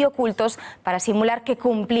falsificados y ocultos para simular que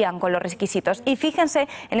cumplían con los requisitos. Y fíjense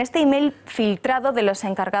en este email filtrado de los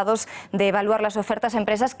encargados de evaluar las ofertas a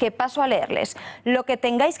empresas, que paso a leerles. Lo que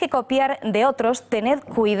tengáis que copiar de otros, tened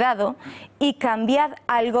cuidado y cambiad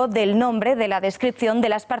algo del nombre, de la descripción de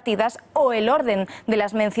las partidas o el orden de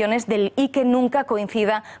las menciones y que nunca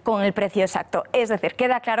coincida con el precio exacto. Es decir,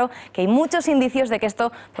 queda claro que hay muchos indicios de que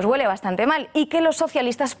esto pues huele bastante mal y que los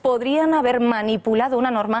socialistas podrían haber manipulado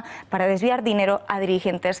una norma para desviar dinero a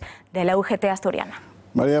dirigentes de la UGT asturiana.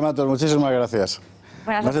 María Matos, muchísimas gracias.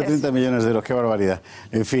 Más de 30 millones de euros, qué barbaridad.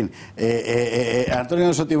 En fin, Antonio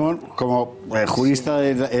Alonso Timón, como jurista,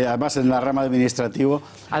 además en la rama administrativo,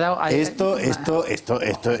 esto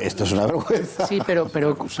es una vergüenza. Sí, pero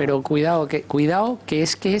cuidado, que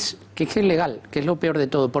es legal, que es lo peor de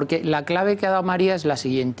todo, porque la clave que ha dado María es la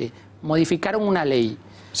siguiente. Modificaron una ley.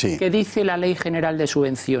 Sí. ¿Qué dice la Ley General de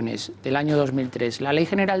Subvenciones del año 2003? La Ley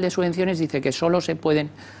General de Subvenciones dice que solo se pueden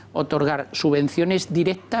otorgar subvenciones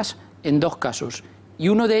directas en 2 casos. Y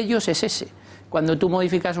uno de ellos es ese, cuando tú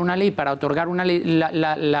modificas una ley para otorgar una ley,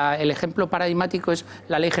 el ejemplo paradigmático es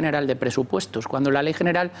la Ley General de Presupuestos. Cuando en la Ley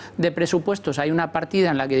General de Presupuestos hay una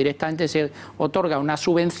partida en la que directamente se otorga una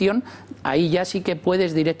subvención, ahí ya sí que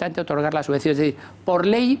puedes directamente otorgar la subvención. Es decir, por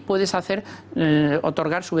ley puedes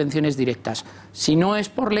otorgar subvenciones directas. Si no es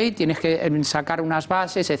por ley, tienes que sacar unas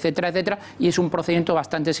bases, etcétera, etcétera, y es un procedimiento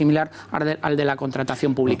bastante similar al de la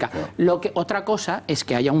contratación pública. Otra cosa es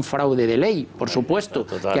que haya un fraude de ley, por supuesto,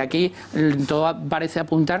 que aquí todo parece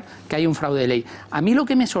apuntar que hay un fraude de ley. A mí lo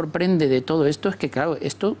que me sorprende de todo esto es que, claro,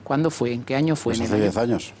 ¿esto cuándo fue? ¿En qué año fue? Pues hace 10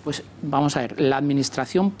 años. Pues vamos a ver, la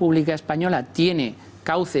Administración Pública Española tiene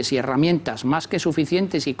cauces y herramientas más que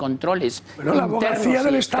suficientes y controles la abogacía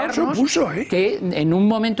del Estado se opuso, que en un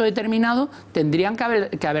momento determinado tendrían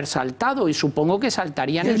que haber saltado, y supongo que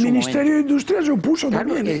saltarían en su momento. El Ministerio de Industria se opuso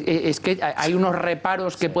también. Es que hay unos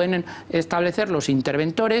reparos que pueden establecer los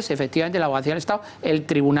interventores, efectivamente la abogacía del Estado, el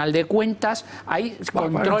Tribunal de Cuentas, hay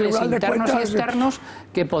controles internos y externos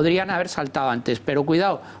que podrían haber saltado antes, pero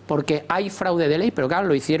cuidado, porque hay fraude de ley, pero claro,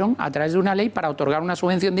 lo hicieron a través de una ley para otorgar una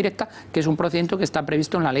subvención directa, que es un procedimiento que está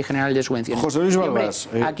previsto en la Ley General de Subvenciones. José Luis Balbás.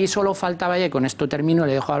 Aquí solo faltaba ya, y con esto termino,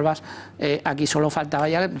 le dejo a Balbás, aquí solo faltaba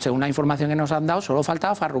ya, según la información que nos han dado, solo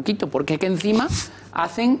faltaba Farruquito, porque que encima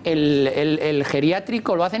hacen el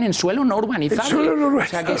geriátrico, lo hacen en suelo no urbanizable. O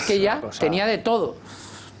sea, que es que ya tenía de todo.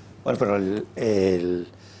 Bueno, pero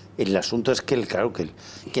el asunto es que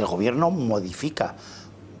el gobierno modifica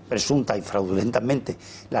presunta y fraudulentamente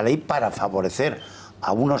la ley para favorecer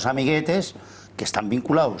a unos amiguetes que están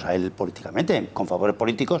vinculados a él políticamente, con favores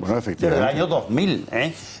políticos, desde el año 2000.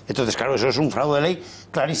 Entonces, claro, eso es un fraude de ley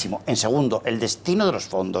clarísimo. En segundo, el destino de los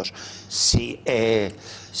fondos. Si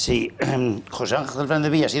José Ángel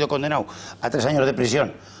Fernández Villa ha sido condenado a 3 años de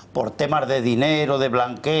prisión por temas de dinero, de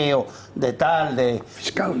blanqueo, de tal,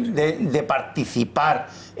 de participar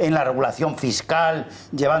en la regulación fiscal,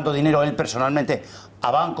 llevando dinero él personalmente a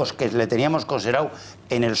bancos que le teníamos considerado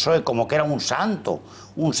en el PSOE como que era un santo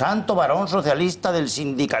varón socialista del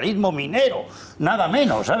sindicalismo minero, nada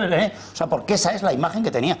menos, ¿sabes? O sea, porque esa es la imagen que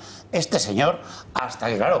tenía este señor, hasta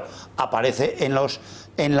que, claro, aparece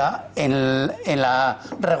en la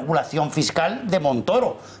regulación fiscal de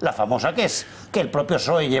Montoro, la famosa que el propio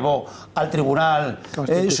PSOE llevó al Tribunal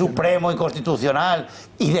Supremo y Constitucional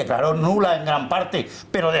y declaró nula en gran parte,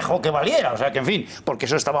 pero dejó que valiera, o sea que, en fin, porque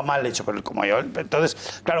eso estaba mal hecho por él como yo.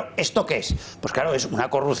 Entonces, claro, ¿esto qué es? Pues claro, es una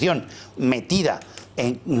corrupción metida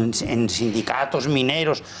en sindicatos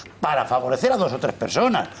mineros para favorecer a 2 o 3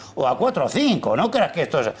 personas, o a 4 o 5. No creas que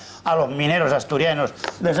esto a los mineros asturianos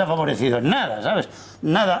les ha favorecido en nada, ¿sabes?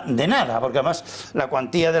 Nada de nada, porque además la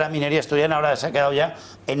cuantía de la minería asturiana ahora se ha quedado ya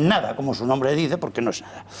en nada, como su nombre dice, porque no es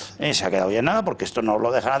nada. Se ha quedado ya en nada porque esto no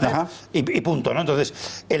lo dejan hacer y punto, ¿no?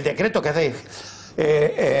 Entonces, el decreto que hace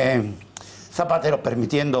Zapatero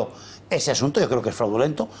permitiendo ese asunto, yo creo que es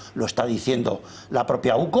fraudulento, lo está diciendo la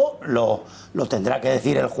propia UCO, lo tendrá que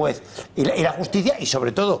decir el juez y la justicia, y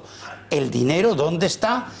sobre todo el dinero dónde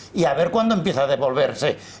está, y a ver cuándo empieza a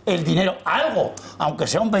devolverse el dinero, algo, aunque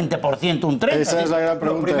sea un 20%, un 30%. Esa es la gran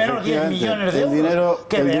pregunta. Los primeros 10 millones de euros,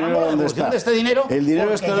 que veamos la evolución de este dinero. El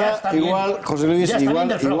dinero estará igual, José Luis,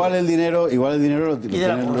 igual el dinero lo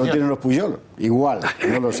tienen los Puyol. Igual,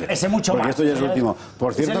 no lo sé. Ese mucho porque más. Esto ya es último.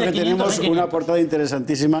 Por cierto, que tenemos una portada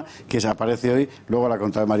interesantísima que se aparece hoy, luego la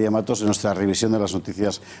contará María Matos en nuestra revisión de las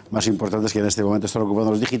noticias más importantes que en este momento están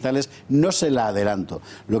ocupando los digitales. No se la adelanto.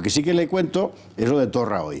 Lo que sí que le cuento es lo de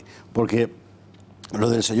Torra hoy, porque lo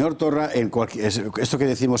del señor Torra, esto que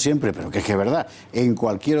decimos siempre, pero que es verdad, en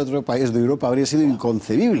cualquier otro país de Europa habría sido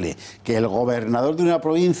inconcebible que el gobernador de una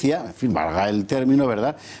provincia, en fin, valga el término,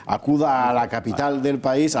 ¿verdad?, acuda a la capital del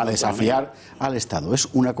país a desafiar al Estado. Es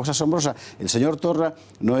una cosa asombrosa. El señor Torra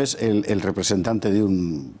no es el representante de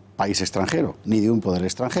un país extranjero, ni de un poder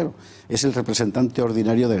extranjero. Es el representante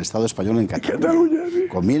ordinario del Estado español en Cataluña.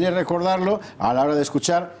 Conviene recordarlo a la hora de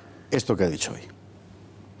escuchar esto que ha dicho hoy.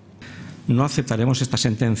 No aceptaremos esta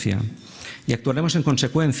sentencia y actuaremos en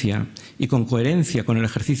consecuencia y con coherencia con el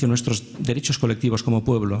ejercicio de nuestros derechos colectivos como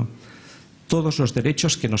pueblo. Todos los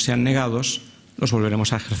derechos que nos sean negados los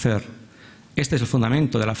volveremos a ejercer. Este es el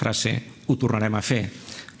fundamento de la frase «Ho tornarem a fer»,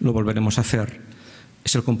 lo volveremos a hacer.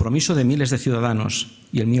 Es el compromiso de miles de ciudadanos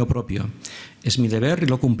y el mío propio. Es mi deber y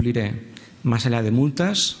lo cumpliré, más allá de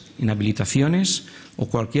multas, inhabilitaciones o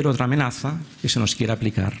cualquier otra amenaza que se nos quiera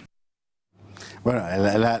aplicar. Bueno,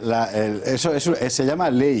 eso se llama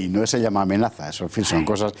ley, no se llama amenaza. Eso, en fin, son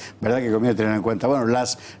cosas, ¿verdad?, que conviene tener en cuenta. Bueno,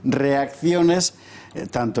 las reacciones,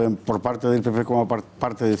 tanto por parte del PP como por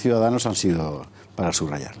parte de Ciudadanos, han sido para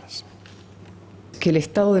subrayarlas. Que el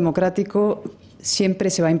Estado democrático siempre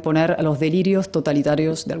se va a imponer a los delirios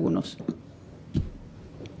totalitarios de algunos.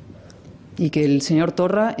 y que el señor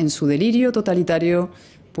Torra, en su delirio totalitario,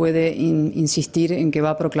 puede insistir en que va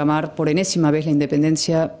a proclamar por enésima vez la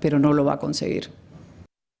independencia, pero no lo va a conseguir.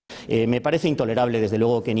 Me parece intolerable, desde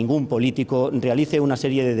luego, que ningún político realice una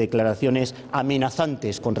serie de declaraciones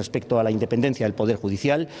amenazantes con respecto a la independencia del Poder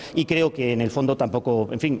Judicial, y creo que, en el fondo, tampoco,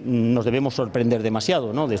 en fin, nos debemos sorprender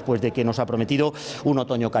demasiado, ¿no?, después de que nos ha prometido un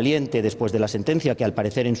otoño caliente después de la sentencia, que al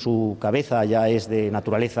parecer en su cabeza ya es de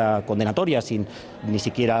naturaleza condenatoria, sin ni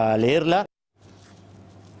siquiera leerla.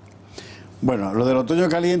 Bueno, lo del otoño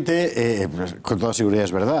caliente, pues, con toda seguridad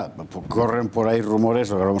es verdad. Corren por ahí rumores,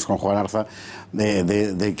 lo hablamos con Juan Arza,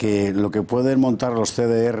 de que lo que pueden montar los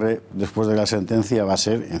CDR después de la sentencia va a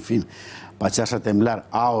ser, en fin, para echarse a temblar.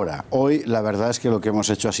 Ahora, hoy la verdad es que lo que hemos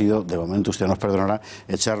hecho ha sido, de momento usted nos perdonará,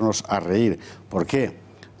 echarnos a reír. ¿Por qué?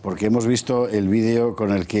 Porque hemos visto el vídeo con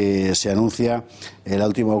el que se anuncia la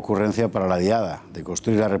última ocurrencia para la Diada, de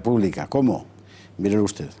construir la República. ¿Cómo? Mírelo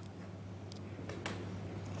usted.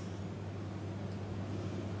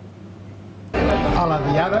 A la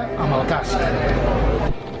Diada amb el casc.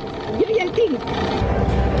 Jo ja el tinc.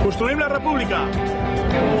 Construïm la república.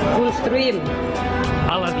 Construïm.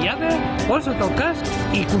 A la Diada, posa't el casc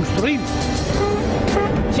i construïm.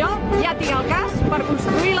 Jo ja tinc el casc per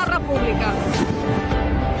construir la república.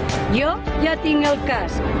 Jo ja tinc el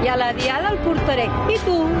casc i a la Diada el portaré. I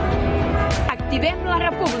tu? Activem la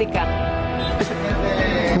república.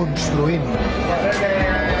 Construïm.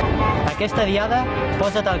 Aquesta Diada,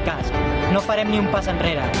 posa't el casc. No farem ni un pas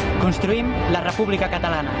enrere. Construïm la República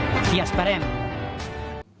Catalana. I esperem.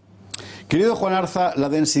 Querido Juan Arza, la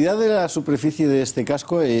densidad de la superficie de este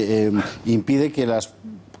casco impide que las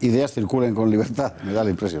ideas circulen con libertad, me da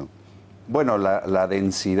la impresión. Bueno, la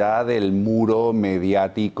densidad del muro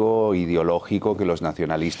mediático, ideológico que los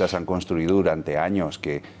nacionalistas han construido durante años,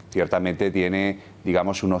 que ciertamente tiene,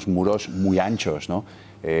 digamos, unos muros muy anchos, ¿no?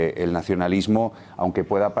 El nacionalismo, aunque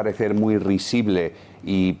pueda parecer muy risible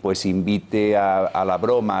y pues invite a la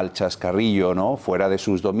broma, al chascarrillo, ¿no?, fuera de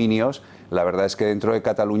sus dominios, la verdad es que dentro de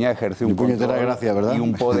Cataluña ejerce un control gracia, ¿verdad? Y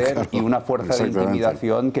un poder Claro, y una fuerza de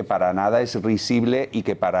intimidación que para nada es risible y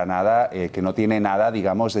que para nada, que no tiene nada,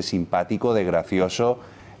 digamos, de simpático, de gracioso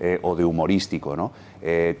o de humorístico, ¿no?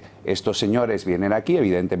 Estos señores vienen aquí,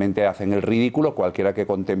 evidentemente hacen el ridículo, cualquiera que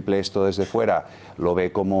contemple esto desde fuera lo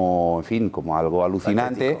ve como, en fin, como algo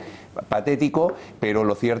alucinante, patético, pero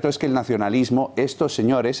lo cierto es que el nacionalismo, estos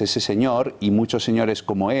señores, ese señor y muchos señores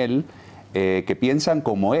como él, que piensan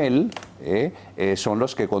como él, son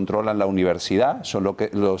los que controlan la universidad, son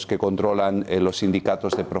los que controlan los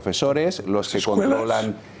sindicatos de profesores, los que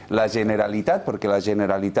controlan la Generalitat, porque la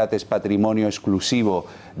Generalitat es patrimonio exclusivo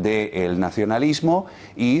del nacionalismo,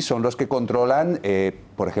 y son los que controlan,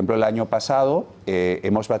 por ejemplo, el año pasado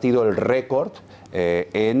hemos batido el récord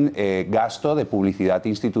en gasto de publicidad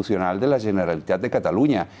institucional de la Generalitat de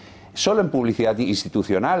Cataluña. Solo en publicidad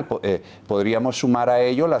institucional podríamos sumar a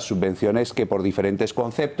ello las subvenciones que por diferentes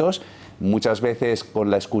conceptos, muchas veces con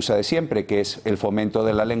la excusa de siempre, que es el fomento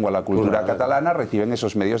de la lengua, la cultura catalana, reciben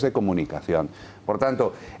esos medios de comunicación. Por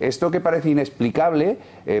tanto, esto que parece inexplicable,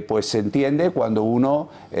 pues se entiende cuando uno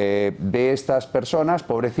ve estas personas,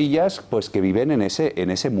 pobrecillas, pues que viven en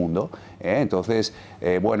ese mundo. Entonces,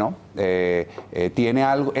 bueno, tiene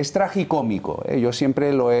algo, es tragicómico. Yo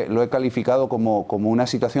siempre lo he calificado como una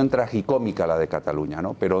situación tragicómica la de Cataluña,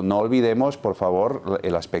 ¿no? Pero no olvidemos, por favor,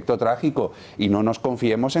 el aspecto trágico y no nos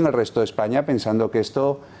confiemos en el resto de España pensando que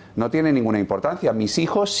esto no tiene ninguna importancia. Mis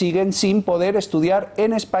hijos siguen sin poder estudiar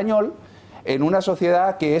en español en una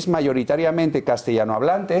sociedad que es mayoritariamente castellano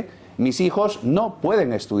hablante. Mis hijos no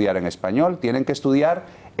pueden estudiar en español, tienen que estudiar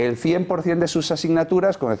el 100% de sus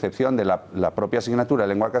asignaturas, con excepción de la propia asignatura de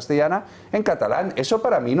lengua castellana, en catalán. Eso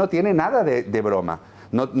para mí no tiene nada de broma,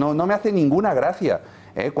 no me hace ninguna gracia.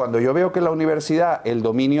 Cuando yo veo que en la universidad el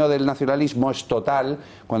dominio del nacionalismo es total,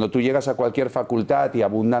 cuando tú llegas a cualquier facultad y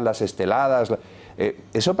abundan las esteladas,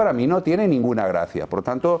 eso para mí no tiene ninguna gracia. Por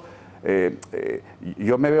tanto,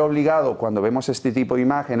 yo me veo obligado, cuando vemos este tipo de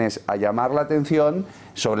imágenes, a llamar la atención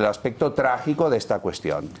sobre el aspecto trágico de esta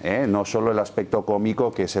cuestión, no solo el aspecto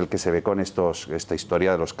cómico, que es el que se ve con esta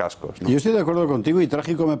historia de los cascos, ¿no? Yo estoy de acuerdo contigo, y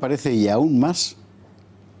trágico me parece, y aún más,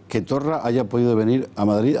 que Torra haya podido venir a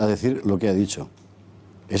Madrid a decir lo que ha dicho.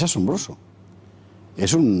 Es asombroso.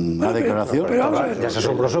 Es una declaración. Ya es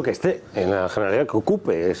asombroso que esté en la Generalidad, que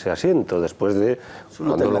ocupe ese asiento después de,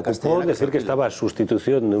 cuando lo ocupó, decir que estaba en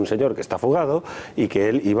sustitución de un señor que está fugado y que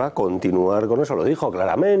él iba a continuar con eso. Lo dijo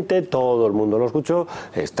claramente, todo el mundo lo escuchó,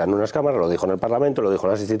 está en unas cámaras, lo dijo en el Parlamento, lo dijo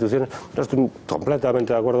en las instituciones. No estoy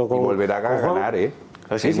completamente de acuerdo con. Y volverá a ganar,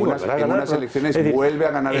 En unas elecciones vuelve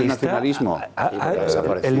a ganar el nacionalismo.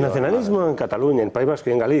 El nacionalismo en Cataluña, en País Vasco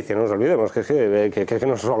y en Galicia, no nos olvidemos que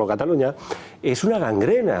no es solo Cataluña, es una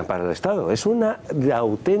gangrena para el Estado, es una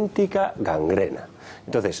auténtica gangrena.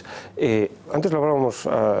 Entonces, antes lo hablábamos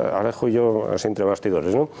Alejo y yo así entre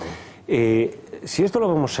bastidores, ¿no? Si esto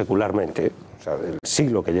lo vemos secularmente, o sea, el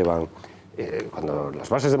siglo que llevan, cuando las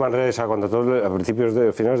bases de Manresa, cuando a principios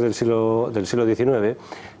finales del siglo XIX,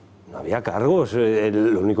 no había cargos,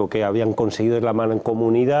 lo único que habían conseguido es la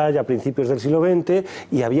mancomunidad ya a principios del siglo XX,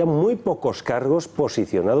 y había muy pocos cargos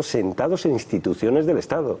posicionados, sentados en instituciones del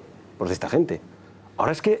Estado, por esta gente.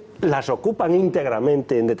 Ahora es que las ocupan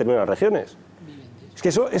íntegramente en determinadas regiones. Es que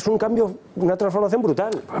eso es un cambio, una transformación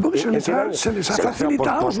brutal. Porque se les ha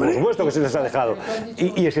facilitado, por supuesto que se les ha dejado.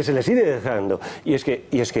 Y es que se les sigue dejando. Y es que,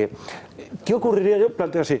 ¿qué ocurriría? Yo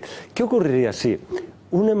planteo así, ¿qué ocurriría si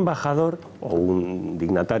un embajador o un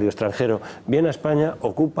dignatario extranjero viene a España,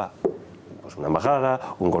 ocupa pues una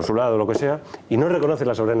embajada, un consulado, lo que sea, y no reconoce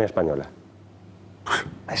la soberanía española?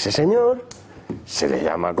 A ese señor se le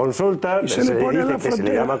llama consulta, se le dice que se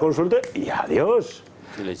le llama consulta y adiós.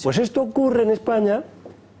 Pues esto ocurre en España,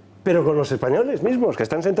 pero con los españoles mismos, que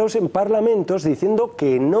están sentados en parlamentos diciendo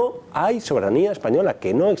que no hay soberanía española,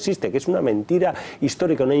 que no existe, que es una mentira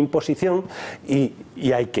histórica, una imposición, y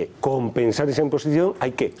hay que compensar esa imposición,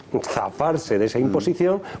 hay que zafarse de esa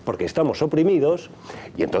imposición, porque estamos oprimidos,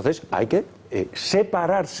 y entonces hay que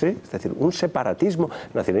separarse, es decir, un separatismo.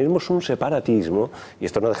 El nacionalismo es un separatismo, y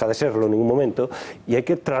esto no deja de serlo en ningún momento, y hay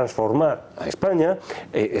que transformar a España,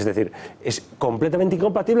 es decir, es completamente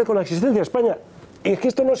incompatible con la existencia de España. Es que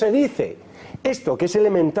esto no se dice. Esto, que es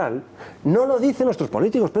elemental, no lo dicen nuestros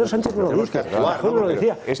políticos. Pedro Sánchez no lo dice, Rajoy no lo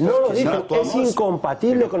decía. No lo dicen. Es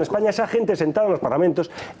incompatible con España. Esa gente sentada en los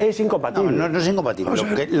parlamentos es incompatible. No es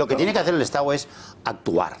incompatible. Lo que tiene que hacer el Estado es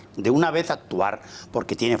actuar. De una vez actuar,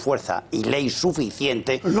 porque tiene fuerza y ley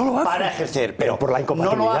suficiente para ejercer. Pero por la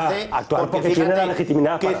incompatibilidad. No lo hace actuar porque tiene la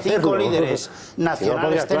legitimidad que para cinco hacerlo. líderes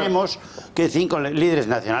nacionales tenemos, que 5 líderes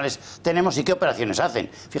nacionales tenemos y qué operaciones hacen.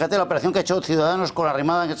 Fíjate la operación que ha hecho Ciudadanos con la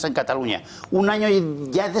arrimada en Cataluña. Un año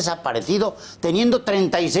y ya es desaparecido, teniendo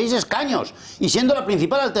 36 escaños y siendo la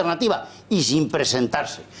principal alternativa y sin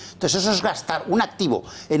presentarse. Entonces eso es gastar un activo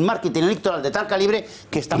en marketing electoral de tal calibre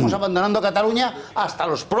que estamos abandonando a Cataluña hasta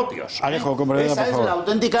los propios. Alejo, esa es la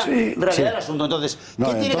auténtica realidad del asunto. Entonces,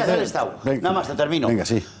 ¿qué tiene que hacer el Estado? Nada más te termino.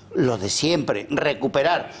 Lo de siempre,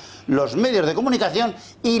 recuperar los medios de comunicación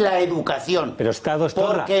y la educación. Pero Estado es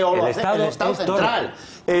torra. Porque el Estado central,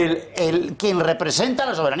 quien representa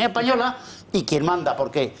la soberanía española y quien manda,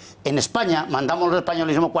 porque en España mandamos el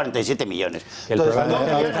españolismo 47 millones. Entonces, 2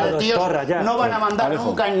 millones de tíos no van a mandar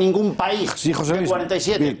nunca en ningún país de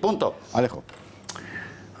 47, punto. Alejo.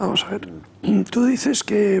 Vamos a ver, tú dices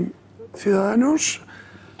que Ciudadanos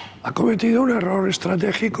ha cometido un error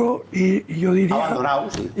estratégico y yo diría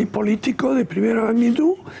y político de primera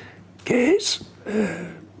magnitud, que es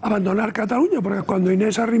abandonar Cataluña, porque cuando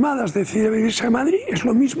Inés Arrimadas decide venirse a Madrid es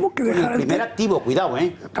lo mismo que dejar el primer activo, cuidado,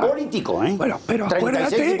 político, Bueno, pero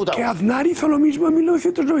acuérdate que Aznar hizo lo mismo en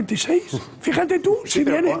 1996. Fíjate tú, si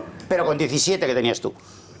viene... Pero con 17 que tenías tú.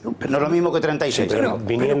 No es lo mismo que 36. Sí, pero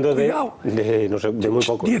viniendo de muy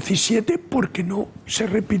poco. 17 porque no se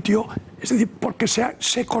repitió, es decir, porque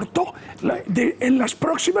se cortó. En las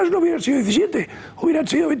próximas no hubieran sido 17, hubieran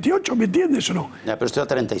sido 28, ¿me entiendes o no? Ya, pero estoy a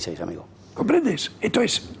 36, amigo. ¿Comprendes?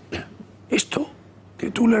 Entonces, esto que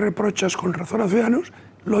tú le reprochas con razón a Ciudadanos,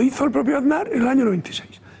 lo hizo el propio Aznar en el año 96.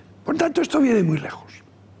 Por tanto, esto viene muy lejos.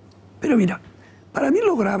 Pero mira, para mí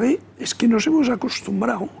lo grave es que nos hemos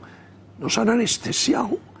acostumbrado, nos han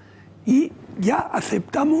anestesiado, y ya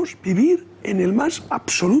aceptamos vivir en el más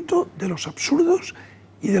absoluto de los absurdos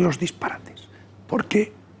y de los disparates.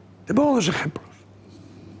 Porque, te pongo 2 ejemplos.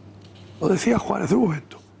 Lo decía Juan hace un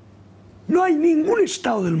momento. No hay ningún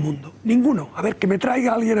Estado del mundo, ninguno, a ver, que me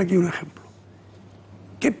traiga alguien aquí un ejemplo,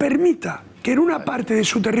 que permita que en una parte de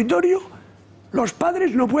su territorio los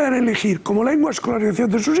padres no puedan elegir como lengua de escolarización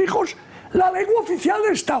de sus hijos la lengua oficial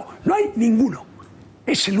del Estado. No hay ninguno.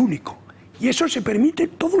 Es el único. Y eso se permite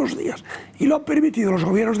todos los días. Y lo han permitido los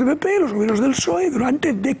gobiernos de PP, los gobiernos del PSOE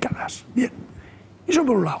durante décadas. Bien, eso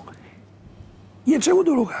por un lado. Y en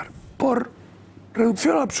segundo lugar, por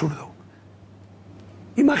reducción al absurdo.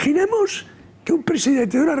 Imaginemos que un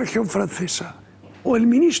presidente de una región francesa, o el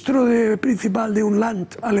ministro principal de un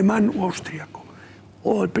land alemán o austríaco,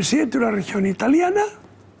 o el presidente de una región italiana,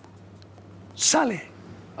 sale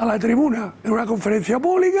a la tribuna en una conferencia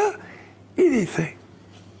pública y dice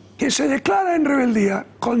que se declara en rebeldía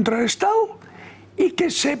contra el Estado y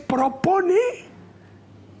que se propone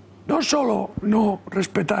no solo no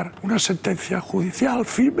respetar una sentencia judicial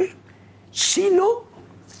firme, sino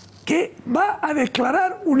que va a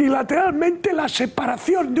declarar unilateralmente la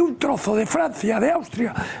separación de un trozo de Francia, de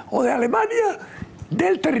Austria o de Alemania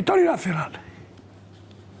del territorio nacional.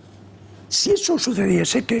 Si eso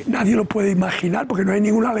sucediese, que nadie lo puede imaginar, porque no hay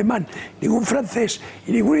ningún alemán, ningún francés,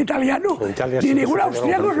 y ningún italiano, ni ningún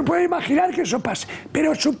austriaco que pueda imaginar que eso pase.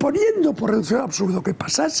 Pero suponiendo, por reducción al absurdo, que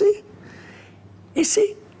pasase,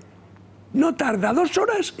 ese no tarda 2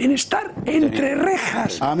 horas en estar entre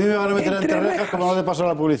rejas. A mí me van a meter entre rejas como no le pasó a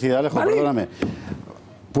la publicidad, Alejo, ¿vale? Perdóname.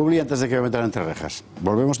 Publi antes de que me metan entre rejas.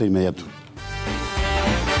 Volvemos de inmediato.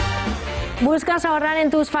 ¿Buscas ahorrar en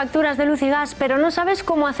tus facturas de luz y gas, pero no sabes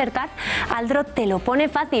cómo acertar? Aldro te lo pone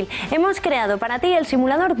fácil. Hemos creado para ti el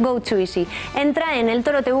simulador Go to Easy. Entra en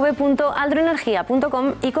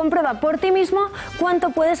eltorotv.aldroenergia.com y comprueba por ti mismo cuánto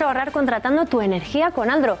puedes ahorrar contratando tu energía con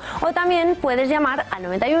Aldro. O también puedes llamar al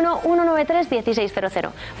 91 193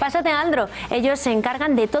 1600. Pásate a Aldro. Ellos se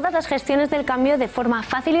encargan de todas las gestiones del cambio de forma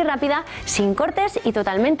fácil y rápida, sin cortes y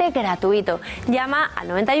totalmente gratuito. Llama al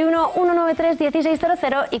 91 193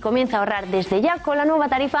 1600 y comienza a ahorrar desde ya con la nueva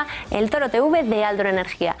tarifa El Toro TV de Aldro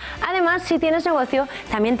Energía. Además, si tienes negocio,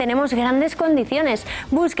 también tenemos grandes condiciones.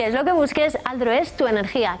 Busques lo que busques, Aldro es tu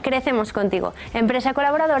energía. Crecemos contigo. Empresa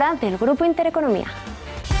colaboradora del Grupo Intereconomía.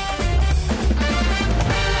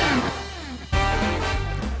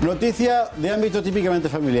 Noticia de ámbito típicamente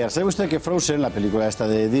familiar. ¿Sabe usted que Frozen, la película esta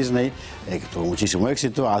de Disney, que tuvo muchísimo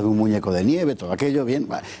éxito, ha de un muñeco de nieve, todo aquello, bien,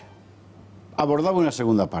 abordaba una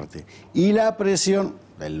segunda parte? Y la presión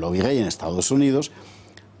del lobby gay en Estados Unidos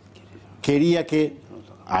quería que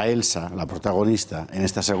a Elsa, la protagonista, en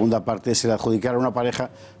esta segunda parte se le adjudicara una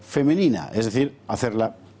pareja femenina, es decir,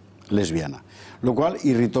 hacerla lesbiana. Lo cual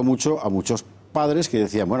irritó mucho a muchos padres que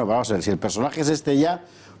decían, bueno, vamos a ver, si el personaje es este ya,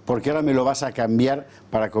 ¿por qué ahora me lo vas a cambiar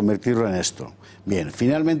para convertirlo en esto? Bien,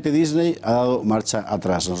 finalmente Disney ha dado marcha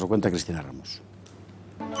atrás, nos lo cuenta Cristina Ramos.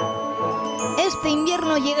 Este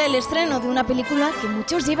invierno llega el estreno de una película que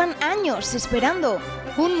muchos llevan años esperando.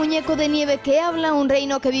 Un muñeco de nieve que habla, un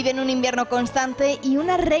reino que vive en un invierno constante y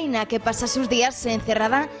una reina que pasa sus días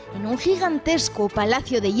encerrada en un gigantesco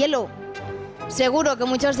palacio de hielo. Seguro que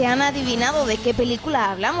muchos ya han adivinado de qué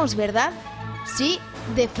película hablamos, ¿verdad? Sí,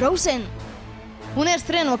 de Frozen. Un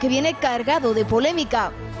estreno que viene cargado de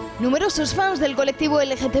polémica. Numerosos fans del colectivo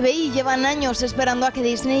LGTBI llevan años esperando a que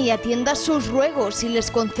Disney atienda sus ruegos y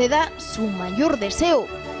les conceda su mayor deseo.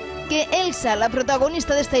 Que Elsa, la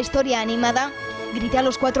protagonista de esta historia animada, grite a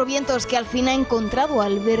los 4 vientos que al fin ha encontrado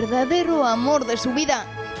al verdadero amor de su vida.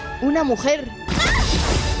 Una mujer.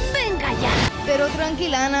 ¡Venga ya! Pero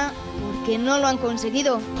tranquila, Ana, porque no lo han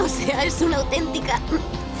conseguido. O sea, es una auténtica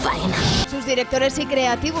faena. Sus directores y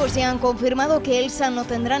creativos ya han confirmado que Elsa no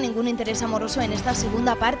tendrá ningún interés amoroso en esta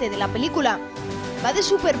segunda parte de la película. Va de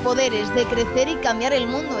superpoderes, de crecer y cambiar el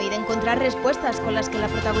mundo y de encontrar respuestas con las que la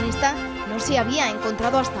protagonista no se había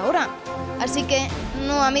encontrado hasta ahora. Así que,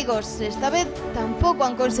 no amigos, esta vez tampoco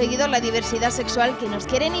han conseguido la diversidad sexual que nos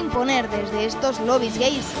quieren imponer desde estos lobbies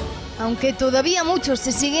gays. Aunque todavía muchos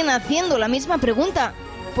se siguen haciendo la misma pregunta.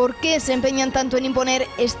 ¿Por qué se empeñan tanto en imponer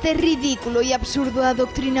este ridículo y absurdo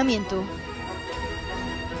adoctrinamiento?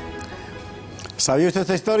 ¿Sabía usted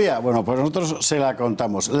esta historia? Bueno, pues nosotros se la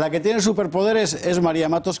contamos. La que tiene superpoderes es María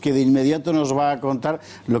Matos, que de inmediato nos va a contar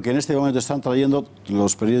lo que en este momento están trayendo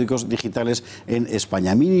los periódicos digitales en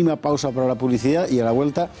España. Mínima pausa para la publicidad y a la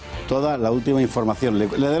vuelta toda la última información. Le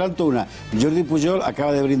adelanto una. Jordi Pujol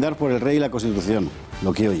acaba de brindar por el rey y la Constitución.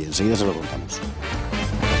 Lo que oye, enseguida se lo contamos.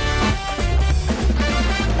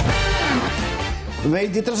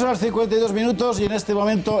 23 horas 52 minutos y en este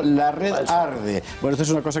momento la red arde. Bueno, esto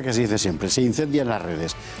es una cosa que se dice siempre, se incendian las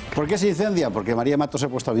redes. ¿Por qué se incendia? Porque María Matos se ha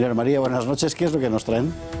puesto a mirar. María, buenas noches, ¿qué es lo que nos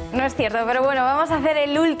traen? No es cierto, pero bueno, vamos a hacer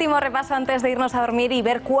el último repaso antes de irnos a dormir y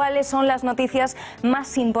ver cuáles son las noticias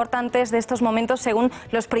más importantes de estos momentos según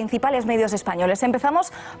los principales medios españoles.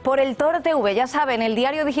 Empezamos por el Toro TV, ya saben, el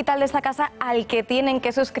diario digital de esta casa al que tienen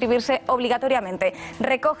que suscribirse obligatoriamente.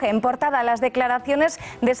 Recoge en portada las declaraciones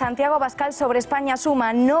de Santiago Abascal sobre España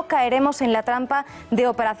Suma. No caeremos en la trampa de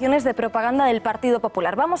operaciones de propaganda del Partido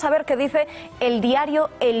Popular. Vamos a ver qué dice el diario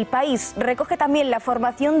El País. Recoge también la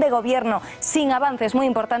formación de gobierno sin avances, muy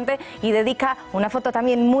importante, y dedica una foto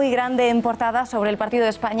también muy grande en portada sobre el Partido de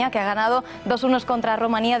España, que ha ganado 2-1 contra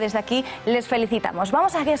Rumanía. Desde aquí les felicitamos.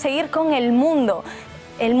 Vamos a seguir con El Mundo.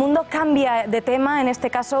 el mundo cambia de tema, en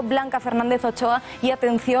este caso Blanca Fernández Ochoa, y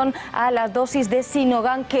atención a las dosis de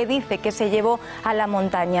Sinogan que dice que se llevó a la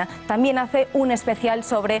montaña. También hace un especial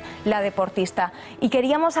sobre la deportista. Y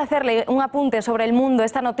queríamos hacerle un apunte sobre el mundo.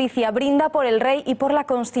 Esta noticia: brinda por el rey y por la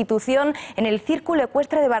Constitución en el Círculo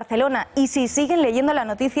Ecuestre de Barcelona. Y si siguen leyendo la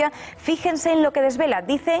noticia, fíjense en lo que desvela.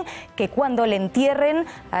 Dicen que cuando le entierren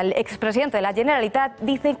al expresidente de la Generalitat,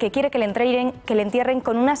 dicen que quiere que le entierren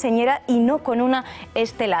con una señera y no con una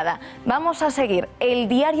estelada. Vamos a seguir. El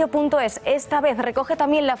diario.es esta vez recoge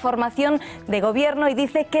también la formación de gobierno y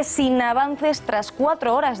dice que sin avances tras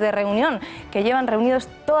 4 horas de reunión, que llevan reunidos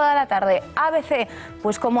toda la tarde. ABC,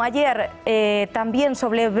 pues como ayer, también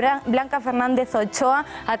sobre Blanca Fernández Ochoa,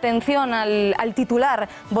 atención al titular: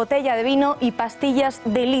 botella de vino y pastillas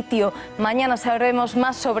de litio. Mañana sabremos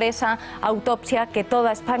más sobre esa autopsia que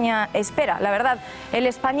toda España espera. La verdad, El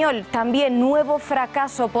Español también: nuevo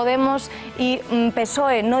fracaso. Podemos y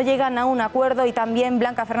PSOE no llegan a un acuerdo, y también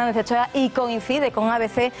Blanca Fernández Ochoa, y coincide con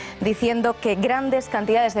ABC diciendo que grandes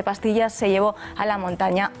cantidades de pastillas se llevó a la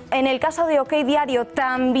montaña. En el caso de OK Diario,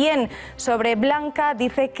 también sobre Blanca,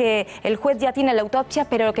 dice que el juez ya tiene la autopsia,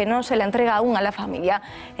 pero que no se la entrega aún a la familia.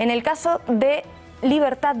 En el caso de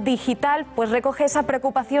Libertad Digital, pues recoge esa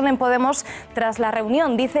preocupación en Podemos tras la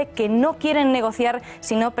reunión. Dice que no quieren negociar,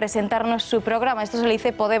 sino presentarnos su programa. Esto se le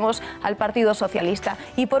dice Podemos al Partido Socialista.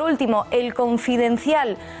 Y por último, El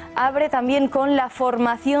Confidencial abre también con la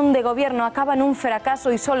formación de gobierno. Acaba en un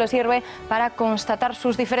fracaso y solo sirve para constatar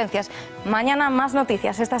sus diferencias. Mañana más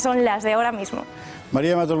noticias. Estas son las de ahora mismo.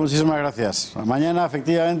 María Matos, muchísimas gracias. Mañana,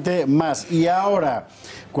 efectivamente, más. Y ahora,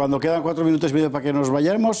 cuando quedan 4 minutos y medio para que nos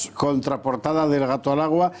vayamos, contraportada del Gato al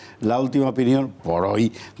Agua, la última opinión por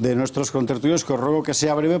hoy de nuestros contertulios, que os ruego que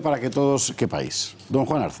sea breve para que todos quepáis. Don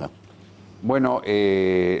Juan Arza. Bueno,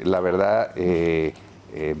 la verdad, te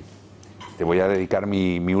voy a dedicar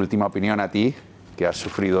mi última opinión a ti, que has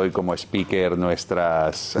sufrido hoy como speaker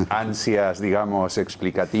nuestras ansias, digamos,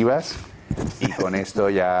 explicativas. Y con esto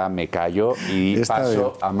ya me callo y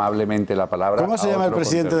paso amablemente la palabra. ¿Cómo se llama el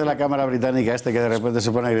presidente de la Cámara Británica, este que de repente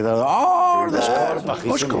se pone a gritar? ¡Oh,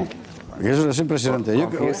 bajísimo! Eso es impresionante.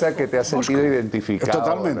 Confiesa que te has sentido identificado.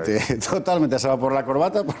 Totalmente. Se va por la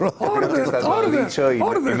corbata.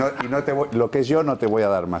 Lo que es yo no te voy a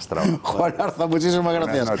dar más trabajo. Juan Arza, muchísimas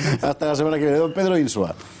gracias. Hasta la semana que viene. Don Pedro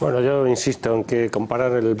Insua. Bueno, yo insisto en que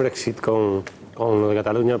comparar el Brexit con lo de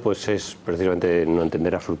Cataluña pues es precisamente no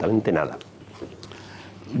entender absolutamente nada.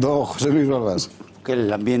 Don José Luis Barbas. Que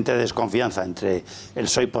el ambiente de desconfianza entre el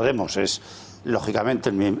PSOE y Podemos es lógicamente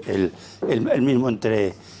el mismo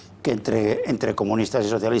entre comunistas y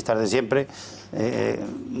socialistas de siempre,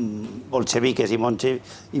 bolcheviques y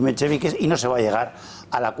mencheviques, y no se va a llegar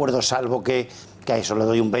al acuerdo, salvo que a eso le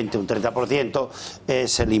doy un 20, un 30%,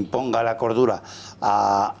 se le imponga la cordura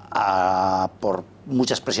por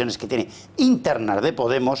muchas presiones que tiene internas de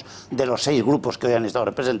Podemos, de los 6 grupos que hoy han estado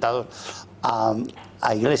representados,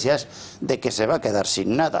 a Iglesias, de que se va a quedar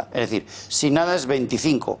sin nada. Es decir, sin nada es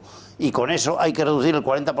 25. Y con eso hay que reducir el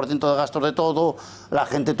 40% de gastos de todo, la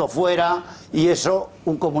gente todo fuera, y eso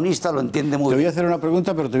un comunista lo entiende muy bien. Te voy a hacer una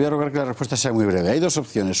pregunta, pero te voy a rogar que la respuesta sea muy breve. Hay 2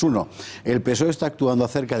 opciones. 1, el PSOE está actuando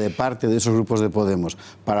acerca de parte de esos grupos de Podemos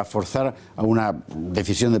para forzar a una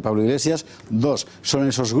decisión de Pablo Iglesias. 2, son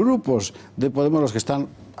esos grupos de Podemos los que están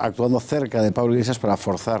actuando cerca de Pablo Iglesias para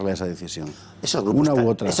forzarle a esa decisión. Esos grupos, una u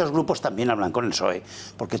otra. Esos grupos también hablan con el PSOE,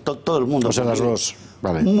 porque todo el mundo o sea, las libre, 2.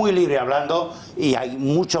 Vale. Muy libre hablando, y hay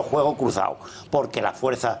mucho juego cruzado, porque la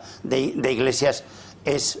fuerza de Iglesias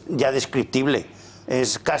es ya descriptible,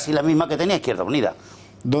 es casi la misma que tenía Izquierda Unida.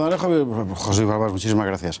 Don Alejo, José Barbas, muchísimas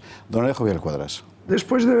gracias. Don Alejo Villalcuadras.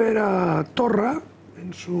 Después de ver a Torra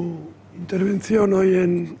en su intervención hoy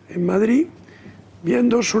en Madrid,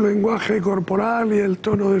 viendo su lenguaje corporal y el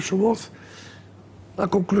tono de su voz, la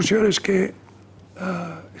conclusión es que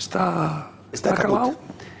está acabado.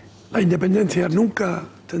 La independencia nunca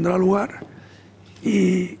tendrá lugar,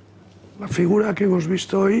 y la figura que hemos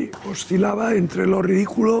visto hoy oscilaba entre lo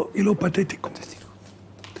ridículo y lo patético.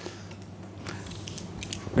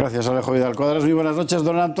 Gracias, Alejo Vidal Cuadras. Muy buenas noches,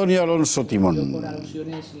 don Antonio Alonso Timón. Yo por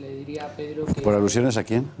alusiones le diría a Pedro que... ¿Por alusiones a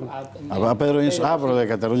quién? A Pedro Insua. Por lo de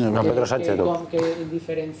Cataluña. No, Pedro Sánchez, no. Que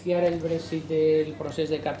diferenciar el Brexit del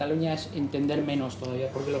proceso de Cataluña es entender menos todavía,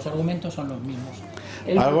 porque los argumentos son los mismos.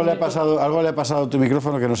 Algo le ha pasado a tu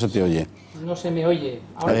micrófono que no se te oye. No se me oye.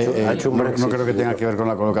 No creo que tenga que ver con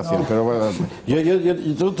la colocación, pero bueno,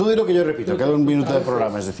 tú di lo que yo repito, queda un minuto de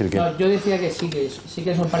programa, es decir que... No, yo decía que sí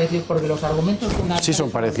que son parecidos porque los argumentos fundamentales... Sí son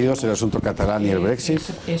parecidos el asunto catalán y el Brexit,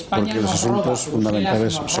 porque los asuntos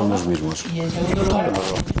fundamentales son los mismos. Y en segundo lugar,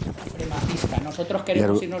 supremacista. Nosotros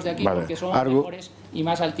queremos irnos de aquí porque somos mejores y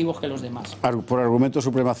más altivos que los demás. Por argumentos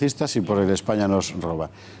supremacistas y por el España nos roba.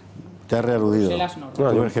 Te has realudido.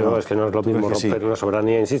 No, es que no es lo mismo romper una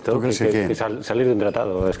soberanía, insisto, que salir de un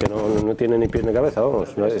tratado. Es que no tiene ni pie ni cabeza, vamos.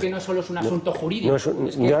 Es que no solo es un asunto jurídico. No es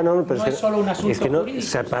solo un asunto jurídico.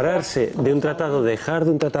 Separarse de un tratado, dejar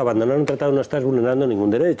de un tratado, abandonar un tratado, no estás vulnerando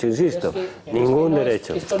ningún derecho, insisto. Ningún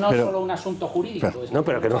derecho. Esto no es solo un asunto jurídico. No,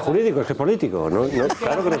 pero que no es jurídico, es que es político.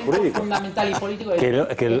 Claro que no es jurídico. Fundamental y político.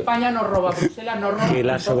 España nos roba, Bruselas nos roba. Que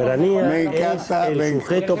la soberanía es el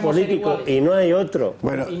sujeto político y no hay otro.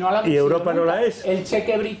 Y Europa no la es. El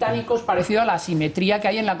cheque británico es parecido a la asimetría que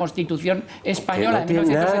hay en la Constitución española de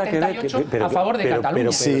 1978 a favor de Cataluña. Pero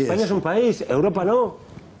España es un país, Europa no.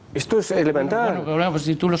 Esto es elemental. Bueno, pues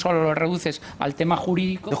si tú solo lo reduces al tema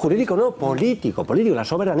jurídico... No, jurídico no, político, la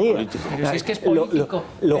soberanía. Pero si es que es político.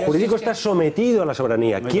 Lo jurídico está sometido a la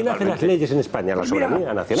soberanía. ¿Quién hace las leyes en España? La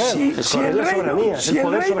soberanía nacional. Si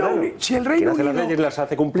el Reino Unido... las leyes las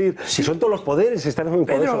hace cumplir. Si son todos los poderes, están en un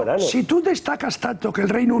poder soberano. Si tú destacas tanto que el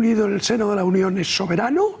Reino Unido en el seno de la Unión es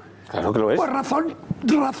soberano... Claro que lo es. Pues razón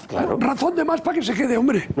de más para que se quede,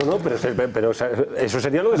 hombre. No, pero eso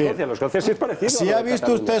sería lo de Escocia. Los Escocia sí es parecido. Si ha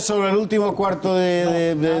visto usted sobre el último cuarto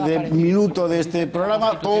de minuto de este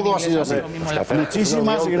programa, todo ha sido así.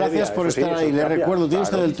 Muchísimas gracias por estar ahí. Le recuerdo, tiene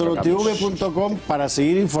usted el torotv.com para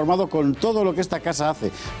seguir informado con todo lo que esta casa hace.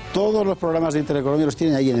 Todos los programas de Intereconomía los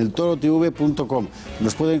tienen ahí en el torotv.com.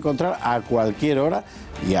 Nos puede encontrar a cualquier hora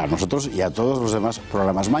y a nosotros y a todos los demás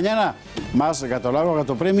programas. Mañana, más Gato Largo,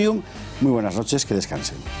 Gato Premium. Muy buenas noches, que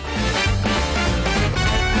descansen.